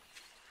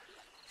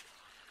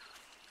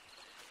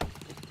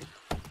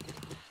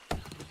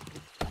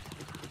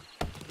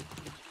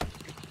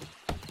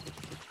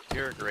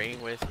 You're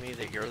agreeing with me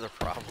that you're the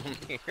problem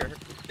here?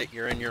 That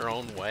you're in your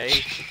own way?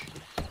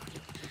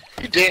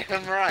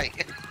 Damn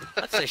right.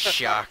 That's a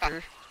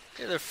shocker.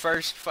 You're the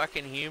first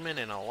fucking human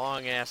in a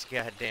long-ass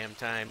goddamn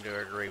time to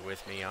agree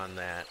with me on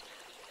that.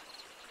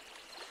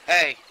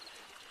 Hey,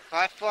 if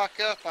I fuck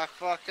up, I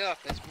fuck up.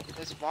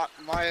 It's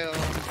my own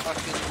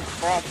fucking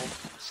problem.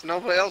 It's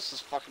nobody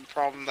else's fucking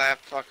problem that I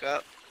fuck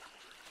up.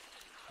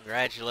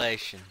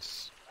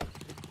 Congratulations.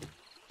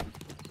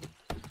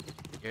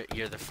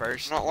 You're the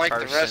first Not like the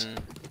rest. person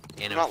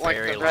in a Not like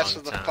very the rest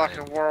long of the time.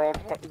 fucking world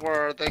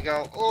where they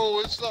go,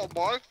 oh, it's not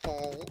my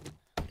fault.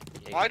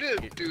 Yeah, I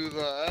didn't do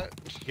that.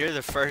 You're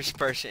the first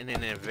person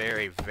in a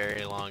very,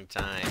 very long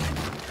time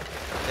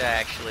to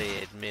actually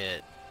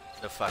admit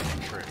the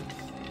fucking truth.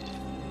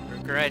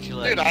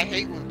 Congratulations. Dude, I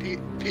hate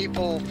when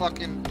people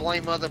fucking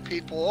blame other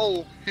people.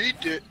 Oh, he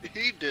did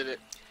it.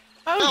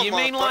 Oh, No, you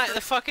mean like motherfucker.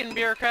 the fucking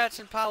bureaucrats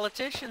and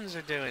politicians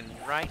are doing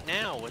right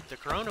now with the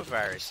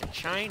coronavirus in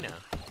China?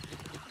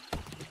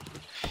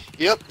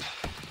 Yep.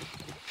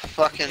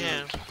 Fucking.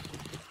 Yeah.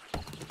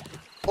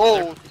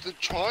 Oh, the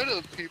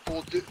China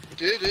people did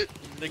it.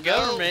 The No.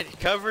 government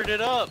covered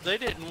it up. They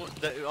didn't.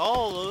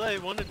 All they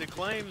wanted to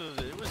claim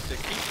that it was to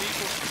keep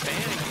people from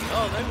panicking.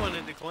 Oh, they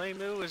wanted to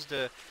claim it was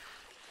the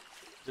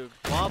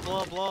blah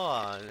blah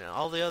blah and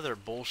all the other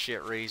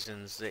bullshit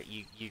reasons that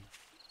you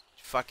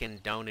fucking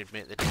don't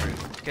admit the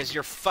truth because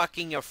you're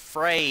fucking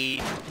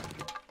afraid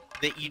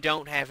that you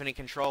don't have any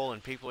control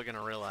and people are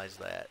gonna realize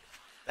that.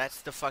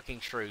 That's the fucking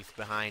truth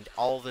behind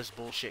all this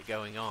bullshit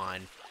going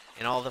on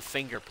and all the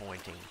finger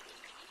pointing.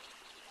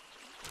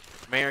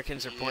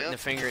 Americans are pointing the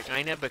finger at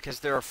China because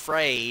they're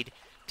afraid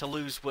to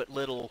lose what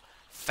little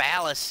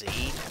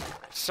fallacy,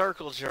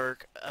 circle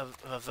jerk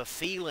of a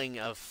feeling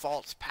of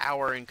false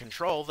power and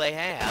control they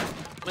have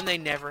when they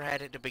never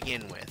had it to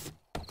begin with.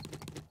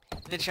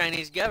 The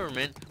Chinese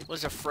government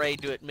was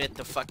afraid to admit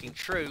the fucking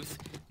truth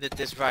that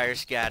this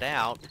virus got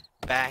out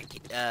back,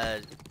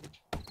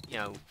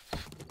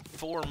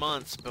 4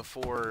 months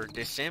before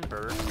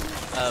December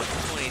of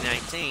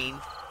 2019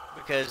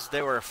 because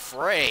they were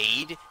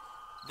afraid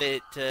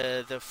that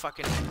the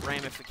fucking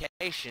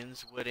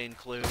ramifications would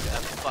include a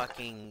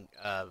fucking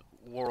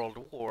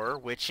world war,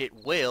 which it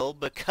will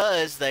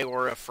because they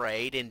were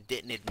afraid and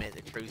didn't admit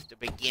the truth to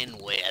begin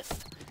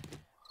with.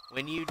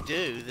 When you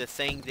do the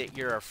thing that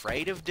you're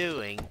afraid of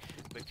doing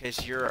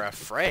because you're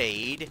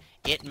afraid,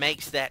 it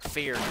makes that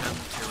fear come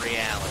to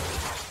reality.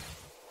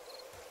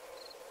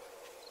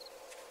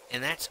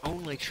 And that's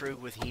only true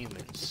with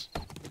humans.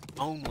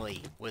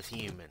 Only with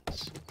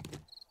humans.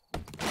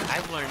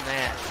 I've learned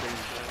that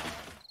through,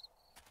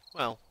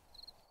 well,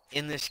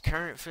 in this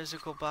current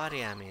physical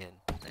body I'm in.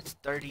 That's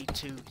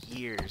 32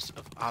 years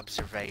of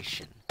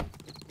observation.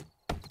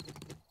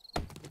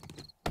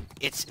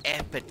 It's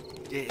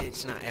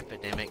not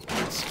epidemic,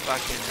 it's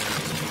fucking,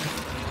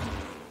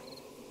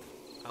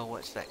 oh,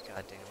 what's that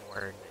goddamn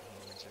word that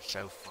humans are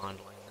so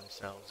fondling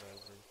themselves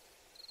over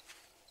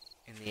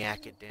in the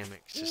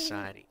academic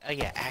society? Oh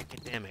yeah,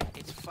 academic.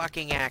 It's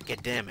fucking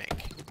academic.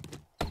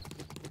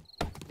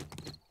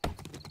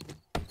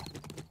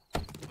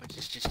 Which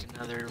is just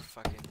another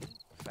fucking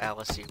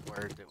fallacy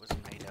word that was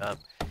made up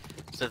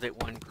so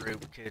that one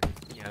group could,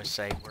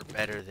 say we're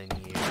better than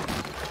you.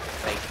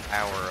 Fake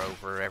power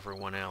over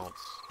everyone else.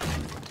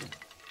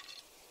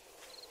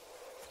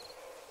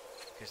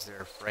 Because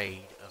they're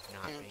afraid of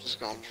not being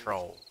in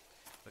control.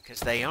 Because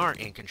they aren't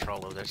in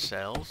control of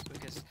themselves,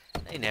 because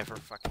they never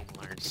fucking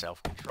learned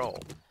self-control.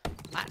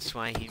 That's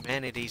why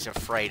humanity's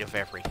afraid of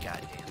every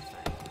goddamn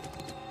thing.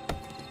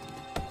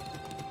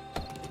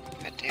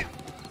 Goddamn.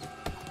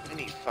 I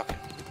need fucking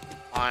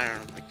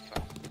iron like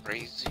fucking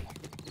crazy.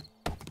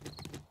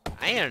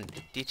 Iron?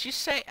 Did you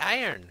say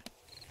iron?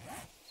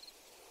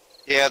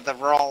 Yeah, the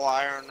raw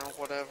iron or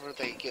whatever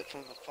they get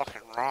from the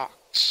fucking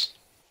rocks.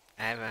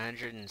 I have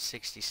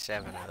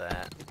 167 of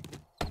that.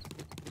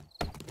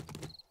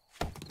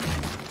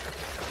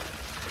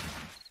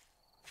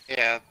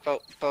 Yeah,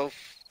 both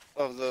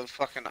of the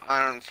fucking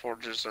iron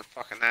forges are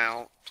fucking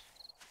out.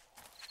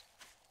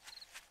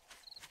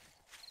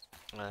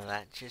 Well,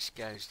 that just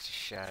goes to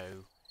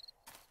show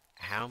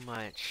how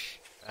much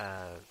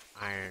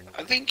iron...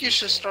 I think you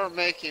should start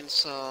making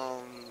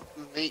some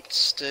meat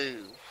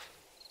stew.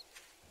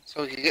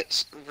 So we can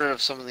get rid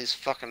of some of these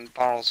fucking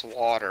bottles of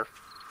water.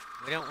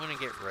 We don't want to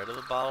get rid of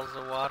the bottles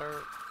of water.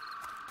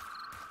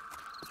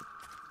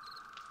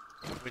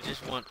 We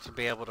just want to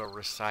be able to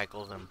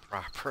recycle them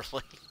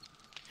properly.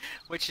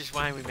 Which is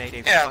why we made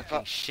a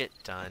fucking shit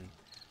ton.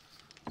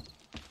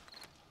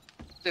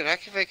 Dude, I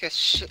can make a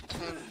shit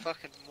ton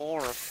fucking more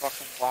of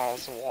fucking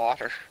bottles of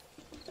water.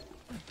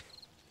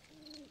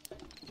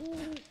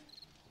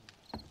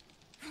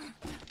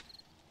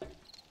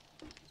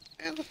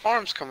 And the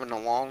farm's coming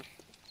along.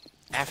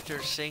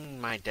 After seeing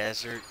my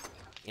desert,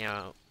 you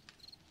know,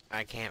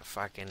 I can't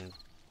fucking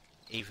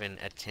even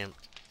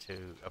attempt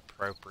to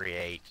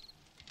appropriate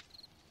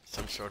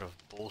some sort of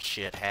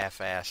bullshit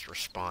half-assed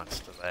response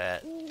to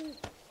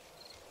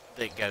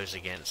that goes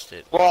against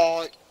it.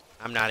 Well,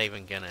 I'm not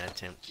even gonna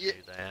attempt to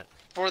do that.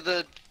 For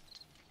the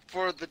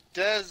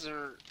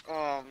desert,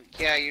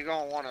 yeah, you're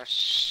gonna want a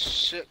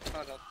shit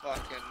ton of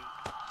fucking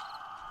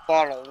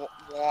bottled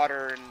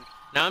water and...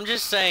 Now I'm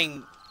just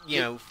saying,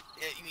 you know,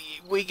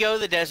 we go to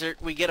the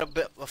desert, we get a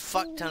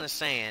fuck ton of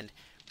sand,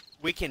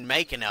 we can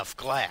make enough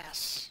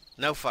glass.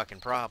 No fucking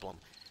problem.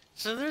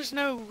 So there's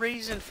no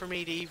reason for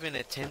me to even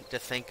attempt to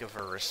think of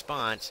a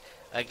response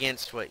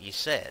against what you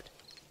said.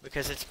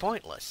 Because it's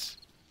pointless.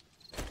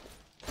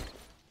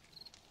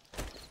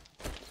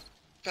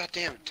 God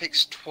damn, it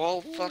takes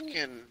 12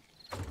 fucking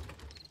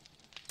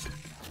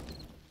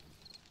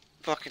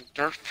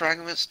dirt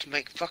fragments to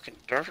make fucking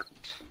dirt.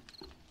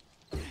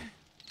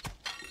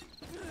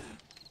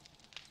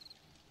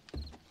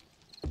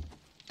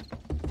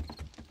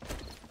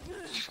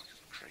 It's fucking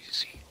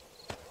crazy.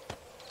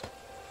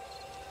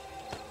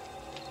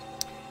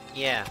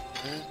 Yeah.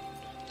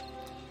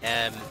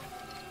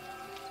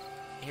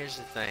 Here's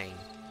the thing.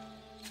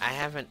 I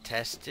haven't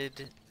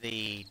tested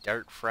the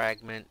dirt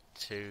fragment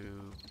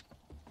to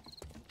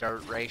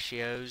dirt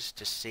ratios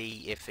to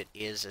see if it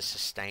is a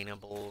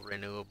sustainable,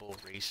 renewable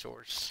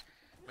resource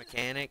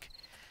mechanic,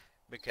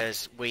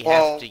 because we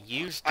have to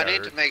use dirt. I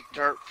need to make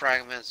dirt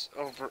fragments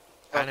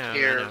I know.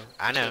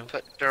 To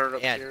put dirt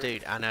up here. Yeah,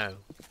 dude, I know.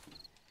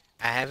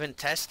 I haven't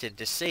tested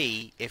to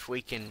see if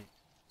we can,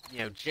 you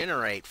know,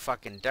 generate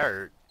fucking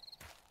dirt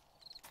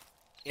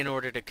in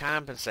order to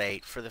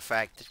compensate for the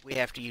fact that we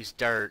have to use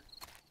dirt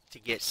to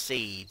get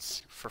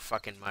seeds for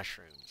fucking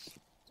mushrooms.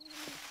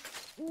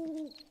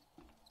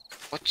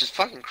 Which is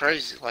fucking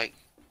crazy, like,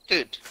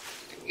 dude,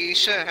 you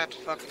shouldn't have to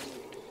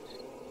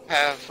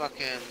have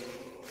fucking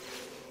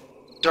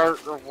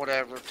dirt or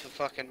whatever to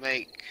fucking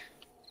make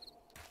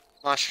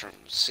mushroom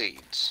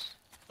seeds.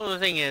 Well, the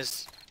thing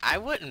is, I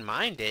wouldn't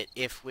mind it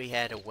if we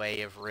had a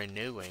way of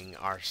renewing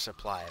our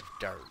supply of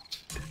dirt.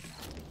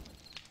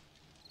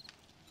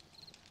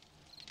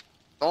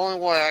 The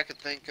only way I could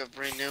think of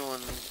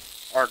renewing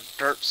our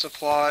dirt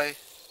supply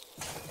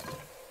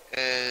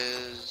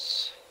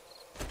is...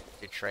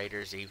 Do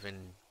traders even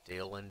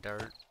deal in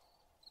dirt?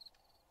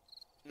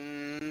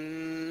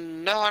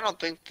 No, I don't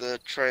think the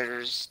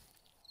traders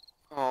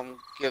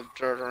give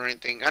dirt or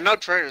anything. I know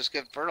traders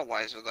give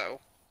fertilizer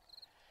though.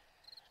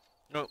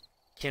 No.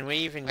 Can we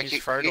even Like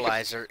use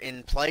fertilizer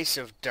in place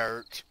of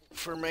dirt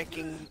for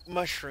making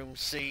mushroom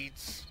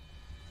seeds?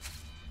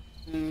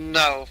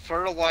 No,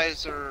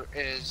 fertilizer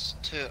is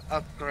to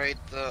upgrade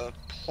the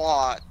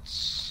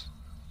plots.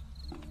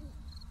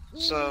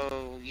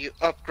 So you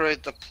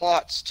upgrade the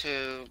plots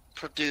to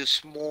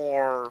produce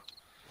more,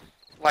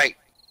 like,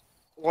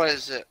 what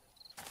is it?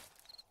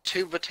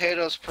 2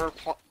 potatoes per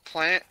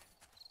plant?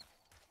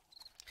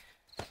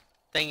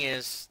 Thing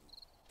is,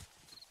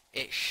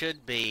 it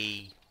should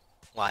be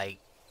like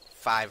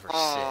 5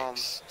 or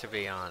 6, to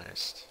be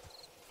honest.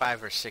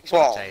 5 or 6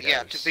 potatoes.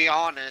 Yeah, to be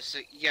honest,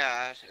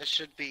 it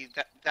should be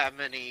that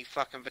many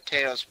fucking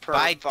potatoes per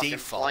by fucking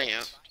default,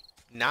 plant.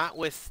 Not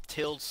with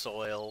tilled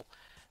soil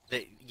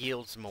that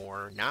yields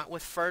more, not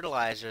with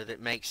fertilizer that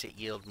makes it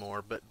yield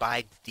more, but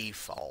by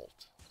default.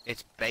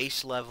 Its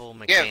base level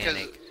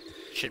mechanic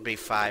should be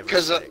 5 or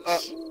 6.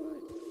 Because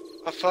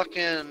a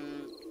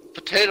fucking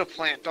potato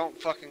plant don't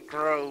fucking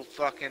grow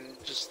fucking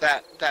just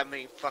that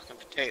many fucking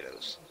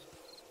potatoes.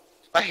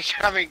 Like,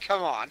 I mean,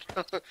 come on.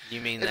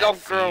 You mean it that don't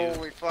few? grow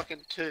only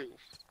fucking 2.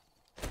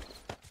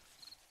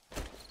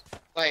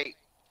 Like,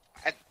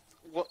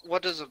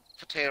 what does a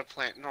potato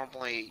plant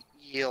normally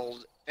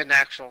yield in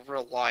actual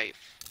real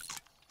life?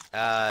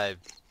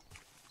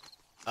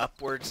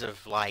 Upwards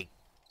of, like,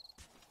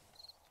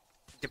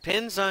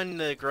 depends on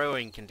the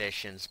growing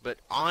conditions, but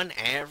on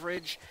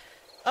average,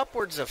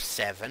 upwards of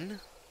 7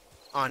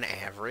 on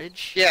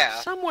average. Yeah.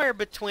 Somewhere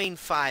between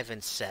 5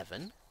 and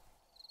 7.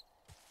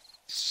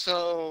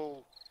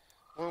 So,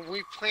 when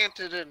we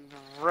planted in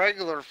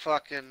regular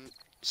fucking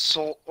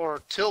soil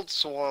or tilled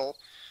soil,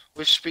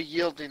 we should be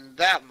yielding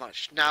that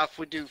much. Now, if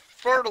we do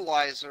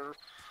fertilizer,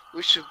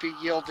 we should be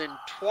yielding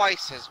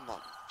twice as much.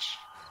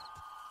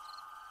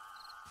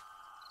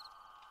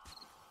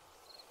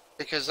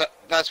 Because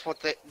that's what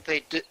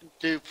they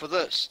do for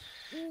this.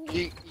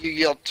 You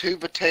yield 2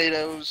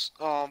 potatoes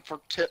for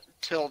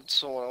tilled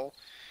soil.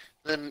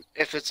 Then,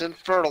 if it's in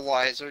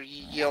fertilizer,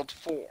 you yield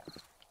 4.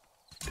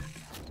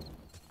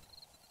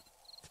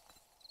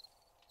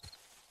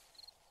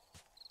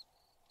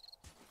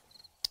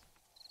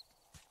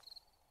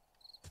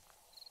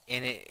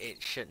 And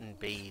it shouldn't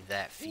be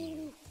that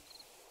few.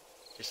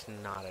 Just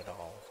not at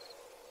all.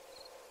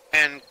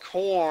 And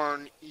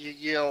corn, you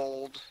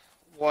yield,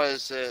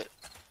 was it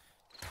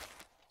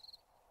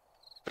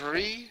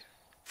 3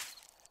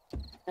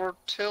 for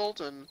tilled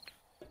and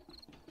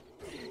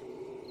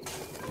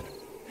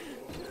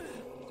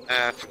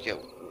I forget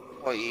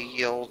what you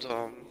yield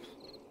and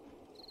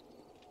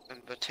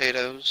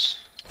potatoes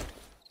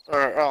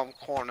or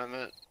corn I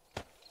meant.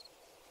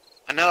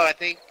 I know I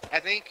think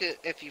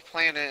if you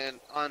plant it in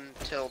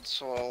untilled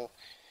soil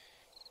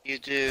you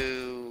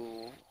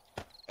do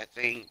I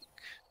think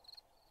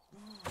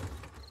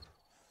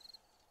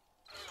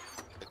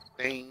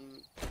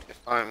if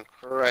I'm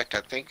correct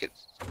I think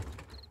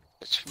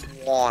it's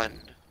 1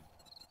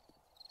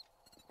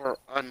 for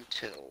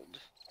untilled.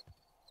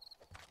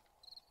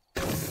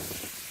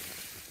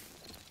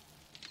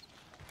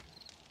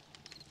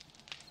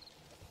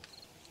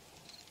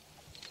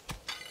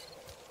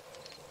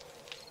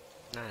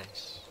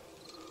 Nice.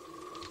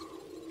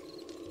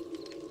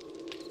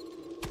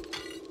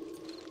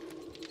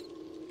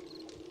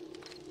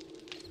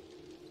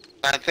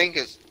 I think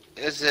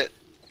is it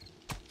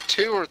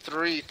 2 or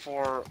 3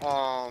 for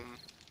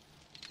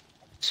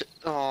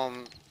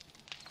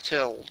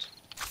tilled.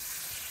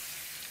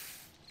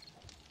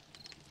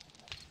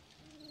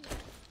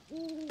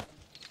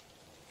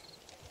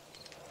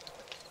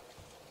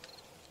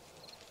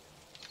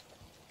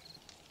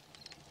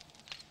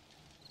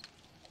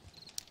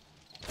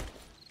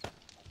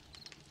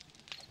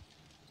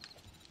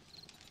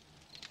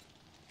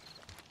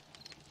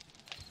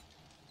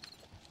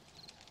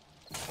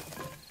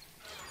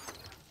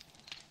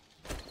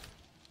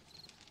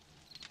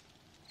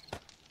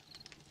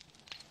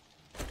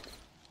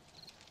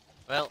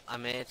 Well, I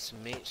made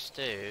some meat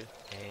stew,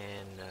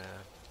 and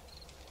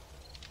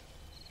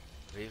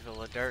Viva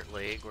La Dirt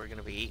League, we're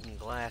gonna be eating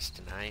glass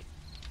tonight.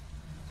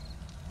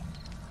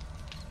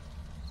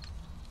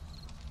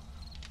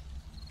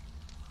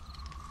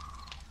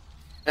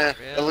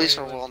 At least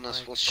our Really looks wellness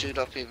like- will shoot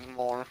up even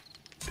more.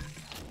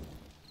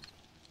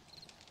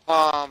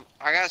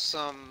 I got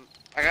some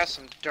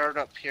dirt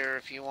up here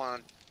if you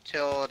want to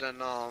till it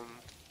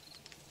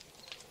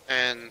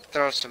and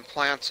throw some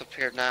plants up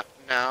here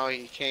now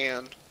you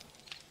can.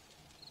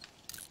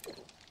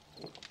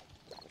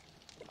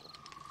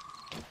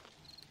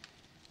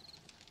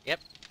 Yep.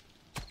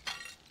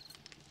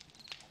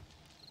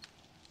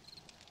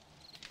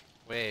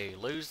 We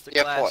lose the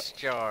Yep, glass what?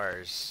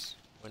 jars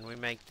when we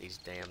make these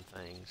damn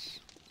things.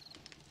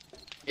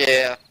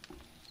 Yeah.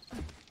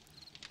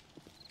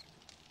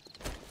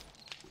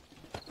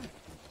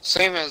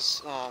 Same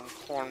as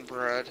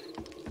cornbread.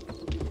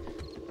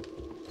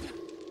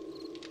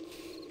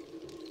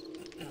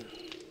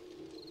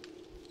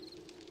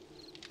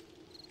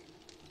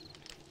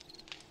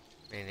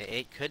 I mean,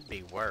 it could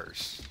be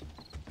worse.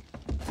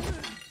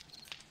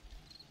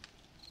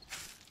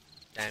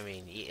 I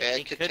mean, Yeah,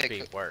 it could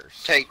be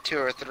worse. Take 2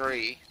 or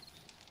 3.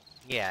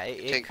 Yeah,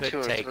 it take could 2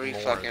 or take 3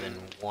 more fucking than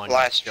 1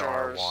 glass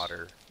jar of jars.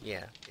 water.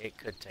 Yeah, it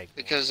could take more.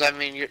 Because I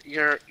mean,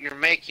 you're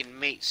making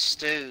meat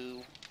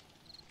stew.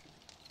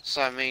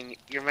 So I mean,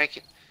 you're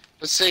making.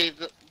 But see,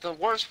 the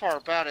worst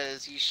part about it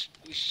is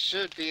you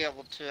should be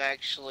able to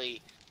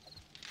actually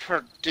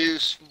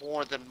produce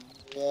more than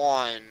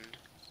 1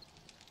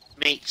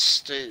 meat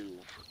stew.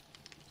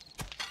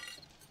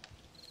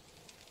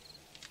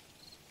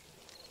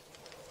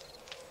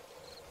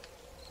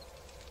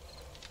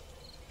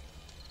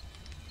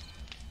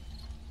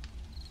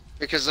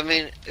 Because I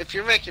mean, if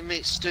you're making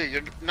meat stew,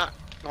 you're not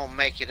gonna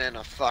make it in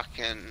a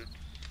fucking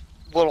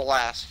little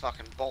ass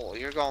fucking bowl.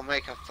 You're gonna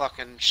make a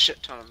fucking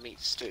shit ton of meat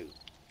stew.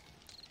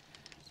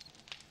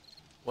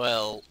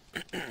 Well,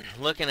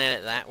 looking at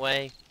it that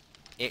way,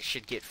 it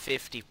should get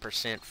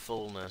 50%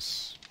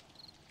 fullness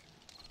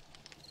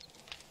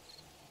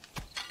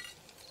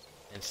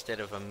instead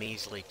of a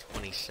measly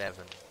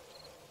 27.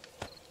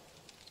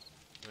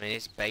 I mean,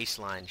 its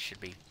baseline should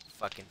be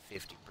fucking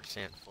 50%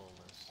 fullness.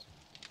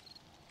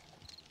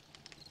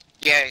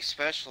 Yeah,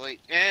 especially.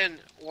 And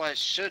what it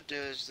should do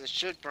is it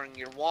should bring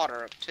your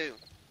water up too.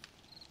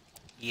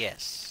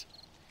 Yes.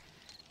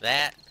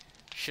 That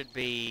should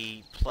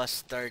be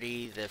plus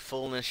 30, the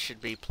fullness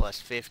should be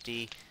plus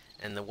 50,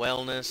 and the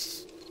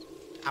wellness,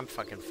 I'm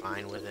fucking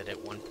fine with it at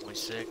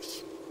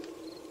 1.6.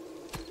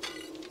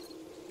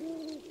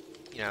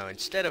 You know,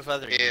 instead of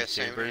other Yeah,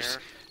 same YouTubers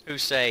here. who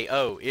say,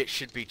 oh, it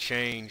should be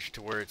changed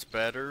to where it's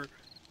better.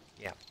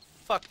 Yeah,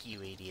 fuck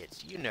you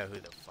idiots. You know who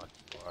the fuck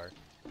you are.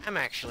 I'm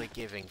actually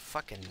giving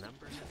fucking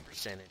numbers and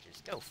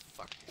percentages. Go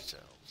fuck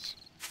yourselves.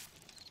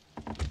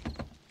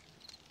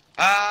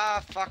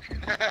 Ah, fuck.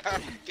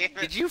 Damn it.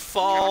 Did you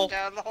fall? Going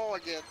down the hole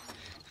again.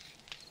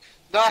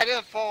 No, I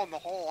didn't fall in the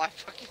hole. I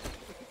fucking...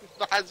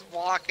 I was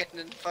walking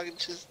and fucking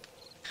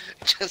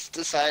just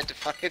decided to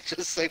fucking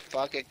just say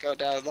fuck it, go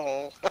down the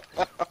hole.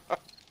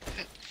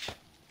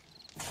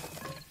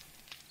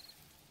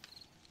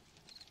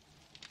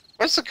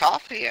 Where's the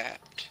coffee at?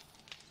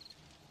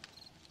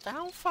 I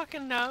don't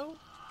fucking know.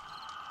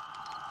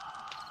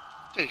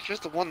 Dude, you're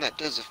the one that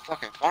does the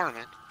fucking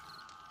farming.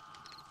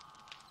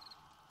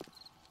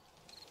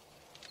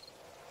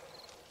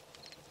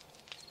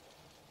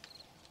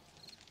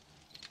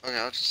 Okay,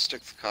 I'll just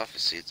stick the coffee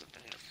seeds up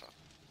in here. Fuck.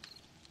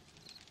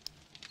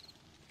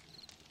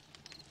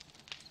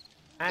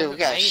 I Dude, we haven't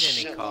got a made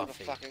any shitload of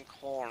coffee. fucking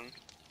corn.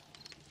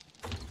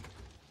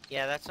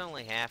 Yeah, that's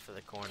only half of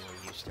the corn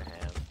we used to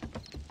have.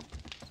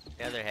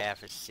 The other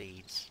half is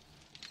seeds.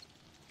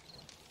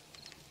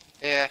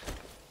 Yeah.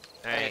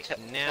 Alright,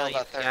 now tell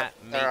you've that got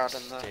they're meat out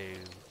in the- stew.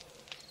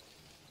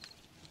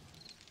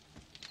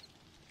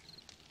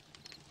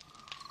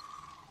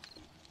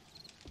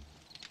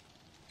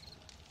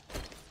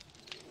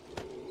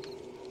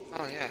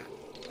 Oh yeah,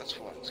 that's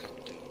what it's gonna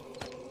do.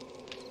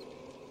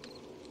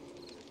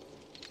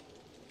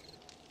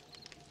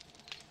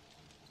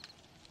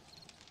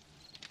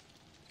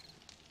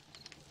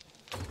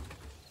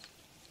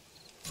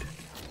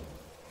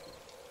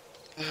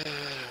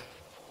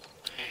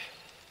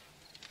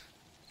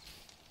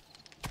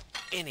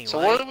 Anyway. So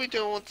what are we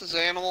doing with this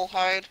animal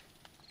hide?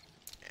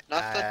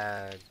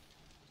 Nothing?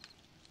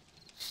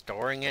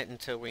 Storing it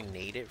until we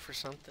need it for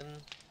something,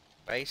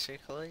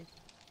 basically.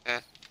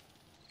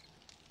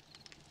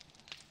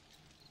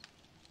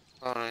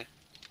 I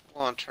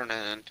want to turn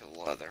it into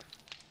leather.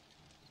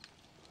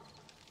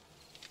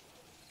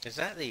 Is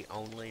that the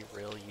only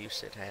real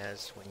use it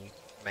has when you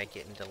make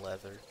it into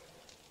leather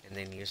and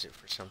then use it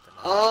for something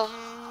else?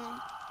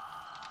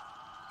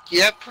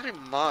 Yeah, pretty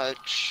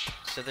much.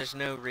 So there's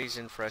no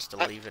reason for us to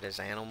leave it as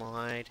animal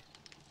hide?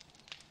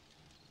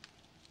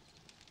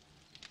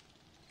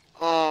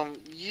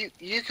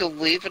 You could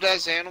leave it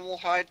as animal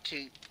hide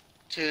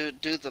to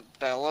do the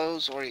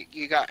bellows, or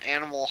you got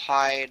animal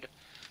hide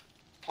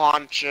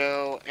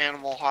poncho,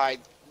 animal hide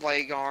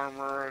leg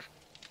armor.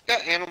 You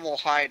got animal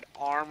hide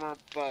armor,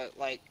 but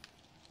like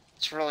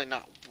it's really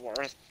not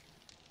worth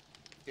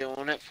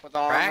doing it for the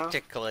armor.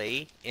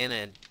 Practically, in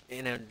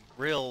a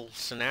real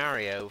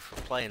scenario for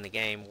playing the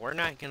game, we're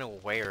not gonna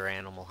wear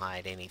animal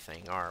hide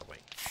anything, are we?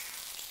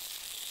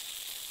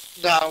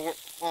 No,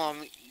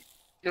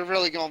 you're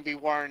really gonna be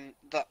wearing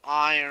the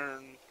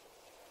iron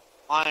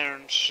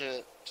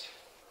shit.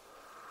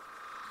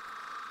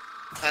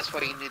 That's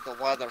what you need the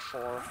leather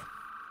for.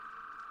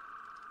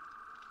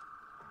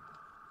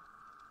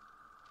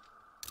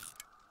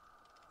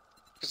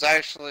 Because I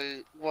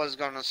actually was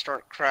gonna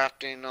start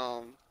crafting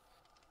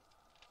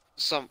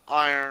some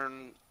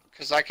iron,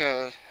 because I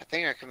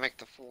think I could make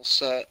the full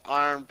set: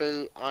 iron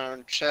boot,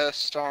 iron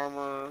chest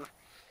armor,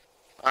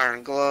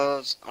 iron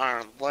gloves,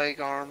 iron leg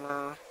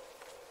armor.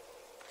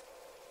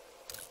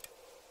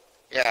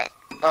 Yeah.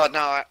 Oh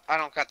no, I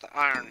don't got the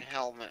iron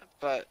helmet,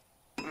 but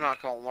I'm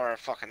not gonna wear a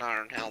fucking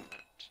iron helmet.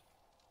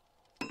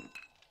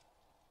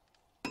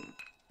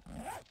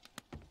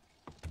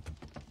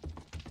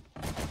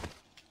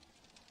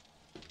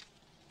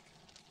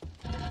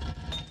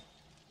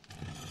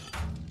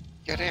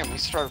 Goddamn, we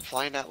started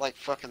playing at like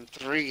fucking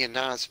 3 and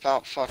now it's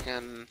about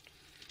fucking...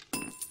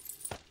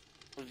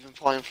 We've been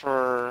playing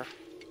for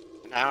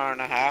an hour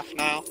and a half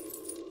now?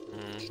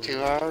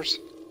 2 hours?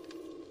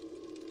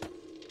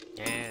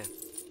 Yeah.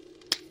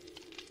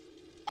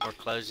 We're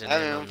closing I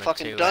in haven't on even the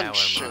fucking 2 done hour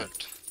shit. mark.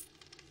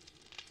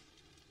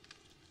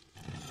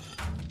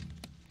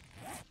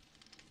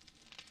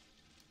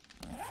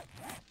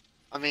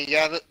 I mean,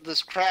 yeah,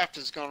 this craft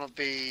is gonna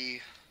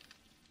be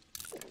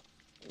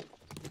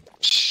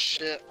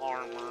shit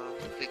armor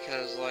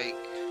because, like,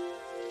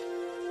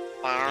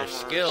 my armor. Your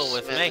skill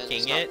with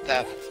making it.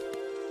 That...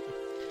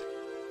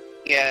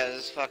 Yeah,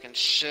 it's fucking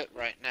shit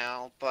right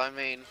now. But I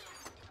mean,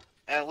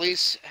 at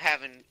least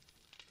having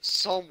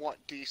somewhat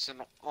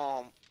decent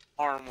armor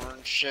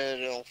and shit,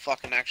 it'll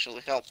fucking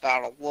actually help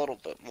out a little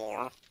bit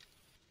more.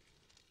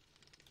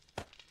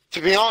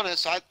 To be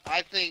honest,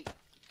 I think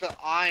the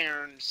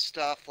iron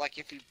stuff, like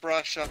if you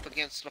brush up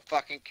against a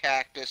fucking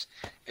cactus,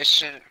 it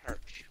shouldn't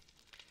hurt you.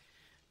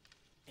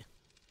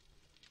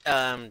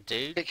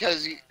 Dude,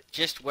 Because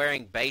just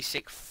wearing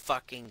basic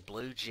fucking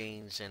blue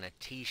jeans and a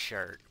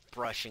t-shirt,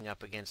 brushing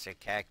up against a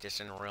cactus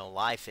in real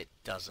life, it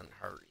doesn't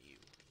hurt you.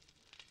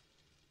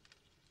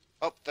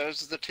 Oh,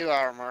 there's the 2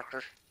 hour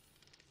marker.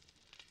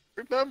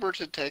 Remember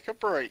to take a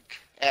break.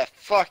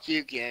 Fuck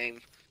you,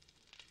 game.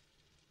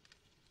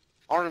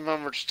 I'll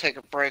remember to take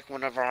a break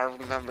whenever I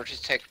remember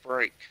to take a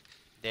break.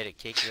 Did it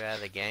kick you out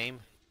of the game?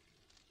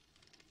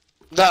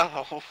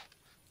 No.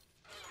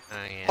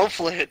 Oh, yeah.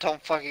 Hopefully it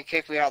don't fucking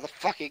kick me out of the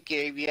fucking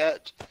game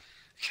yet.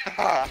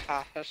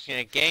 Gosh. In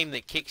a game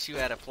that kicks you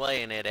out of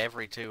playing it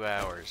every 2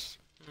 hours.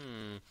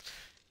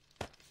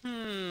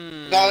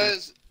 No,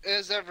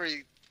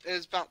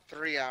 it's about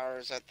 3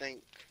 hours, I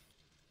think.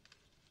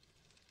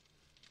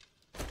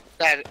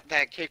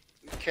 That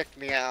kicked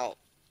me out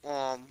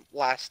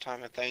last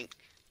time, I think.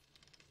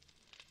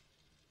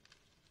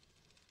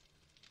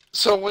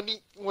 So when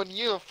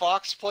you and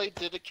Fox played,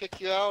 did it kick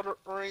you out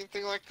or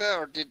anything like that,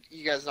 or did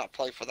you guys not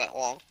play for that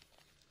long?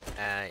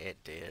 It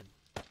did.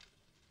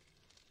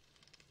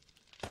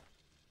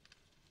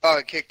 Oh,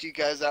 it kicked you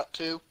guys out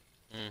too?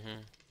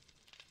 Mm-hmm.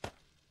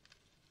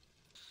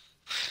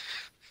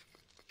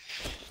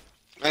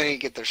 I need to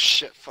get their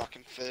shit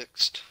fucking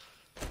fixed.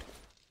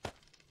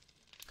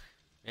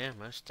 Yeah,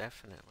 most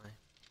definitely.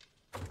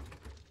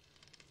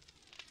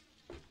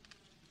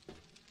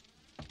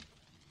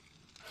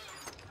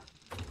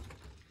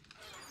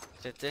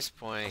 At this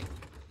point,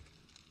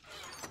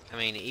 I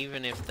mean,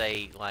 even if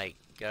they, like,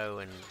 go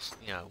and,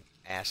 you know,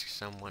 ask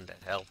someone to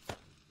help them,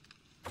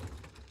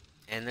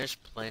 and there's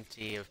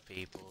plenty of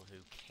people who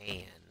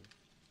can.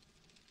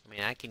 I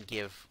mean, I can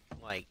give,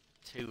 like,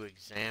 2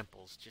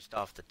 examples just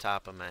off the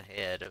top of my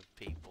head of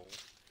people.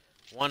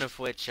 One of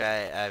which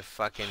I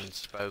fucking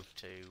spoke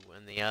to,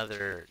 and the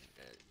other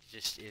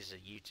just is a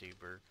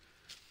YouTuber.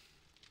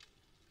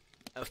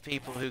 Of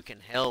people who can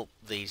help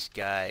these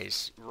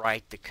guys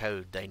write the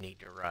code they need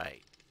to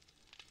write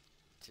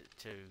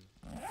to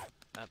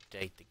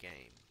update the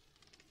game.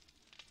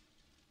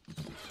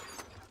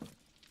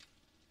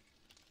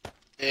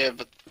 Yeah,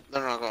 but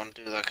they're not gonna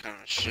do that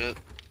kind of shit.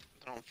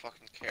 They don't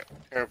fucking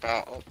care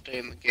about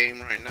updating the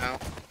game right now.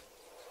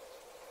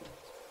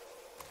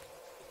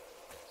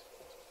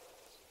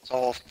 It's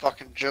all a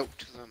fucking joke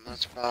to them,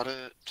 that's about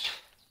it.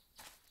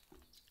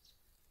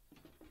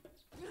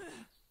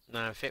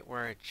 Now, if it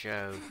were a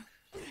joke,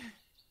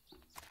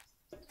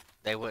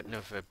 they wouldn't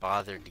have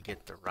bothered to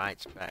get the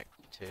rights back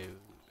to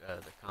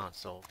the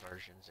console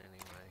versions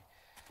anyway.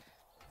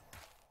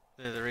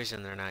 The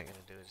reason they're not going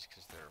to do it is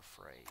because they're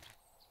afraid.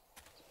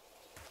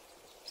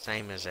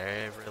 Same as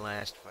every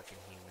last fucking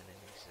human in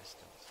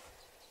existence.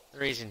 The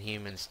reason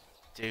humans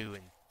do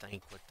and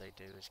think what they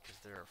do is because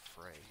they're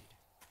afraid.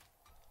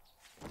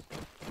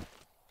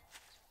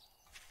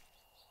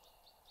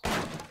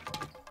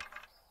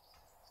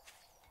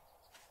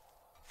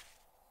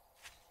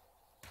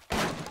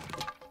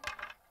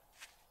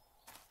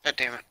 God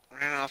damn it,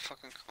 ran out of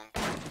fucking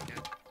concrete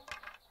again.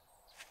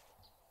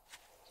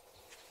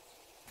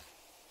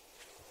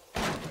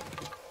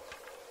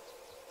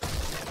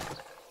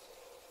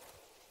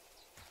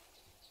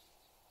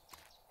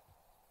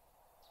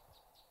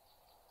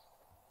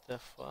 The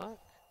fuck?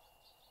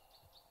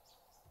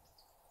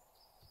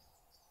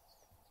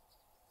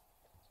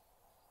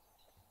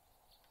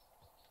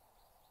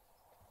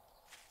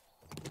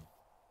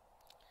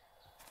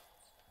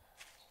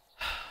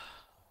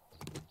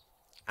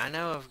 I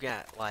know I've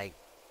got, like,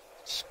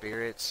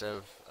 spirits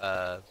of,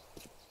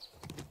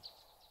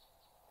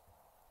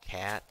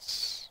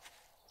 cats.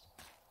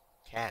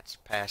 Cats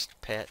past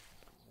pet,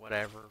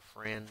 whatever,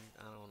 friend.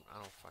 I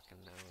don't fucking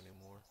know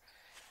anymore.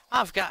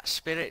 I've got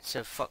spirits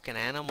of fucking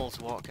animals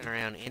walking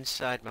around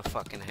inside my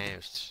fucking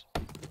house.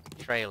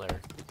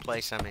 Trailer.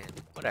 Place I'm in.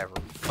 Whatever.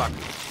 Fucking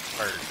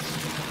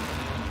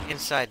birds.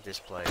 Inside this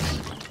place.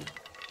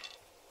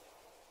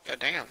 God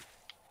damn.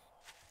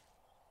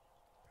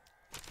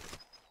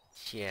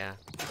 Yeah.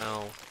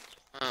 No.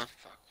 Oh,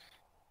 fuck.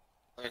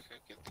 I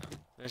could get that.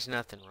 There's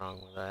nothing wrong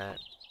with that.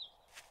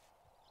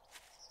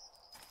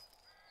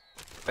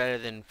 Better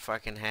than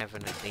fucking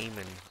having a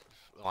demon,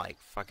 like,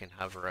 fucking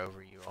hover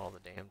over you all the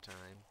damn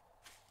time.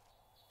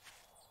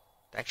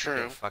 That could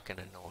True. get fucking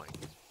annoying.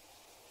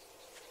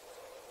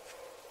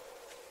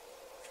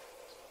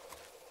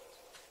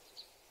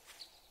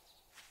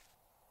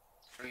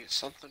 I need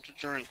something to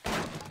drink.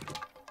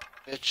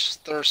 Bitch,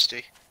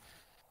 thirsty.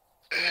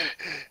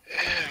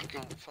 I'm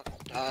gonna fucking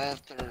die of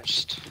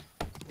thirst.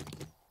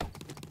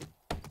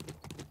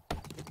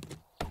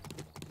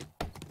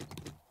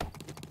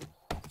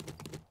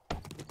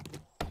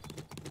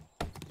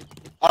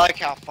 I like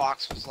how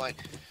Fox was like,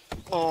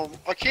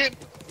 I can't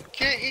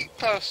eat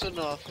fast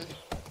enough.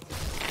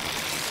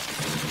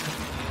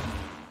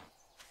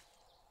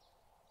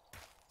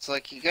 It's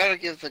like, you gotta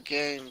give the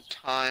game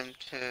time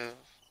to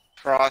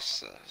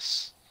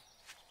process.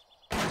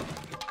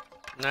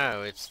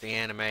 No, it's the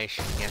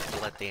animation. You have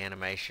to let the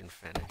animation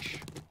finish.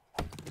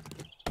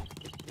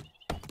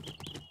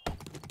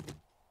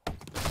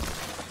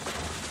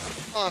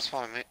 Well, that's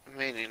what I'm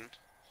meaning.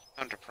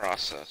 Under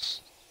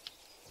process.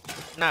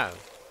 No.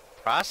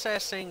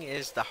 Processing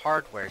is the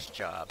hardware's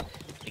job.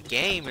 The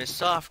game is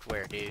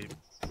software, dude.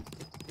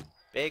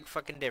 Big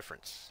fucking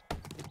difference.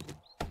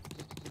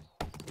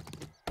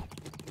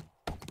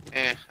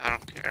 Eh, I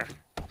don't care.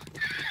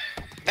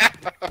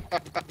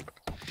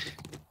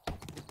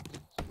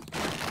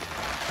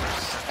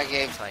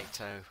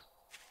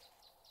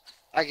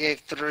 I gave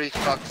 3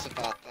 fucks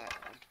about that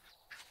one.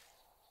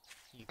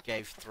 You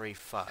gave 3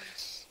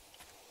 fucks.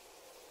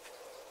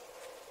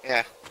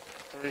 Yeah,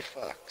 3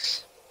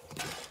 fucks.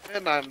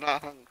 And I'm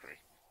not hungry.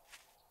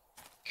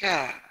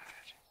 God.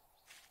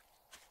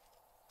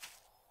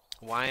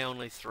 Why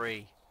only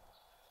 3?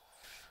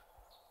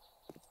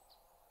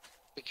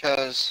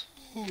 Because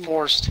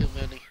 4's too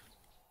many.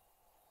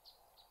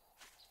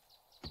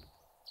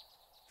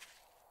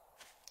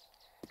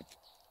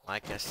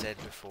 Like I said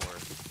before,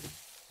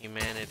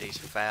 humanity's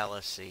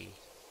fallacy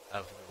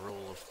of the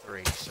rule of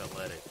 3, so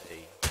let it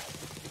be.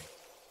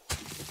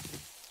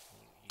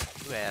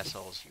 You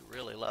assholes, you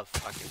really love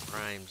fucking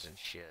rhymes and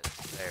shit.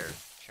 There,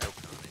 choke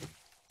on it.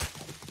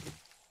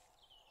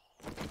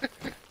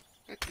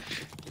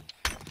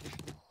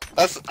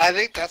 I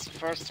think that's the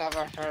first time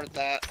I've heard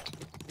that.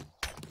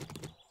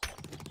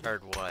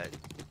 Heard what?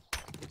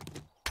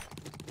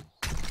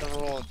 The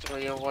rule of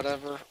 3 or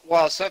whatever.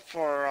 Well, except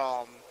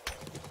for,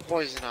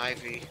 Poison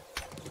Ivy.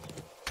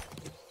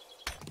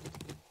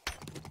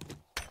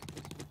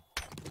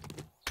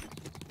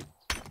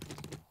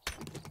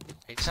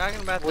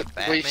 talking about the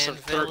leaves Batman of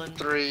villain?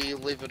 3,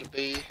 leave it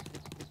be.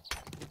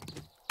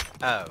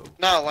 Oh.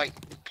 No, like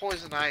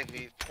poison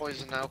ivy,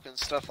 poison oak, and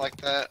stuff like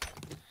that.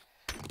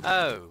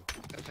 Oh.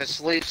 If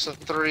it's leaves of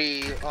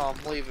 3,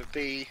 leave it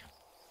be.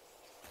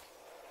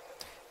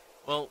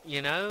 Well,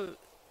 you know,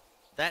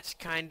 that's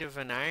kind of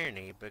an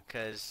irony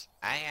because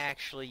I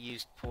actually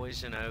used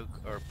poison oak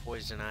or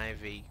poison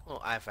ivy.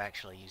 Well, I've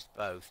actually used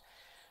both,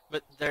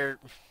 but they're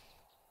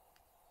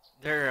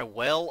a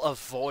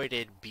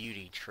well-avoided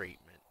beauty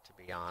treatment, to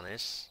be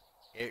honest.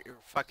 It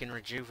fucking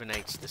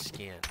rejuvenates the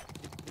skin.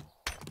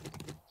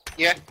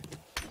 Yeah.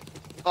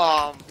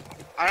 I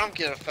don't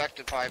get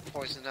affected by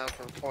poison oak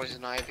or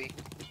poison ivy.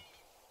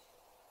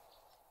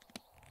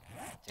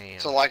 Damn.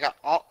 So like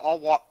I'll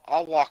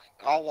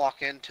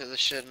walk into the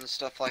shit and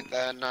stuff like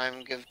that, and not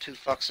even give 2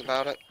 fucks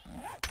about it.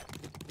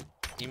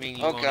 You mean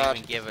you Oh won't God.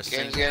 even give a Game's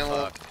single getting a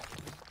little- fuck?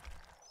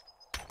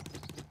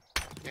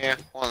 Yeah,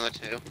 one of the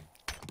 2.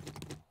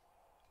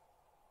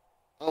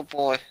 Oh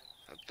boy,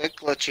 a bit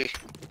glitchy.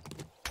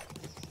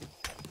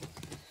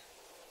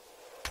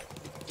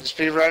 Just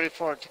be ready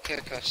for it to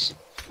kick us.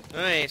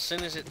 Alright, as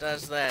soon as it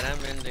does that,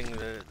 I'm ending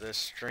the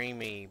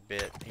streamy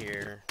bit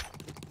here.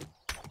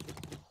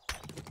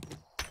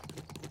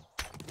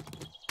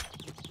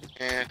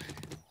 Yeah.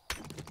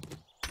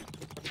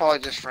 I'm probably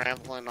just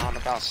rambling on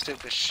about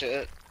stupid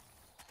shit.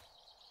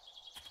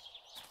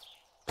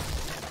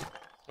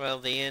 Well,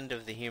 the end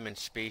of the human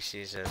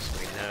species as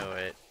we know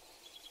it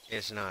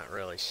is not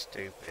really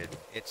stupid.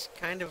 It's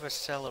kind of a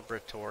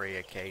celebratory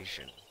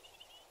occasion.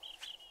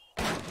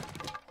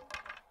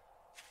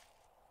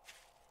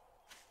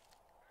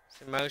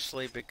 So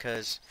mostly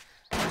because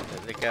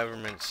the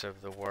governments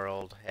of the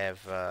world have,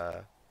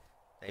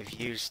 they've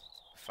used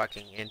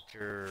fucking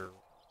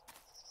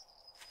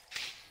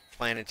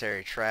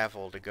interplanetary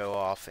travel to go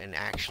off and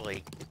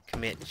actually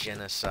commit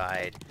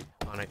genocide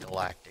on a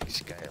galactic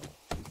scale.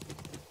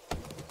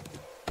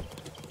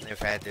 They've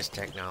had this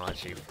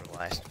technology for the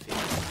last 50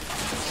 years.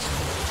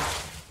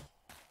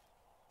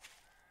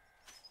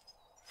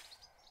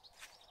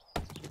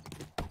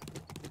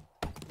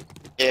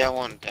 Yeah, I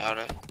wouldn't doubt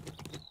it.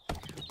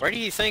 Where do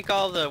you think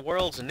all the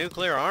world's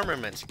nuclear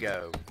armaments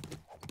go?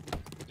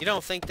 You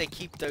don't think they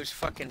keep those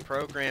fucking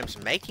programs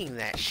making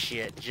that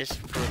shit just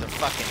for the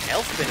fucking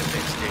health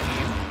benefits, do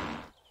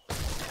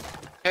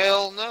you?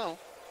 Hell no.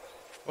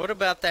 What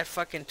about that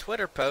fucking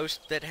Twitter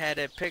post that had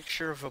a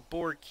picture of a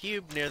bored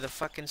cube near the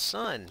fucking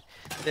sun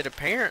that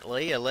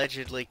apparently,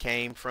 allegedly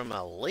came from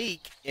a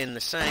leak in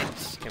the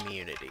science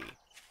community?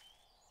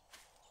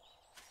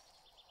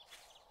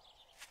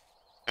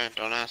 Man,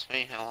 don't ask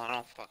me, hell, I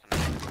don't fucking know.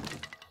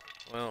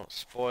 Well,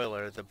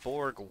 spoiler, the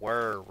Borg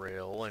were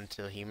real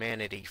until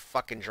humanity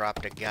fucking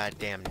dropped a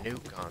goddamn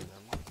nuke on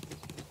them.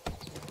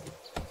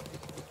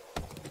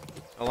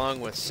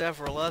 Along with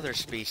several other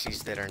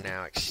species that are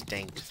now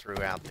extinct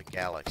throughout the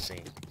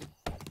galaxy.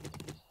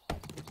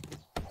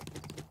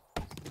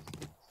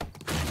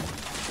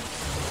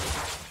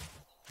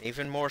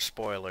 Even more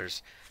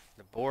spoilers,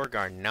 the Borg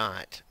are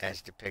not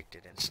as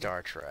depicted in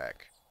Star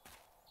Trek.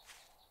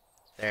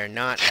 They're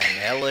not a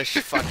hellish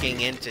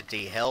fucking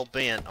entity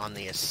hell-bent on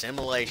the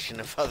assimilation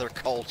of other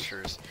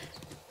cultures.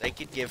 They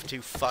could give 2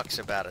 fucks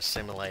about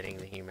assimilating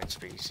the human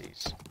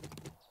species.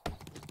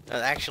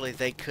 Actually,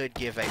 they could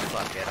give a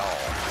fuck at all.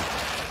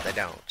 But they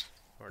don't.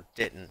 Or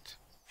didn't.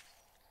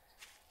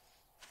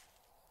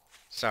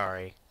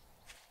 Sorry.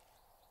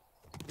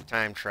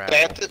 Time travel.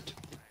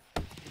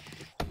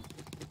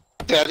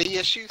 Daddy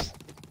issues?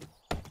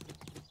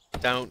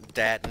 Don't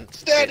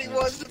didn't. Daddy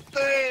wasn't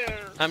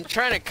there! I'm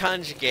trying to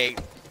conjugate,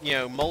 you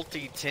know,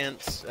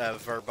 multi-tense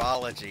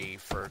verbology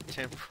for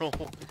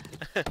temporal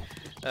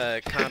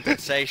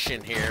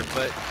compensation here,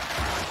 but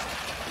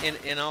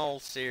in all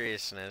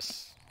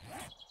seriousness,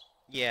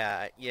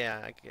 yeah,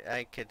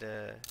 I could,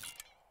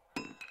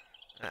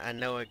 I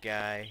know a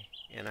guy,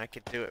 and I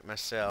could do it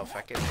myself.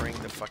 I could bring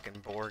the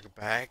fucking Borg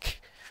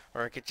back,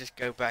 or I could just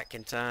go back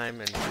in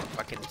time and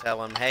fucking tell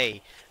them,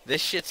 hey,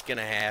 this shit's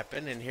gonna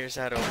happen, and here's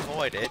how to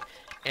avoid it,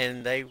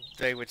 and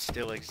they would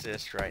still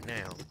exist right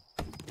now.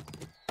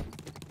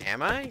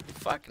 Am I?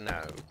 Fuck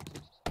no.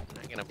 I'm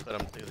not gonna put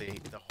them through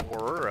the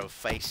horror of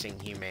facing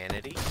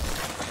humanity,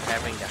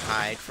 having to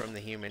hide from the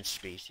human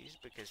species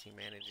because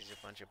humanity's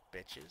a bunch of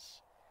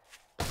bitches.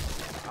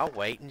 I'll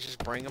wait and just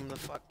bring them the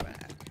fuck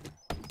back.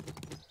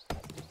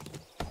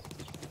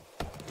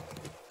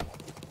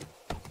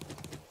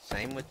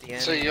 Same with the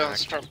Anunnaki. So you gonna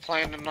start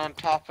planting on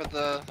top of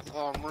the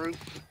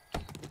roof?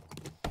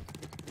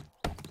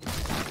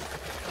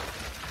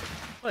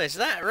 Well, is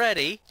that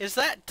ready? Is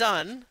that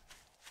done?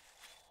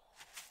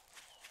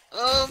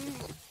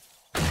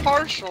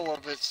 Partial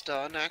of it's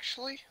done,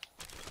 actually.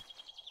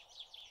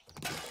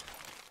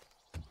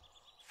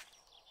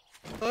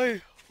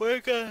 Hey, we're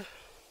gonna...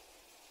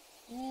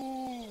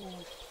 Ooh,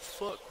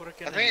 fuck, what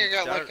a I think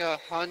I got like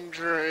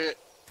 100...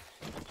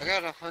 I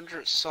got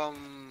 100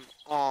 some,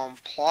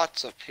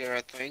 plots up here,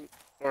 I think.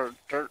 Or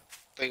dirt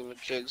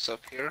thingamajigs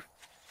up here.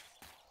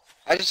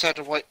 I just had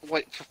to wait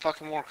for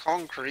fucking more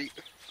concrete.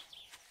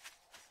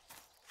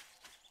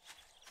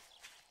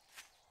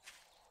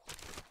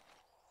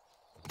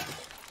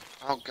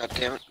 Oh god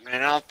damn it,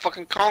 ran out of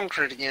fucking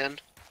concrete again.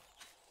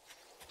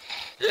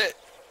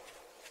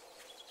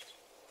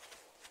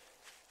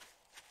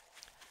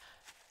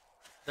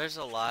 There's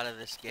a lot of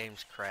this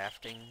game's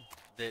crafting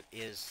that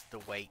is the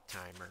wait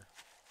timer.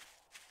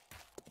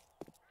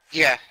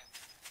 Yeah,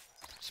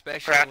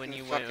 Especially when crafting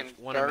you fucking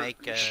want to dirt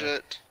make and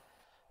shit.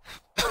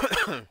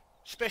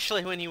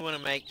 especially when you want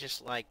to make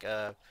just like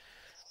a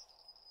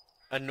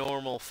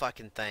normal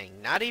fucking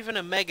thing. Not even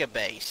a mega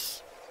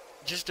base.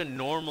 Just a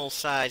normal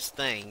sized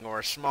thing, or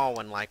a small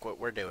one like what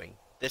we're doing.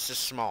 This is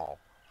small.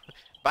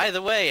 By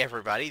the way,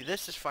 everybody,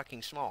 this is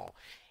fucking small.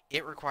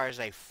 It requires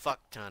a fuck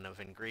ton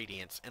of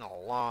ingredients and a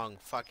long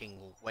fucking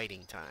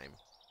waiting time.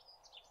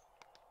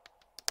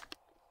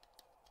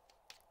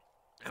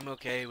 I'm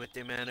okay with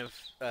the amount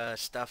of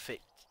stuff it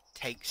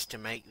takes to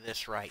make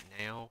this right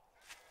now.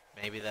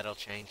 Maybe that'll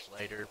change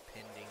later,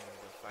 pending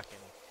the fucking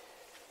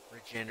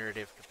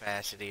regenerative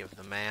capacity of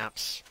the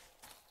maps,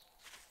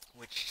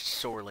 which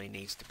sorely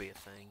needs to be a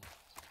thing.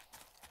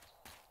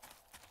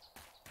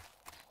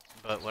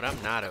 But what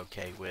I'm not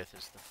okay with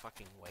is the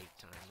fucking wait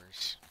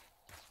timers.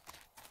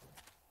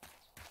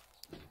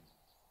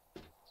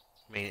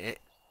 I mean,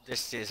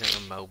 this isn't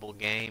a mobile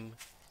game.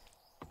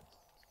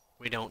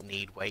 We don't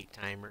need wait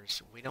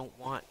timers. We don't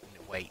want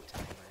wait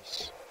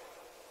timers.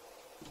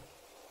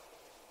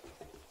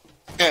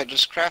 Yeah,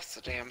 just craft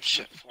the damn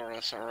shit for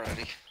us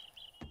already.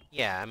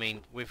 Yeah, I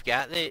mean, we've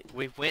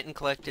went and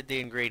collected the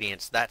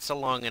ingredients. That's a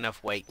long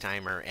enough wait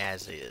timer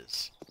as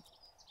is.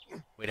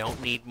 We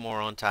don't need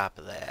more on top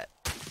of that.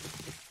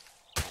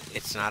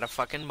 It's not a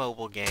fucking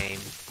mobile game.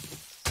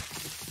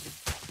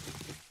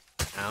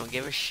 I don't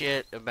give a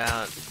shit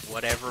about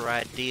whatever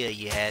idea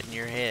you had in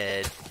your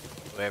head.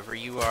 Whoever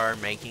you are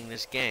making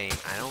this game,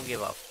 I don't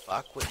give a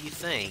fuck what you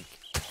think.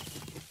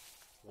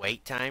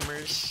 Wait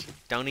timers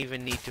don't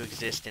even need to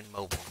exist in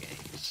mobile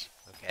games,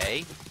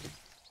 okay?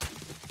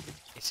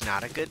 It's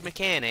not a good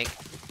mechanic.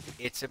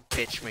 It's a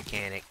bitch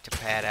mechanic to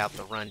pad out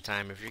the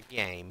runtime of your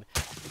game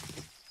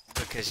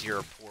because you're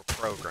a poor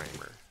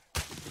programmer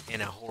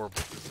and a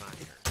horrible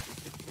designer.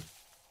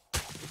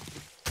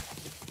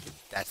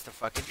 That's the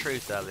fucking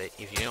truth of it.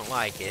 If you don't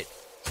like it,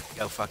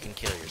 go fucking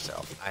kill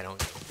yourself. I don't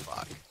give a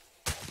fuck.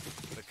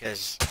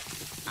 Because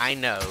I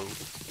know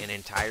an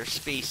entire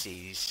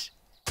species,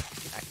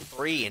 like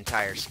 3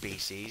 entire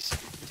species,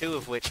 2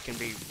 of which can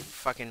be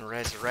fucking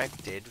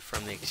resurrected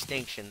from the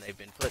extinction they've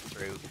been put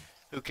through,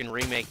 who can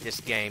remake this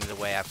game the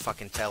way I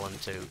fucking tell them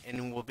to,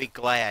 and will be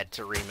glad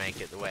to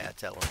remake it the way I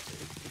tell them to.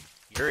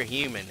 You're a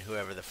human,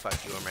 whoever the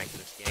fuck you are making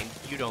this game.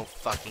 You don't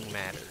fucking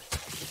matter.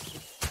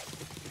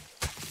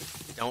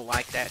 Don't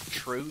like that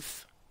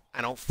truth?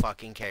 I don't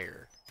fucking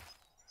care.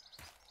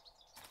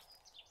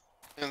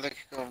 And they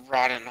could go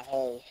rot in a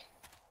hole.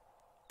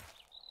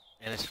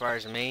 And as far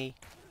as me,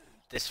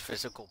 this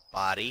physical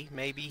body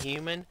may be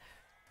human,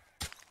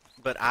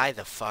 but I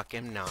the fuck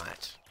am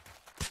not.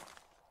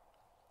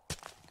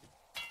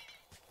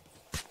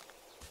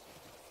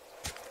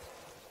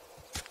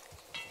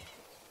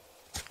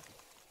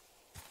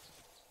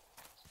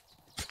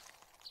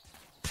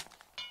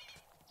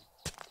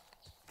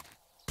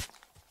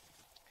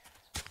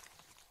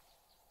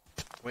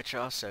 Which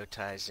also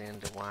ties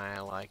into why I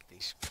like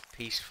these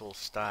peaceful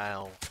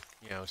style,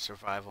 you know,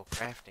 survival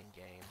crafting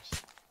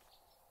games.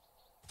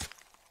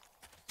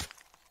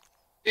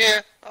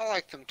 Yeah, I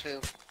like them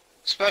too.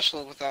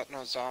 Especially without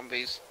no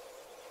zombies.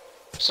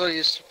 I'm so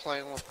used to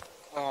playing with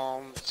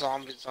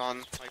zombies on.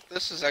 Like,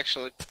 this is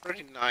actually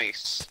pretty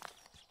nice.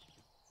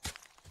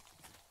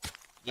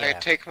 Yeah, I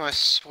take my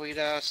sweet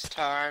ass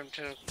time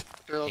to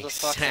build a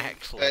fucking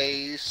Exactly.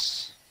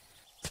 base.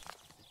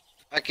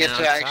 I and get on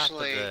to top of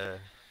actually the-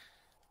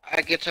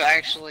 I get to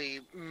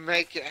actually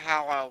make it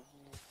how I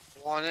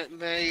want it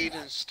made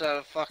instead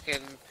of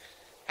fucking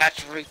have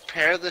to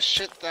repair the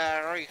shit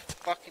that I already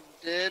fucking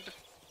did.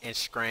 and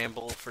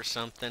scramble for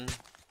something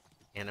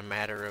in a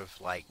matter of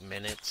like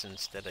minutes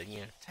instead of, you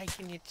know,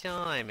 taking your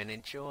time and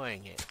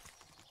enjoying it.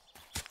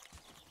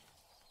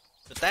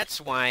 But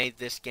that's why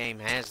this game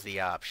has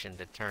the option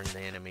to turn the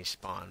enemy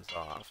spawns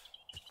off.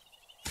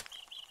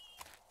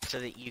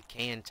 So that you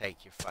can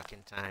take your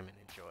fucking time and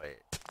enjoy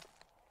it.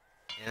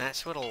 And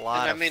that's what a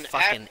lot I of mean,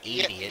 fucking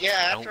yeah, idiots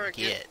after I don't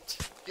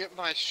get. Get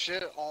my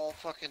shit all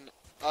fucking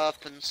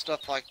up and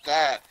stuff like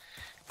that,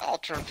 I'll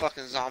turn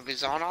fucking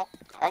zombies on.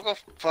 I'll go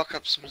fuck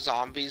up some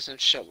zombies and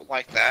shit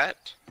like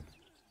that.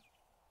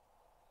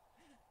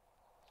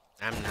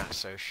 I'm not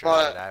so sure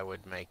But- that I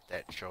would make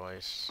that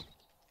choice.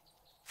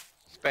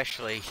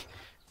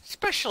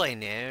 Especially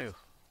now.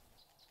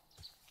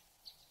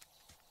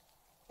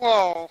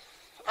 Well,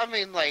 I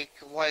mean, like,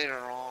 later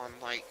on,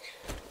 like,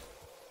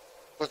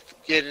 with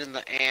getting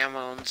the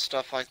ammo and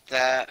stuff like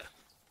that.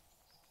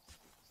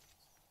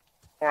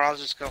 Or I'll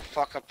just go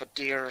fuck up a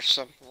deer or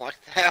something like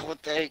that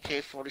with the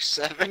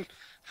AK-47.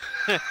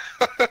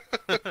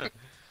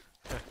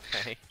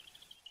 Okay.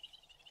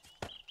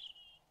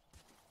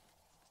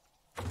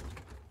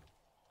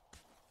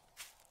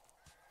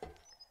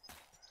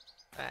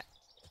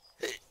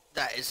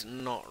 That is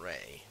not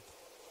Ray.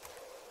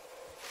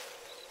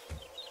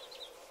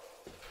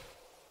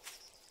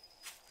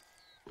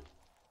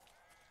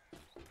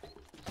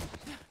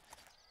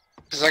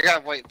 Cause I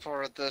gotta wait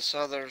for this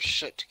other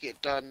shit to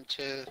get done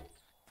to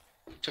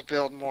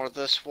build more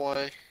this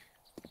way.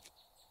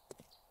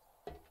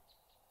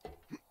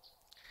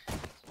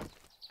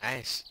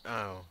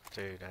 Oh,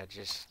 dude, I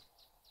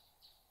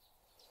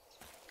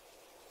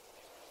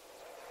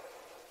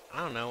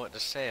don't know what to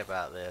say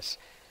about this.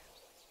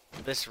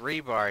 This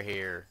rebar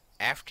here,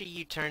 after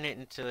you turn it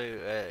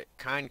into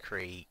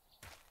concrete,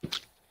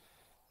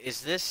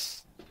 is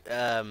this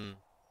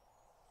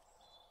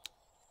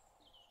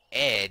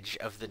edge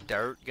of the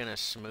dirt gonna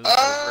smooth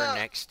over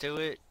next to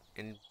it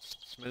and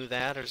smooth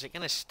out, or is it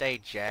gonna stay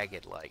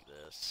jagged like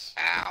this?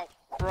 Ow!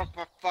 Broke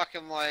my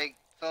fucking leg.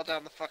 Fell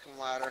down the fucking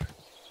ladder.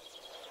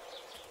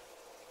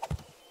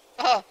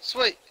 Oh,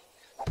 sweet!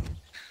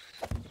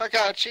 I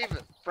got an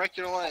achievement. Break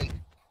your leg.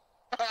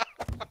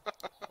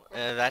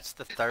 That's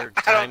the third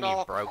I don't time know.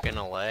 you've broken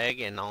a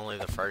leg, and only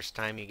the first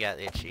time you got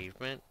the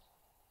achievement.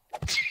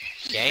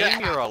 Game, Yeah.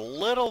 you're a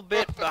little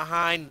bit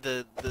behind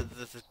the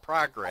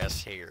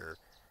progress here.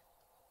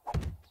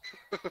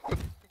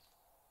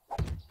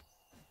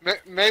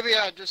 Maybe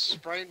I just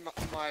sprained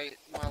my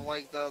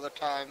leg the other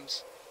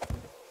times.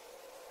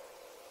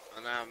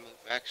 And now I move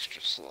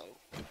extra slow.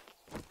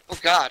 Oh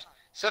god.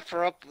 Except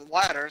for up the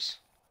ladders.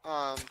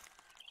 You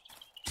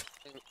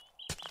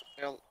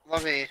know,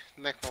 let me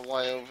make my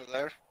way over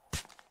there.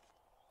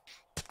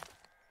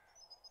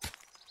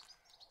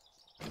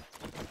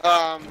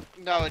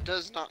 No, it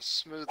does not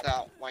smooth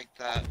out like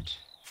that.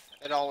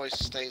 It always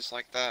stays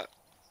like that.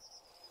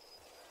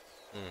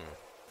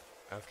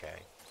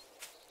 Okay.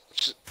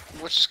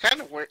 Which is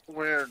kind of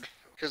weird,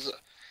 because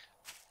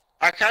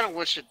I kind of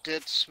wish it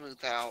did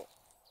smooth out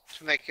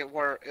to make it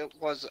where it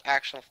was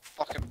actual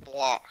fucking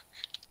block.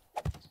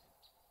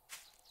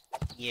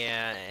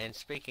 Yeah, and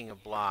speaking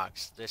of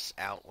blocks, this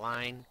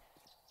outline,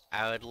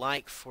 I would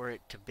like for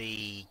it to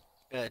be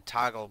a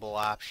toggleable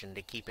option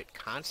to keep it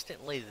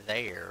constantly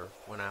there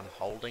when I'm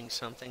holding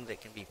something that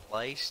can be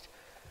placed,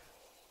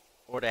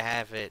 or to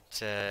have it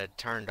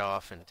turned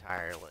off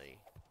entirely.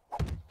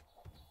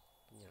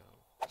 You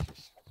know,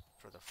 just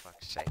for the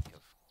fuck's sake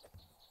of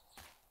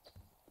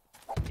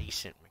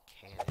decent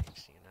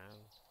mechanics, you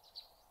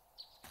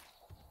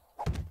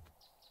know?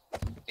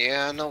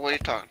 Yeah, I know what you're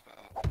talking about.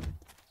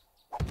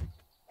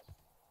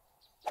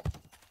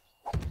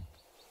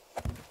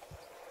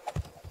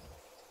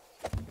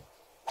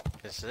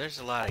 So there's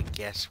a lot of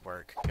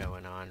guesswork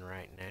going on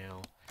right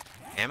now.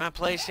 Am I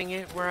placing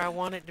it where I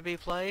want it to be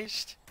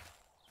placed?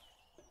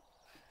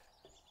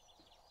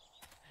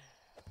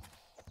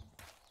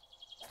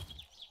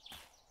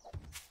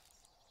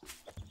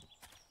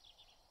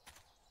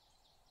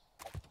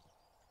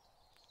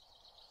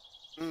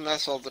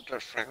 That's all the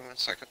dirt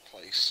fragments I could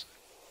place.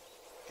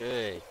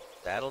 Good.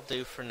 That'll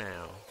do for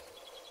now.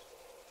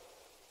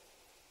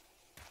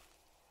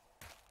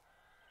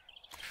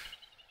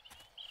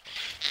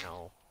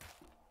 No.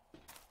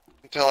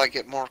 Until I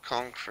get more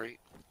concrete.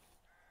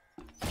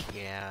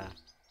 Yeah.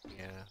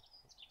 Yeah.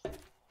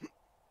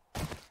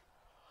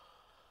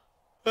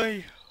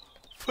 Hey,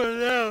 for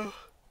now,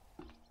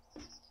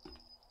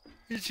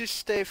 you just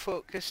stay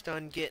focused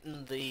on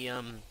getting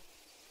the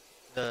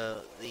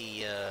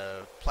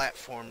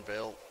platform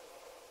built.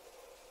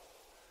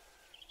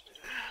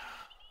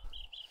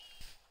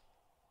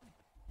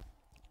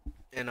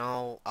 And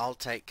I'll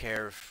take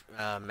care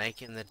of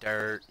making the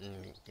dirt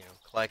and, you know,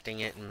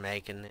 collecting it and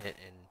making it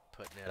and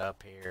putting it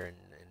up here and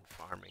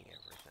farming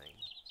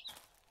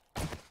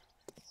everything.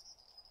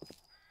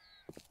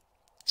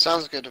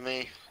 Sounds good to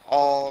me.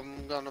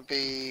 I'm gonna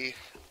be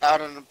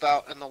out and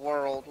about in the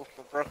world with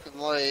my broken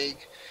leg,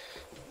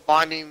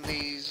 mining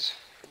these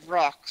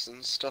rocks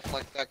and stuff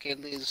like that,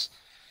 getting these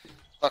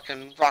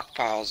fucking rock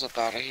piles up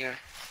out of here.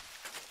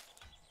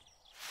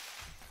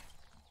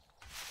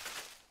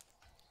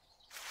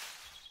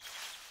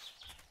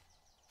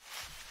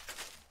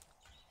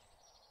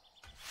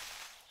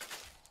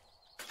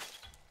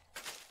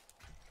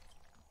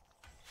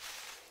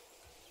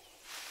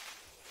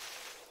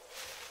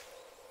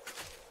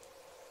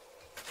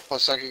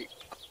 Plus,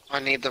 I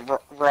need the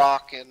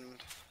rock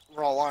and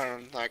raw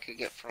iron that I could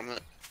get from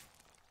it.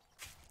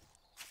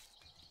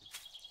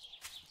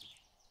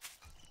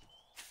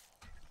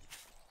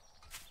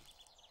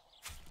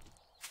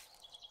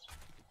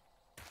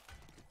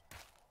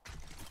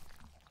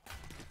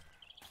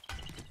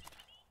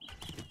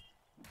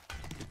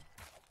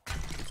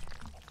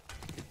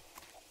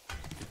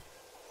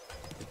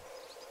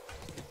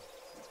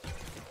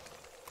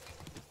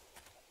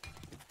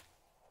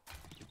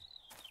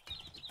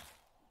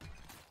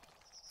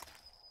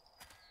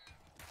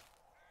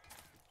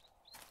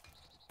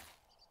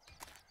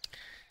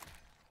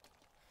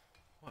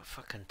 What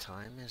fucking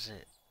time is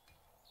it?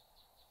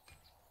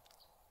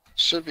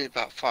 Should be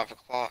about 5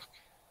 o'clock.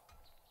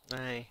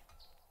 Hey.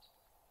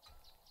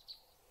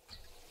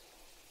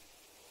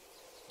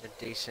 You're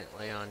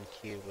decently on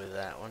cue with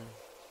that one.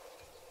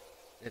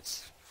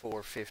 It's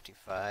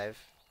 4:55.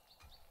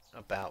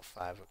 About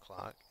 5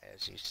 o'clock,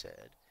 as you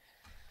said.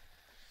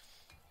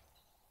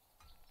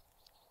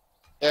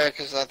 Yeah,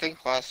 because I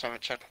think last time I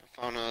checked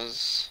my phone it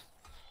was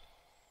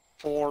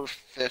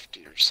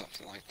 450 or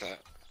something like that.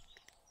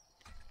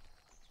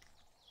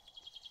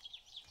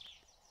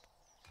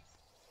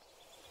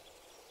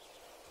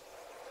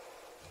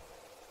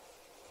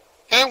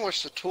 I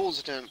wish the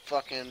tools didn't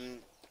fucking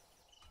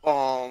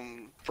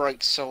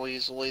break so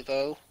easily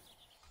though.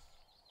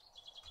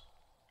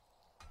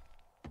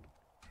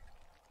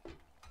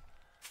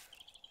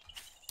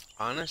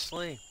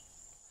 Honestly,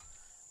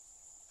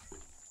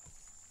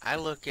 I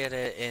look at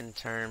it in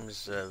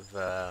terms of,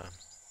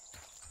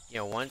 you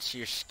know, once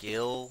your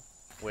skill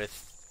with,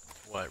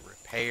 what,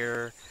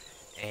 repair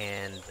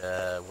and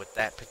with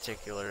that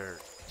particular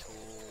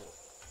tool,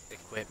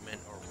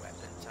 equipment, or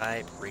weapon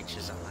type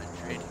reaches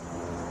 100,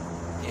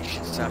 it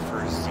should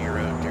suffer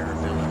 0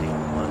 durability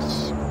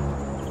plus.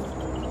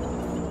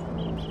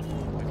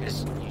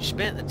 Because you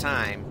spent the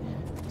time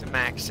to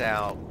max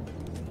out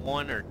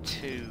 1 or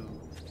 2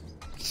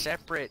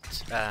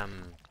 separate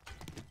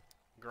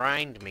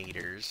grind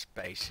meters,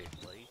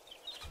 basically,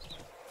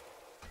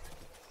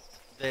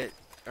 that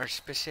are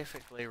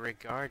specifically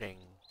regarding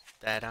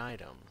that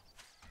item.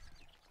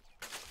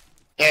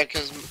 Yeah,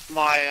 because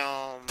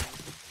my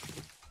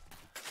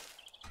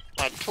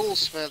my tool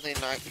smithing,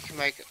 I can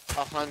make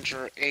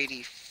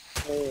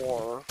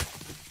 184.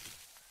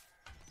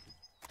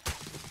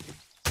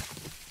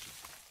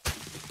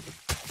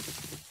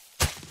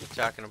 You're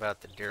talking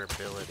about the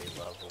durability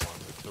level on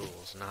the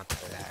tools, not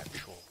the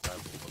actual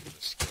level of the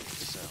skill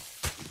itself.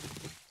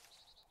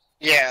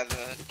 Yeah,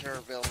 the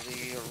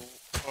durability, or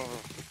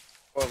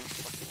what the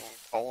fuck you want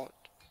to call it.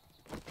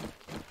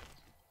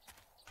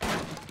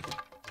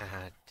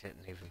 I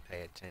didn't even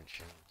pay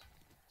attention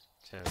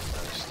to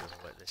most of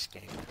what this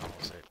game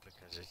calls it,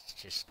 because it's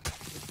just,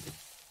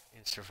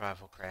 in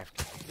survival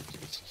crafting games,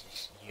 it's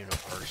just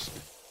universal.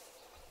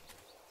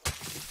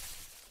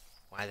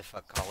 Why the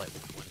fuck call it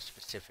what one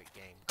specific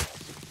game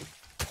calls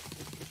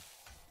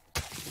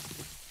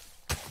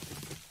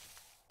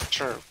it?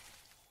 True.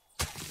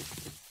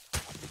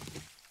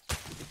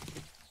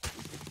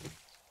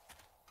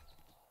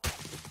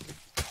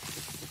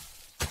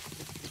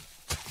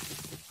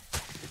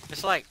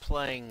 It's like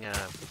playing an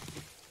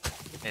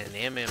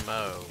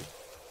MMO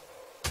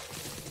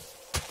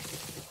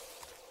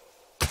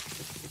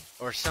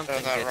or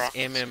something that's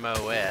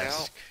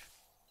MMO-esque,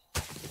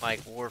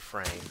 like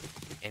Warframe,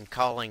 and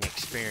calling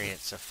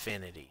experience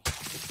affinity,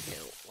 you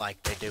know,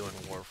 like they do in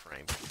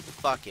Warframe.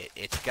 Fuck it,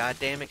 it's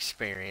goddamn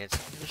experience.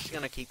 I'm just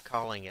gonna keep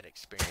calling it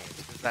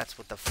experience, because that's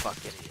what the fuck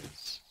it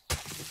is.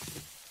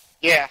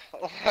 Yeah,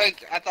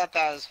 like, I thought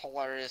that was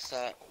hilarious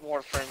that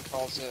Warframe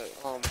calls it,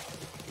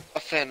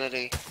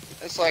 affinity.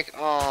 It's like,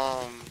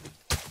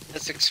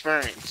 it's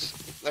experience.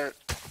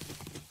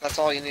 That's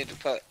all you need to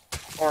put.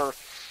 Or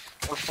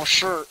for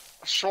short,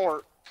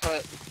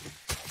 put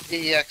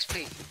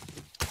EXP.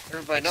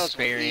 Everybody knows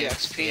what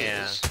EXP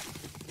is.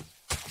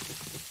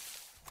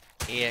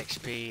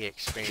 EXP,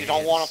 experience. If you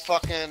don't want to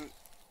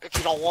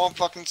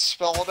fucking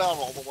spell it out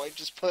all the way,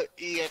 just put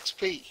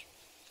EXP.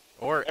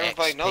 Or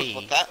everybody XP. knows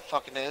what that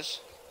fucking is.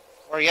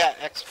 Or yeah,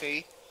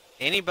 XP.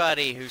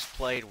 Anybody who's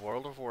played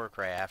World of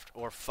Warcraft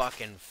or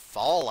fucking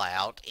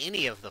Fallout,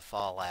 any of the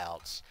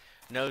Fallouts,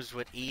 knows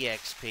what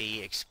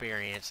EXP,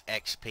 experience,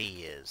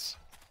 XP is.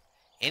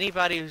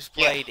 Anybody who's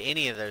played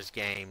any of those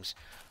games,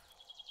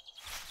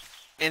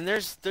 and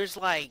there's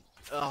like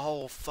a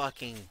whole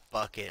fucking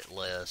bucket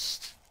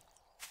list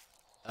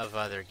of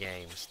other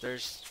games.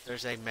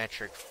 There's a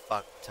metric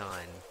fuck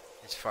ton,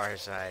 as far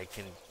as I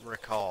can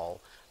recall,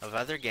 of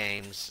other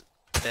games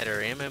that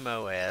are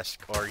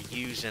MMO-esque or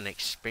use an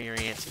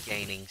experience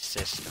gaining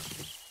system.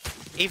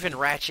 Even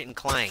Ratchet and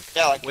Clank,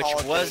 yeah, like which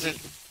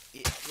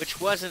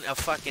wasn't a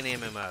fucking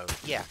MMO.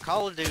 Yeah,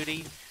 Call of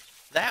Duty,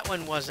 that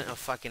one wasn't a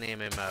fucking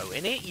MMO,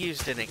 and it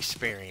used an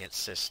experience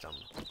system.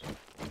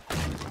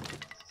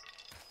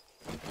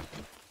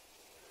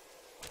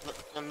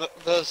 And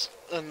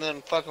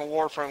then fucking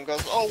Warframe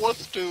goes, oh,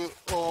 let's do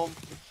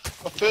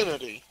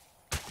affinity.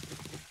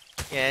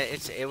 Yeah,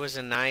 it was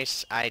a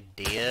nice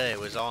idea. It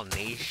was all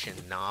niche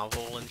and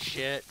novel and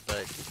shit,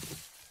 but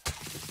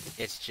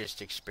it's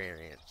just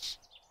experience.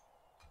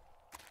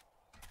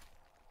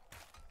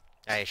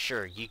 Hey,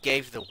 sure, you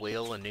gave the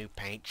wheel a new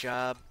paint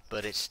job,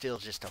 but it's still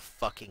just a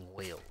fucking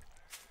wheel.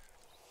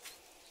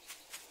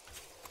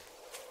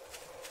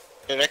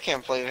 Dude, I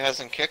can't believe it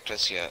hasn't kicked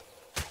us yet.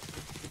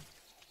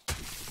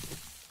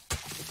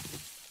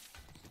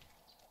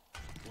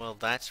 Well,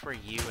 that's where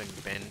you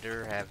and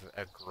Bender have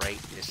a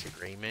great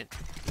disagreement,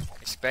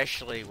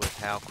 especially with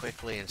how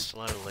quickly and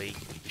slowly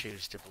you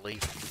choose to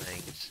believe in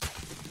things.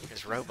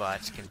 Because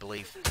robots can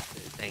believe that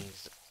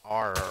things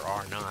are or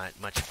are not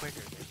much quicker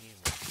than humans.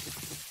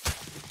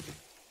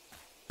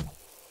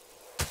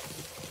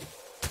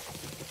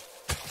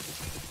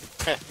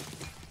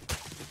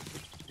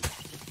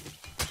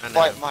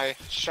 Like my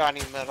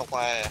shiny metal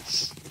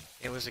ass.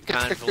 It was a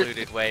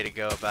convoluted way to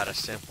go about a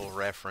simple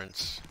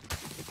reference.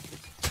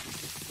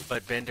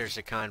 But Bender's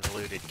a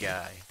convoluted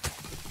guy.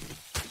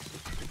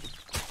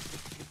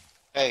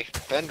 Hey,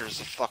 Bender's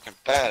a fucking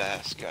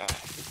badass guy.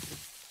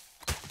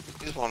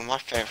 He's one of my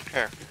favorite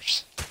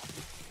characters.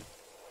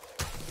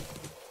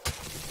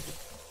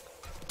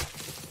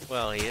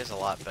 Well, he is a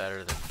lot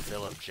better than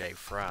Philip J.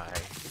 Fry.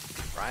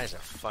 Fry's a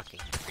fucking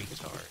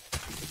retard.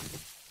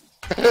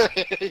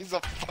 He's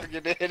a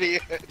fucking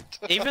idiot.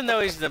 Even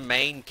though he's the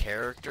main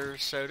character,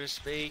 so to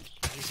speak,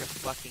 he's a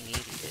fucking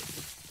idiot.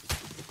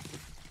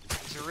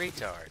 He's a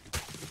retard.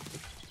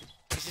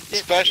 He's a dipshit.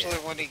 Especially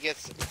when he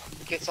gets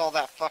all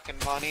that fucking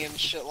money and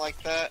shit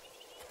like that.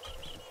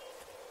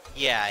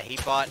 Yeah, he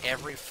bought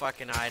every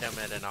fucking item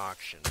at an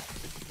auction.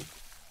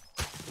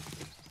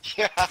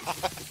 Yeah,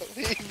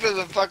 even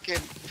the fucking,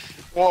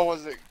 what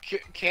was it,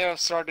 can of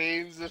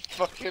sardines and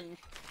fucking,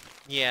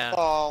 Yeah, the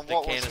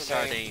what can was of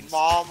her name? sardines.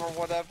 Mom or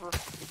whatever.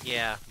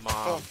 Yeah,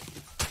 Mom.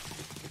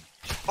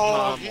 Oh,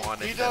 Mom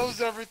wanted he them.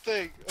 knows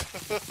everything.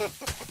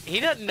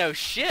 He doesn't know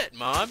shit,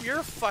 Mom.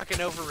 You're fucking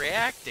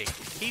overreacting.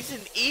 He's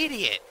an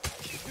idiot.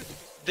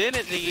 Then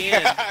at the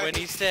end, when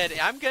he said,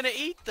 I'm gonna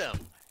eat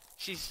them,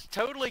 she's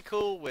totally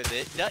cool with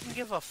it, doesn't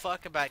give a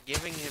fuck about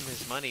giving him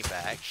his money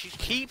back. She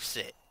keeps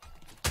it.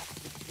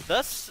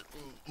 Thus,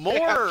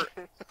 more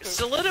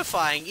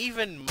solidifying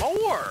even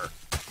more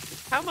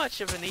how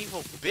much of an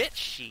evil bitch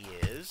she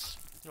is.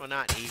 Well,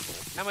 not evil.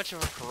 How much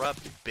of a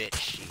corrupt bitch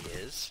she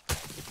is.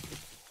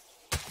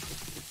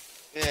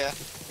 Yeah.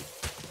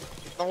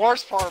 The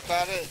worst part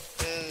about it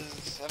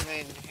is, I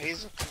mean,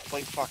 he's a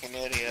complete fucking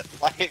idiot.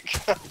 Like,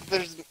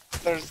 there's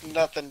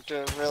nothing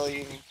to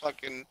really even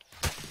fucking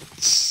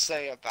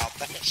say about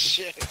that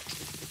shit.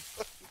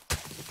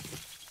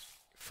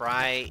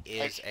 Fry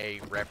is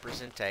a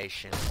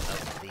representation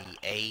of the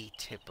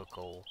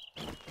atypical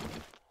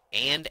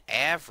and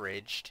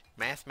averaged,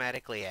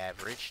 mathematically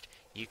averaged.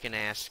 You can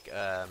ask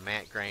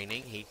Matt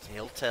Groening,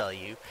 he'll tell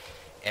you.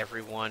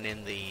 Everyone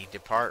in the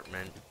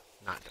department,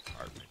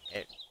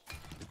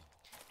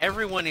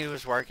 everyone he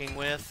was working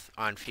with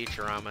on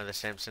Futurama, The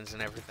Simpsons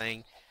and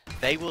everything,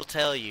 they will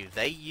tell you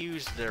they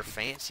use their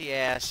fancy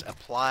ass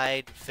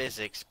applied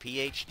physics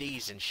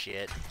PhDs and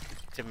shit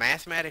to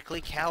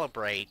mathematically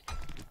calibrate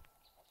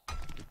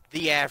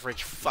the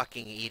average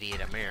fucking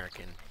idiot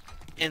American.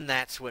 And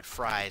that's what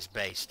Fry is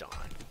based on.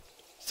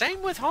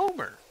 Same with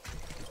Homer.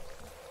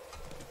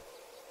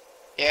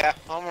 Yeah,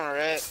 Homer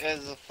is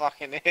a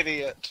fucking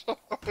idiot.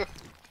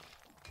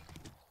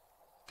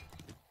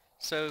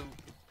 So,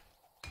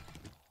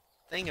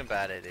 thing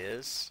about it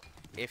is,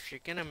 if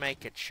you're gonna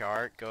make a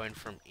chart going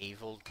from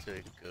evil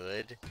to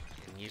good,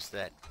 and use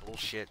that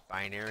bullshit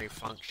binary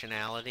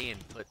functionality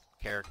and put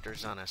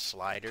characters on a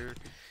slider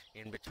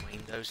in between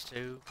those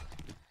two,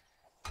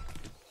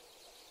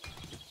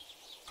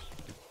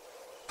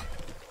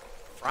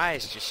 Fry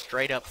is just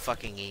straight up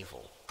fucking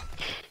evil.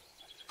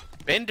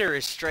 Bender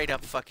is straight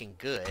up fucking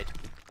good.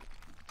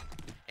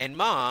 And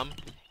Mom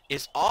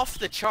is off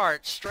the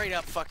chart straight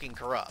up fucking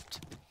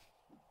corrupt.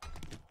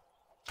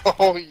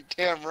 Oh, you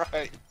damn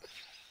right.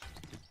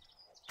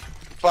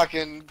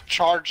 Fucking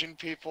charging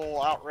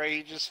people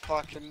outrageous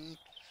fucking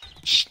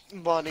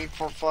money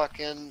for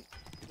fucking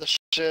the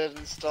shit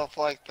and stuff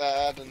like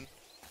that,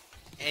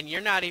 And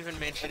you're not even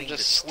mentioning the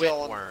just twit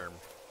stealing. worm.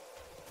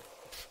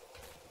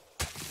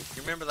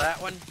 You remember that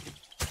one?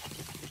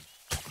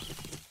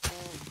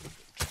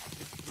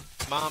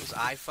 Mom's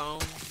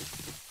iPhone?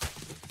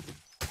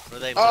 Where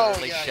they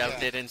literally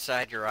shoved it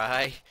inside your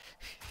eye?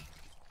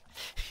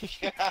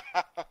 Yeah.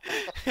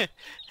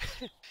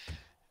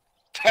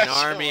 An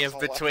army of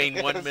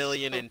between 1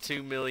 million and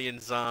 2 million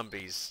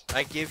zombies.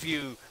 I give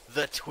you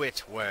the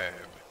twit worm.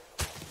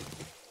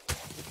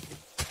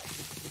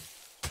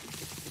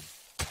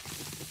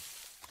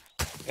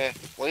 Yeah,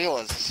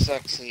 Leela's a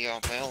sexy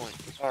alien,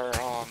 or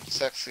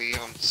sexy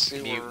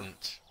sewer.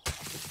 Mutant.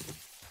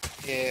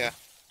 Yeah.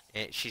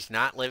 She's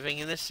not living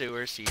in the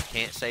sewer, so you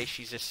can't say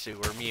she's a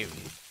sewer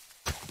mutant.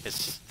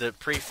 The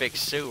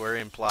prefix sewer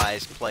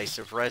implies place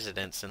of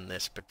residence in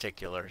this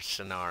particular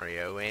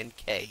scenario and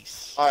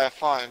case. Alright,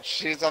 fine.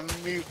 She's a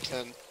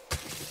mutant.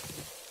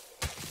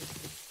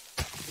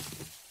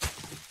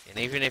 And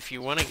even if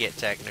you want to get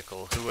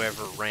technical,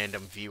 whoever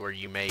random viewer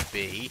you may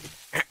be,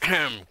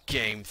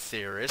 game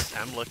theorist,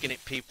 I'm looking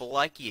at people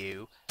like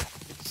you.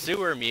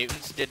 Sewer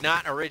mutants did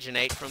not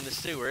originate from the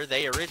sewer,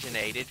 they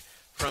originated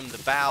from the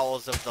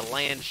bowels of the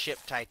land ship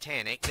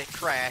Titanic that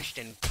crashed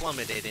and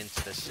plummeted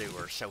into the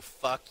sewer, so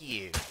fuck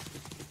you.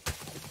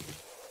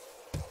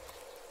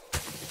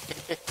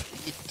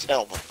 You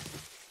tell them.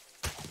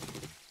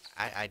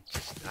 I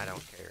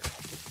don't care.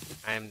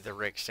 I'm the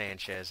Rick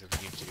Sanchez of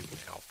YouTube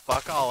now.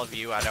 Fuck all of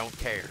you, I don't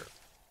care.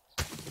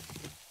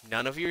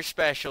 None of you are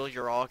special,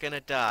 you're all gonna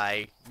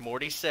die.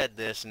 Morty said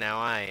this, now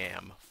I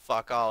am.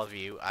 Fuck all of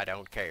you, I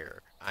don't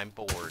care. I'm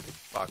bored.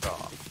 Fuck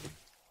off.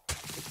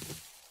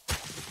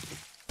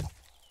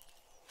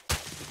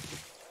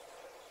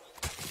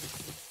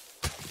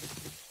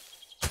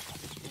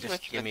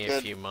 Just give me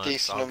a few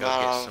months, I'll go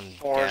get some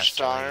forged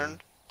gasoline.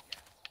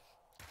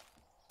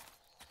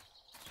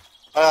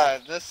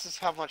 iron. This is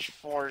how much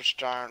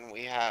forged iron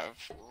we have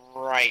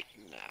right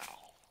now.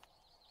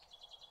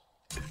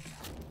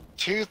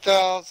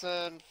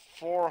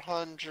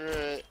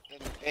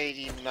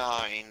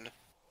 2,489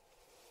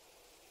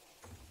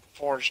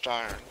 forged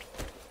iron.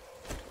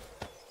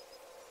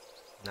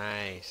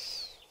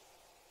 Nice.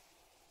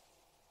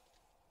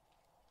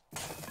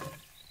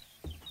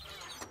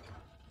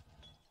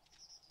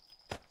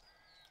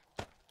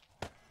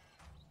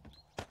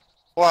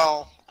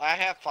 Well, I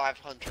have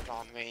 500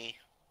 on me.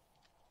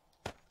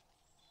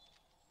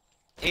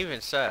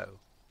 Even so.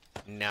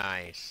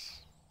 Nice.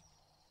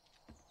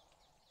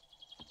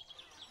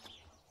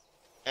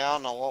 Yeah, I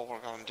don't know what we're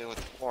gonna do with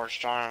the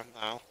forged iron,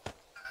 though.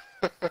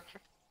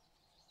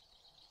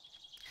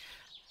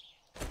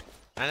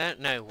 I don't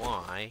know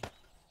why,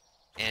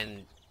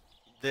 and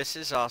this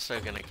is also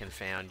going to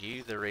confound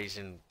you. The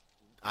reason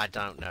I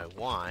don't know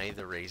why,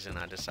 the reason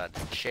I decided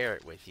to share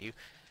it with you,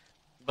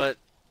 but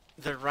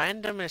the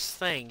randomest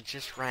thing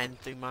just ran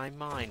through my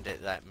mind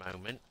at that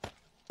moment.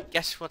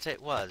 Guess what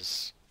it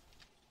was?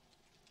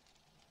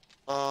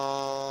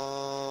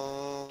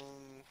 I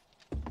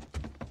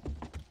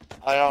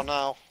don't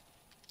know.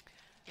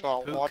 Do I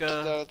want to Puka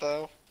know,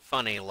 though?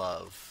 Funny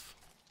Love.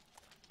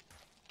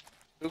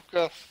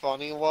 Puka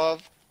Funny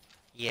Love?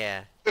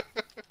 Yeah.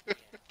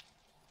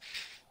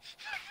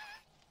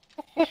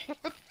 What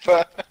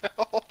the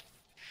hell?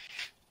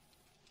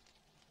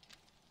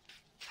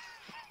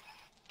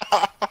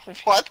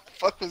 What the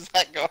fuck was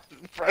that going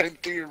running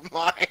through your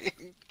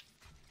mind?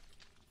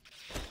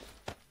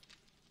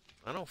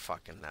 I don't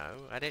fucking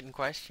know. I didn't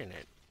question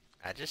it.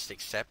 I just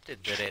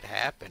accepted that it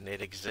happened.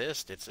 It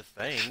exists. It's a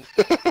thing.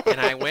 And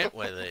I went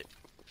with it.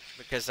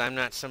 Because I'm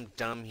not some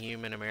dumb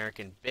human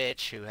American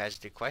bitch who has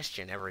to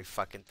question every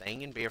fucking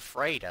thing and be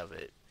afraid of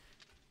it.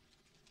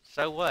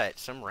 So what?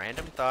 Some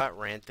random thought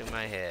ran through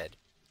my head.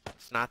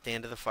 It's not the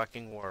end of the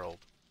fucking world.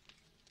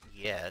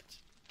 Yet.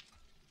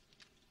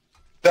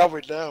 Now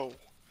we know.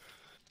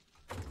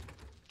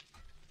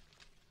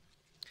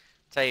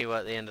 Tell you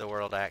what the end of the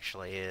world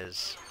actually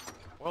is.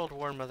 World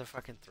War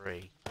motherfucking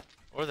 3.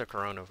 Or the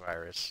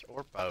coronavirus.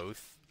 Or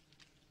both.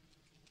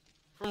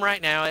 From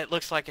right now, it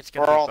looks like it's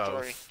gonna Or be all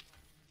both.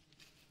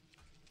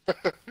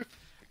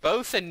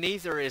 Both and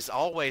neither is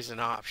always an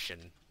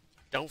option.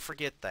 Don't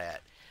forget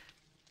that.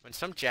 When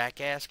some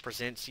jackass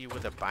presents you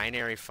with a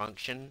binary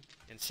function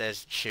and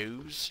says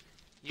choose,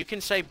 you can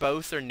say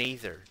both or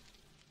neither.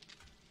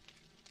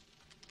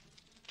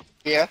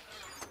 Yeah.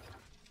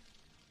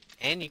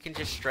 And you can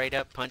just straight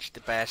up punch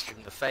the bastard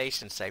in the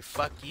face and say,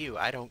 fuck you,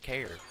 I don't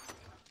care.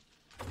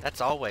 That's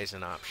always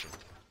an option.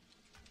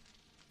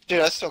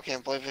 Dude, I still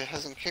can't believe it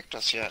hasn't kicked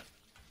us yet.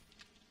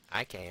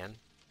 I can.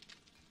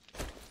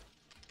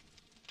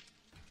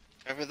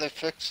 Maybe they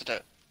fixed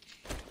it.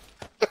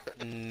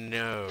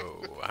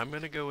 No. I'm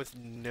gonna go with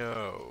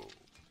no.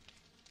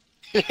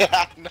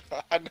 Yeah,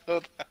 I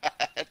know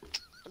that.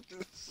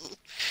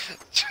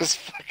 Just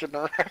fucking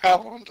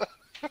around.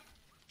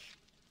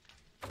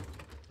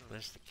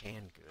 There's the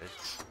canned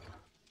goods.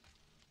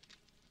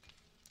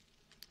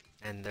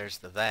 And there's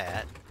the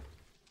that.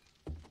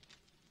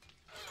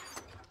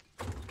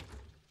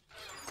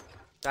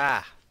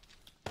 Ah!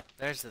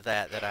 There's the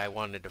that I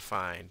wanted to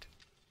find.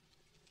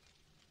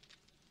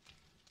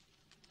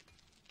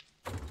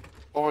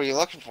 What were you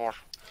looking for?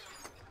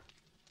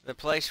 The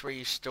place where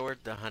you stored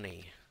the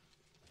honey.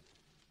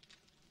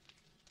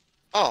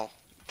 Oh,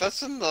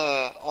 that's in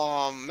the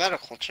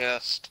medical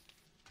chest.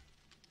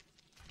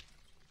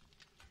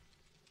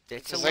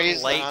 It's a Because I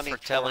use little the late honey for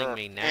telling for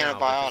me now because I've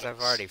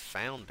antibiotics. already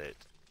found it.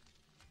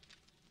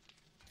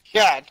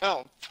 Yeah, I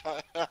know.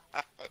 But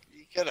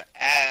you could have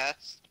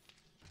asked.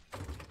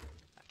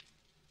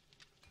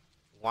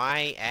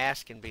 Why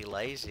ask and be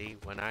lazy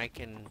when I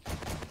can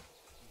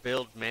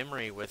build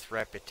memory with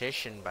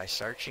repetition by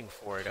searching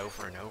for it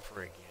over and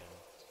over again?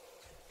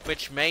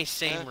 Which may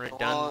seem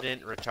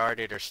redundant,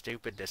 retarded, or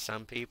stupid to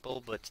some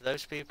people, but to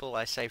those people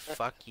I say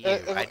fuck you.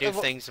 I do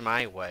things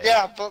my way.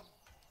 Yeah, but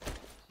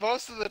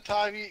most of the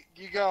time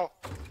you go,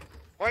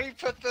 where do you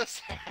put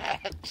this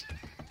at?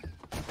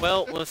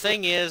 Well, the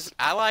thing is,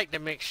 I like to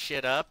mix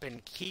shit up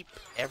and keep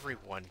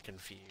everyone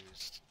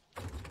confused.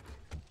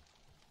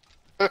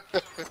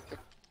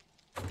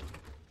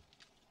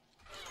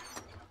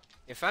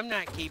 If I'm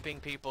not keeping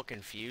people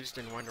confused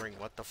and wondering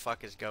what the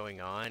fuck is going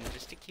on,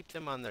 just to keep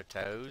them on their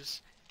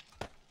toes,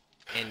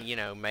 and, you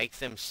know, make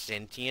them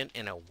sentient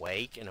and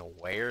awake and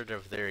aware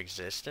of their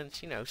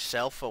existence, you know,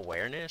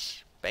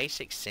 self-awareness,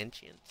 basic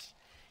sentience.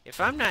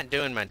 If I'm not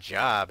doing my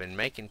job and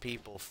making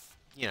people,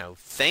 you know,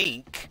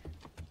 think,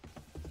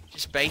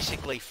 just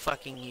basically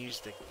fucking use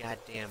the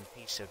goddamn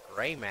piece of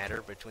gray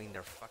matter between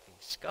their fucking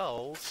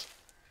skulls,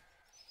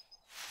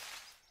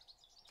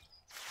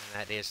 and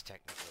that is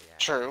technically accurate.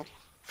 True.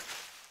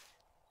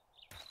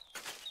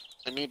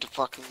 I need to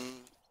fucking...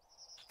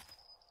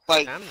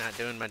 Like, I'm not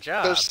doing my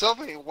job. there's so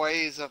many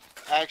ways of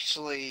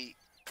actually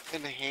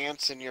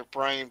enhancing your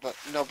brain, but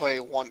nobody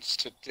wants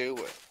to do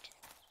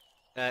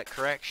it.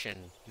 Correction,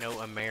 no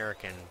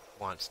American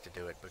wants to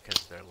do it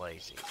because they're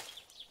lazy.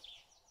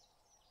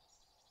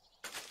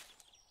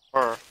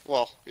 Or,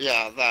 well,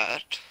 yeah,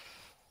 that.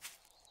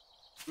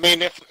 I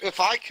mean, if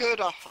I could,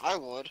 I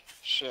would.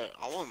 Shit,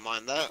 I wouldn't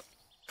mind that.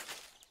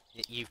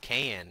 You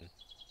can,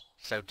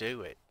 so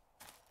do it.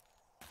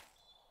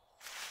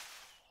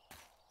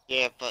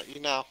 Yeah, but you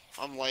know,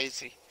 I'm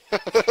lazy.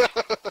 Fucking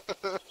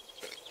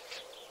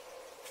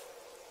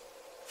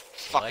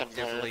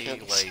Selectively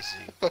Americans. lazy.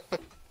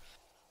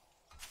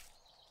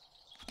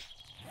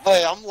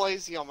 Hey, I'm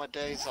lazy on my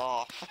days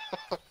off.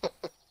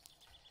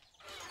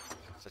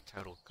 It's a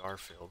total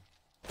Garfield.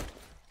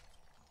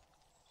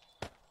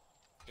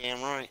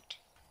 Damn right.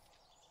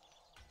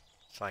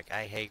 It's like,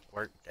 I hate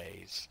work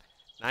days.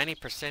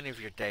 90% of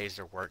your days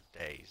are work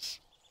days.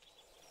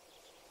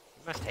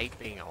 You must hate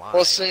being alive.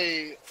 Well,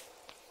 see,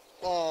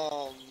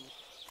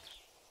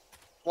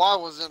 why I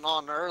wasn't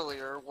on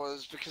earlier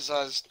was because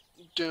I was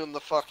doing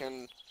the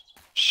fucking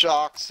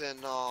shocks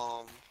and,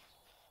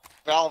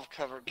 valve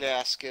cover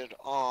gasket,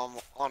 on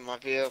my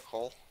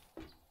vehicle.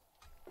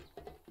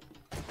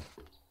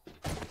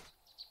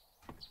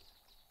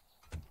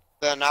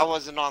 Then I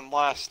wasn't on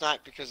last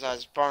night because I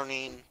was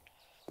burning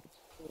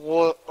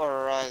wood,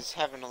 or I was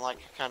having like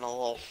a kind of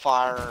little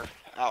fire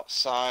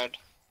outside.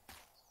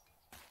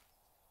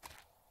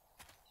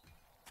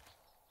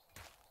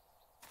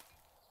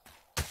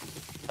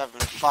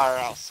 Having a fire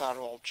outside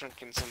while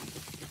drinking some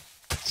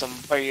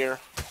beer.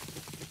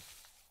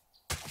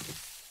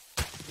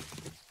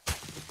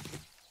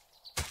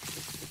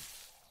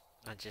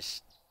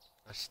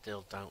 I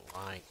still don't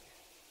like.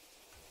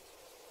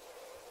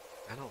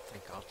 I don't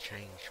think I'll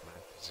change my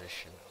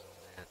position on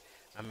that.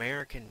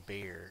 American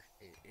beer,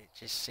 it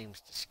just seems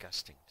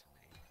disgusting to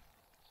me.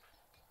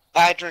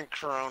 I drink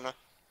Corona.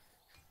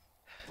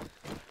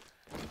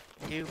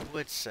 You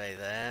would say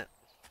that.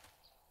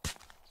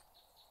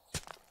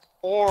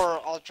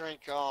 Or I'll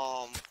drink,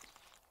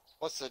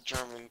 what's the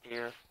German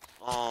beer?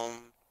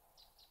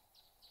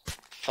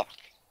 Fuck.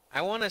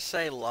 I want to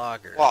say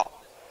lager. Well,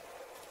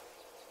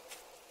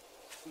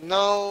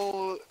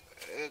 no,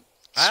 it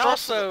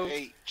starts with an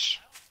H.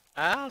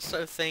 I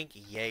also think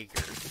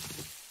Jaeger.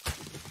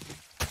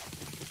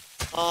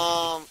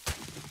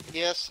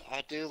 Yes,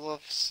 I do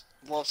love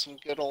some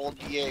good old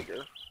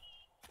Jaeger.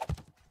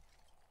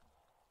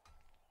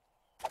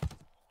 I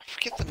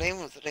forget the name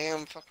of the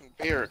damn fucking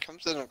beer. It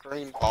comes in a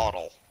green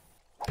bottle.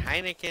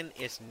 Heineken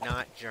is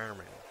not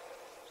German.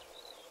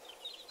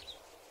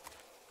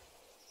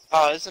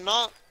 Oh, is it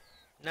not?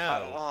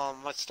 No.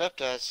 My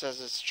stepdad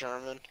says it's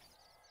German.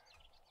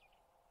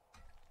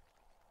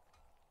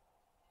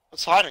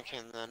 What's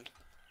Heineken then?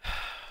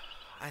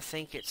 I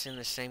think it's in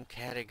the same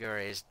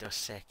category as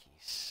Dos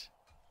Equis.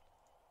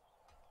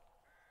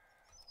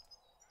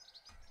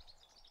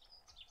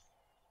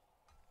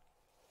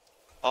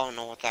 I don't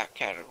know what that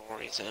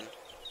category's in.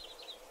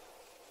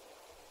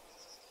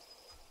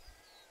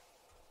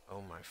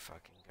 Oh my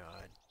fucking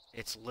god.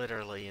 It's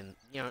literally in,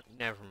 you know,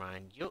 never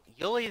mind.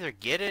 You'll either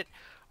get it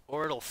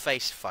or it'll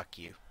face fuck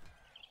you.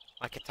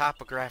 Like a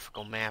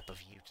topographical map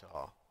of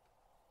Utah.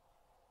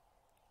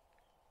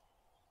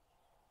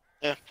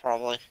 Yeah,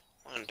 probably.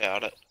 I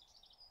doubt it.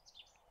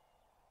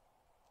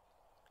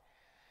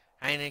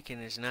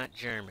 Heineken is not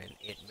German.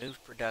 It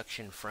moved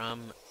production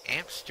from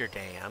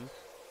Amsterdam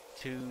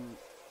to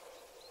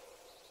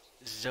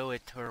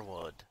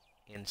Zoeterwoude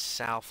in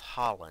South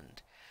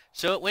Holland.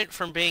 So it went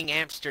from being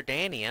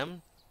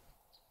Amsterdamium,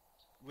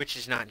 which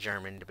is not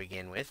German to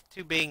begin with,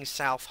 to being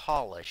South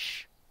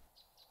Hollish.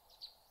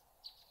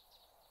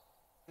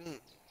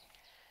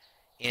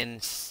 In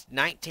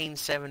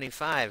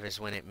 1975 is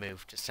when it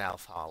moved to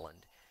South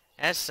Holland.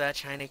 As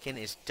such, Heineken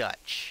is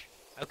Dutch.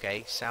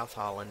 Okay, South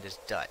Holland is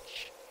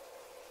Dutch.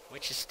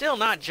 Which is still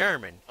not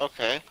German.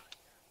 Okay.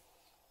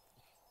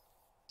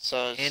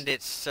 So and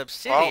its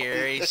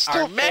subsidiaries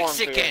are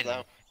Mexican,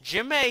 beer,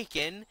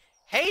 Jamaican,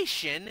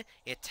 Haitian,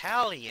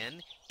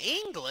 Italian,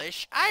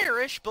 English,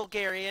 Irish,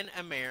 Bulgarian,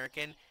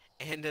 American,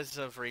 and as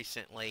of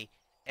recently,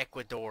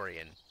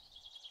 Ecuadorian.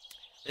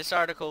 This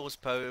article was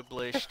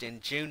published in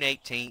June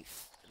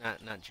 18th,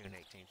 not June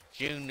 18th,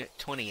 June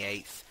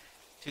 28th,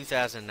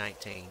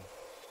 2019.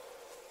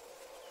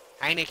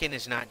 Heineken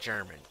is not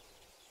German.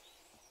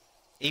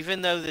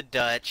 Even though the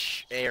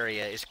Dutch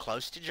area is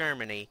close to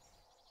Germany,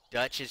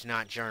 Dutch is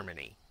not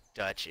Germany.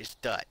 Dutch is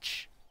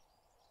Dutch.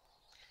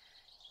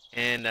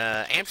 And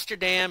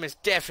Amsterdam is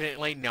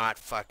definitely not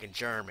fucking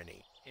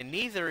Germany. And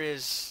neither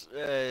is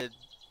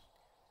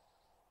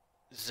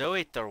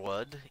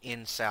Zoeterwoude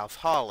in South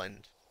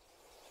Holland.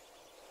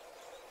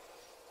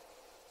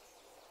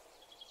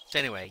 So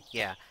anyway,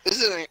 yeah.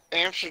 Isn't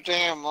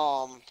Amsterdam,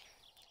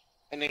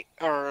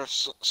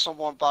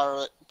 someone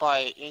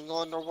by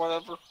England or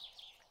whatever?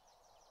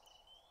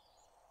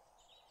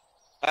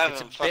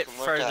 It's a bit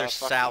further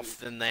south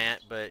than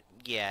that, but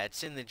yeah,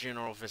 it's in the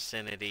general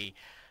vicinity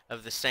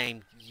of the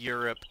same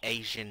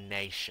Europe-Asian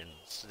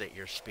nations that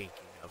you're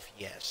speaking of,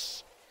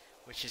 yes.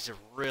 Which is a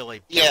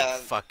really big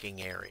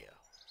fucking area.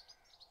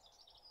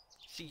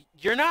 See,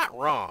 you're not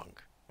wrong.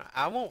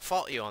 I won't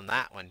fault you on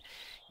that one.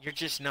 You're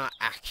just not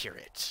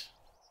accurate.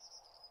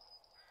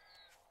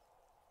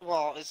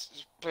 Well,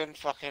 it's been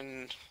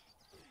fucking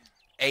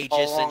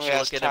ages since you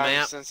look at a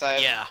map.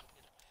 Yeah,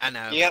 I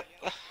know. Yep.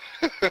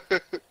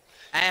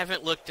 I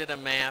haven't looked at a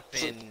map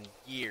in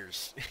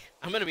years.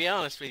 I'm going to be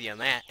honest with you on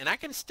that. And I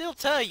can still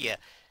tell you,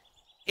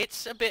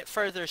 It's a bit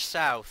further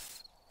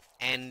south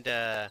and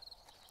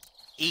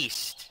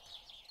east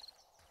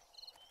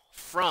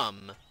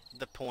from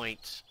the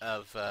point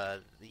of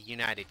the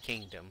United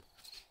Kingdom.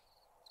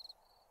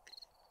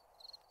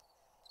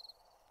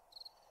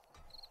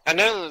 I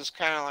know it was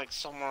kind of like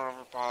somewhere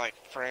over by like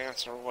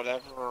France or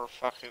whatever, or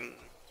fucking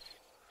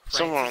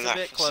somewhere France in is a that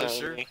bit closer.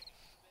 vicinity.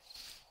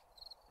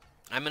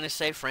 I'm gonna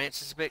say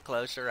France is a bit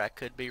closer. I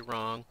could be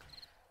wrong.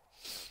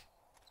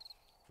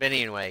 But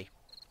anyway,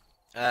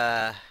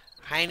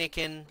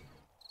 Heineken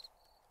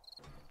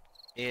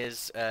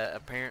is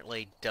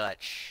apparently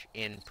Dutch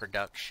in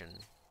production,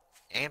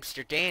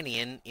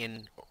 Amsterdamian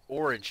in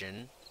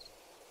origin,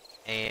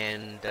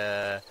 and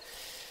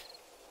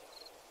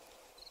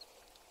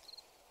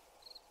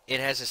it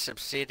has a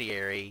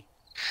subsidiary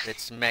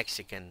that's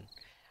Mexican.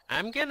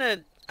 I'm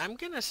gonna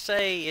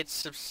say its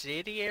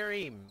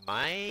subsidiary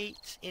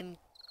might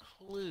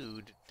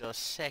include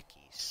Dos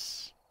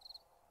Equis.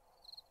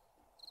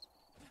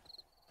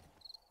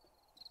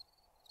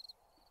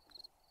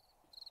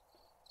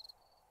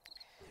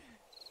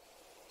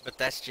 But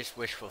that's just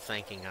wishful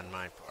thinking on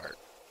my part.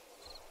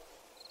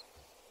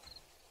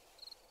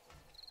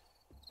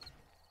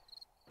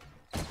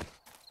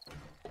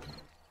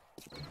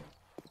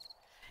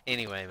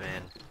 Anyway,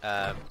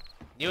 man,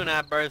 you and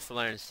I both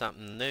learned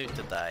something new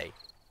today.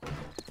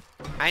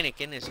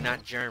 Heineken is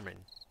not German.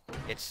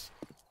 It's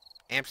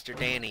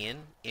Amsterdamian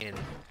in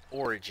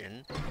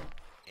origin,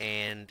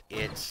 and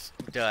it's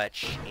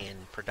Dutch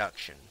in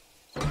production.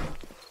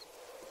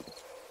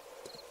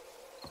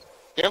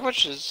 Yeah,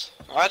 which is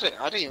I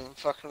didn't even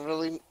fucking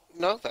really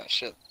know that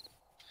shit.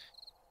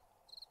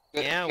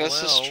 Yeah,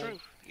 Guess it's well, true.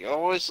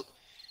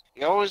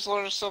 You always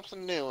learn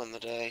something new in the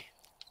day.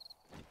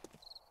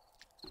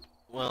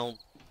 well,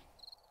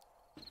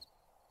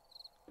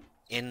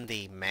 in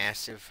the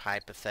massive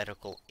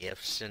hypothetical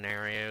if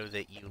scenario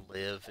that you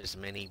live as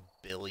many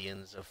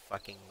billions of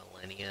fucking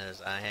millennia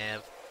as I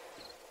have,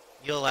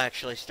 you'll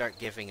actually start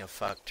giving a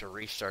fuck to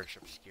research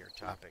obscure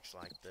topics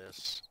like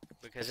this.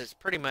 Because it's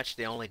pretty much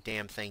the only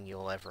damn thing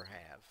you'll ever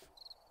have.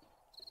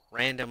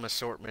 Random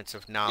assortments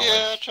of knowledge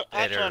Yeah,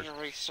 I that try are... to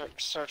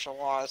research a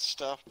lot of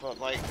stuff, but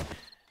like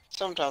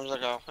sometimes I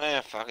go,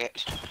 fuck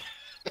it.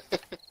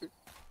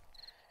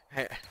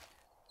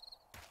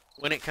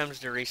 When it comes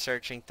to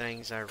researching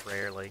things, I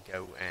rarely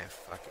go,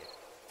 fuck it.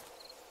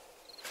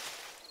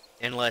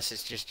 Unless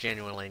it's just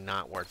genuinely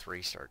not worth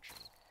researching.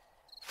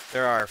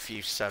 There are a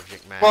few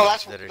subject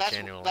matters that are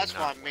genuinely that's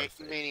not what worth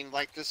I'm it. meaning.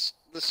 Like this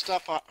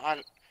stuff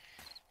I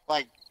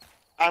like.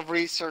 I've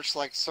researched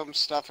like some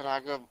stuff, and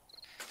I go,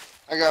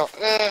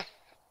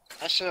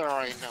 I should have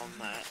already known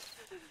that.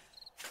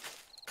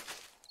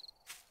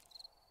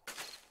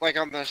 Like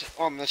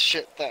on the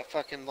shit that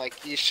fucking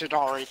like you should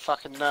already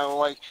fucking know.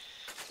 Like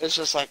it's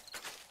just like,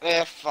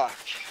 fuck.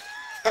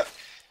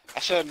 I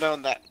should have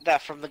known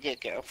that from the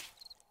get go.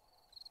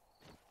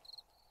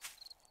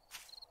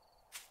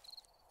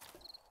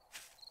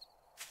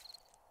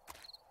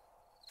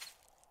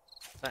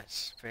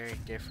 That's very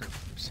different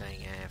from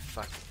saying,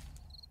 fuck it.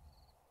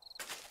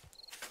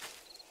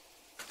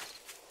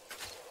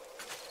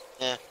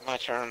 Yeah, my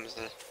terms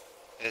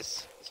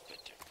is a bit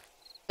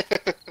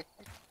different.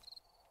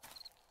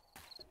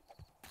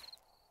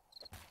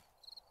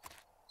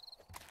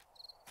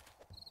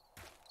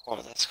 Oh,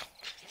 this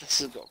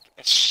is going to be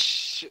a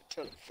shit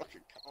ton of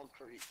fucking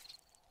concrete.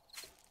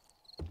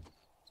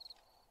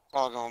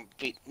 Probably gonna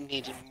be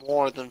needing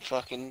more than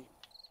fucking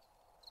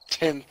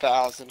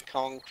 10,000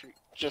 concrete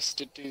just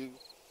to do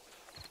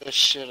this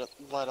shit,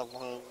 let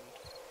alone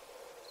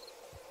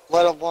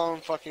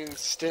fucking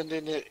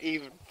extending it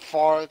even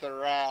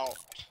farther out.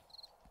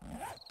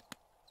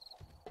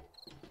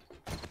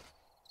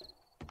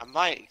 I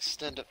might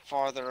extend it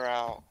farther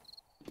out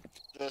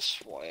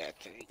this way, I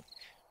think.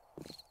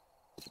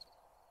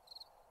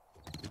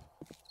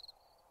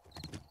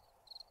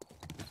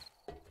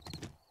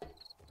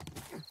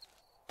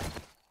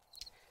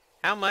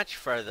 How much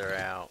further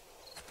out?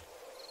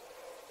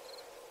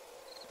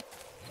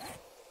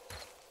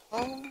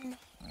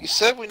 You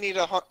said we need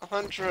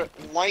 100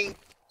 length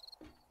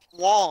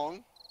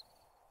long.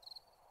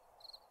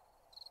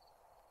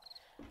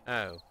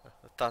 Oh,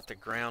 I thought the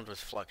ground was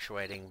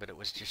fluctuating, but it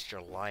was just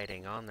your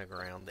lighting on the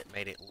ground that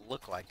made it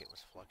look like it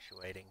was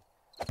fluctuating.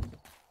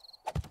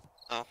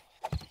 Oh.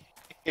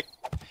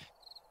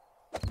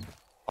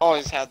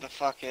 Always had the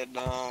fucking,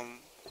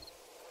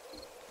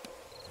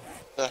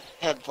 the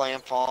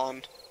headlamp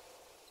on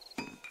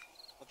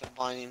with the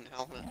mining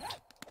helmet.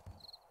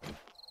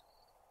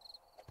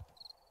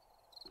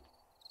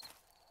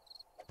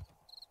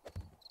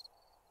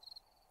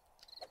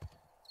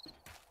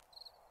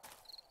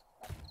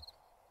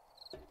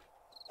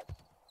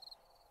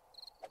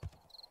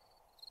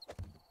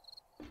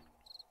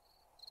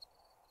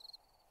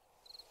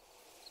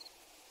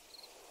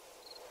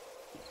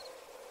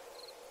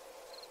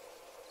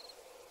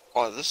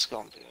 Oh, this is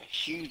gonna be a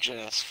huge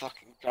ass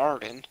fucking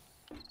garden.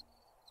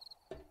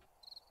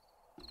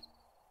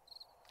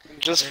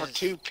 Just for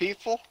 2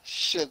 people?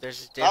 Shit,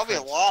 There's a that'll be a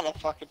difference lot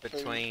of fucking food.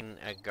 between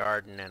a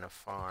garden and a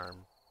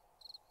farm.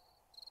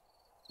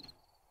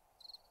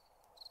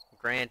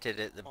 granted,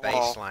 at the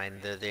Well,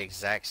 baseline, they're the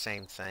exact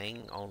same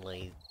thing,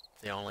 only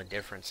the only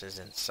difference is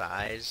in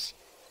size.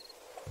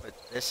 But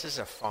this is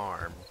a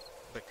farm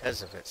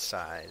because of its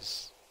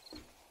size.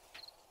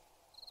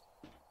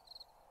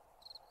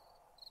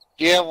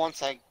 yeah,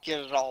 once I get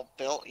it all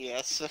built,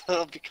 yes,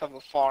 it'll become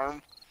a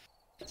farm.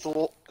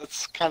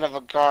 It's kind of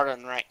a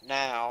garden right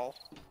now.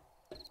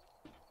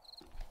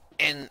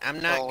 And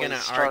I'm not So we gonna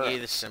start. argue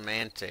the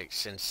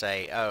semantics and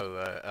say, oh,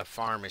 a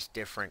farm is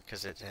different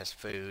because it has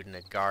food, and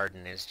a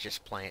garden is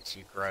just plants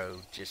you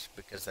grow just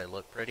because they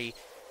look pretty.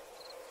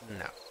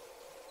 No.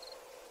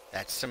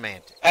 That's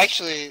semantics.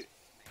 Actually,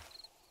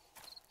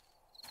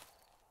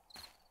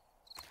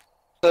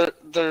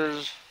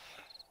 there's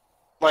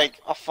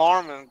like a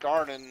farm and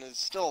garden is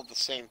still the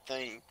same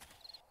thing.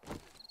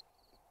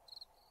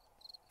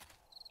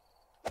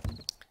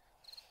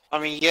 I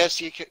mean,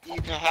 yes, you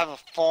can have a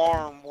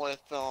farm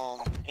with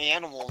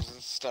animals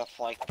and stuff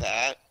like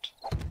that,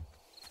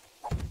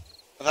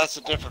 but that's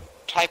a different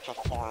type of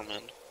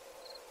farming.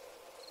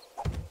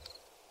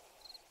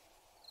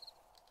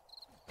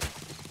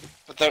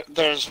 But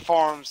there's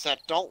farms that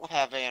don't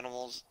have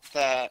animals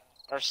that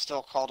are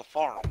still called a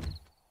farm.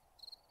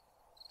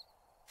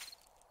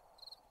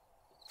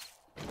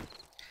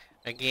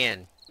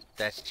 Again,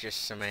 that's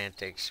just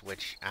semantics,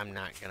 which I'm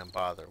not gonna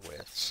bother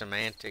with.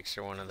 Semantics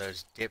are one of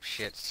those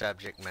dipshit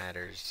subject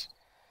matters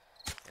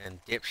and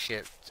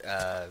dipshit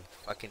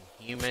fucking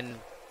human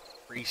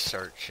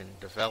research and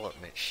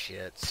development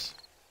shits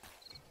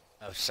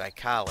of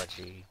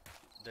psychology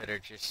that are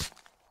just,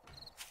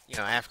 you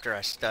know, after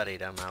I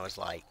studied them, I was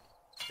like,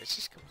 this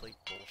is complete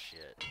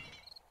bullshit.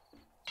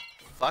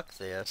 Fuck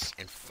this,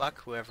 and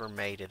fuck whoever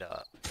made it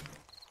up.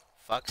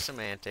 Fuck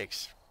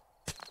semantics,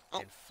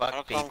 and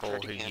fuck people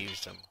who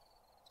use them.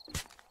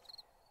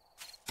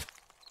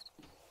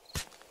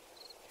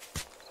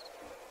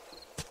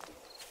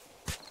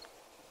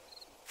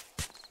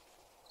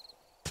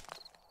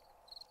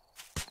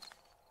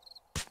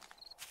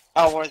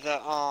 Oh, were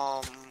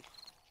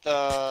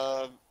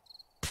the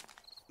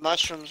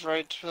mushrooms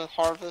ready to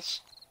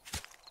harvest?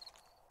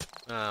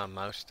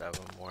 Most of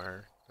them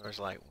were. There was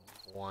like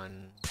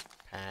one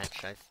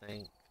patch, I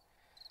think,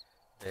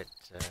 that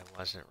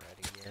wasn't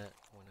ready yet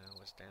when I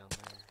was down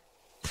there.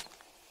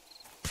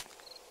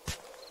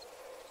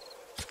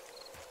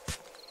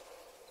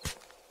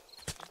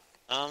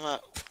 I'm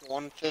at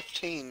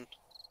 115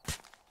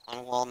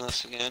 on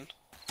wellness again.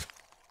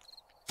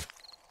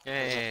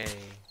 Yay!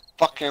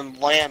 Fucking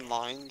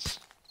landmines.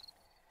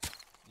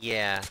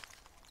 Yeah.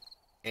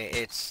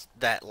 It's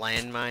that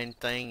landmine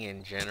thing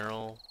in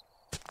general.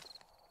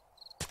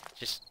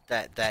 Just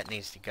that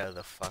needs to go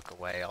the fuck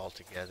away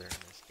altogether in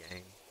this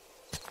game.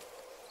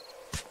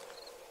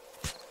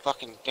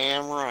 Fucking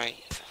damn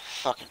right.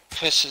 Fucking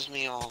pisses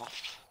me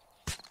off.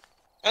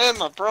 And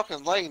my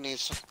broken leg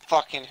needs to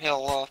fucking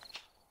heal up.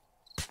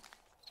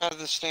 Had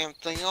this damn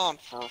thing on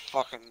for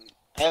fucking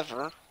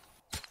ever.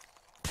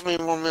 How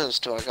many more minutes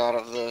do I got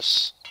of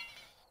this?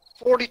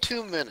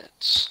 42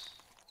 minutes.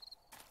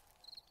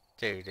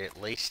 Dude, at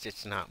least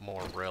it's not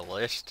more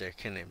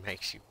realistic and it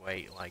makes you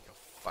wait like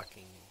a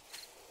fucking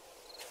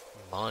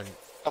month.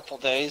 Couple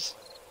days.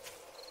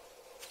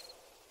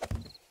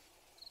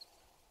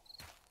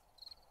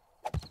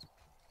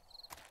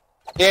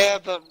 Yeah,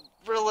 but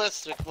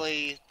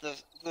realistically,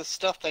 the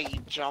stuff that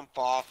you jump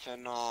off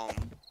and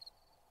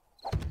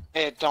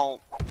it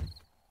don't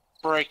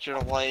break your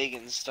leg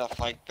and stuff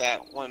like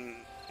that when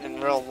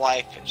in real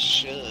life it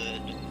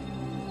should.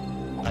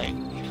 Like,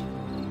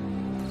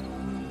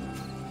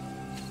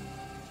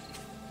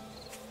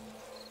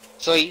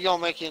 so you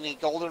gonna make any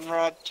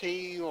goldenrod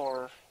tea,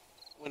 or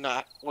we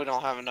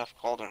don't have enough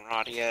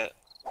goldenrod yet?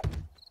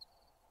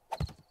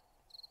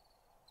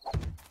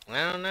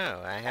 I don't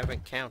know. I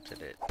haven't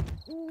counted it.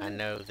 I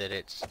know that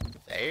it's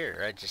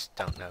there. I just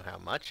don't know how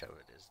much of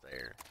it is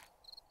there.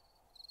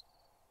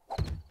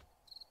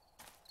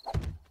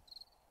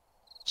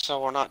 So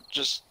we're not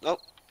just... Oh,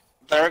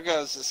 there it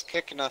goes. It's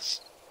kicking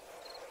us.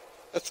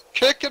 It's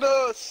kicking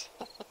us!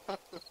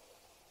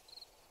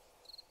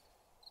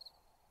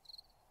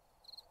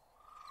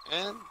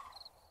 And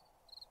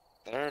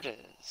there it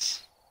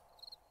is.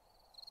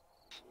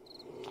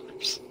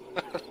 Oops.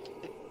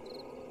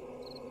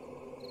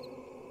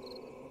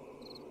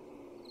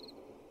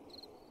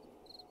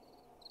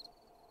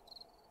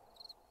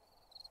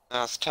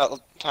 Now it's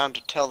time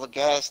to tell the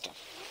guys to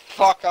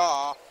fuck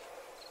off.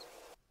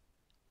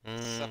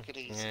 Suck it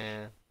easy.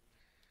 Yeah.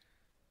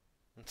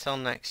 Until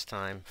next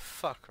time,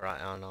 fuck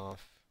right on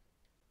off.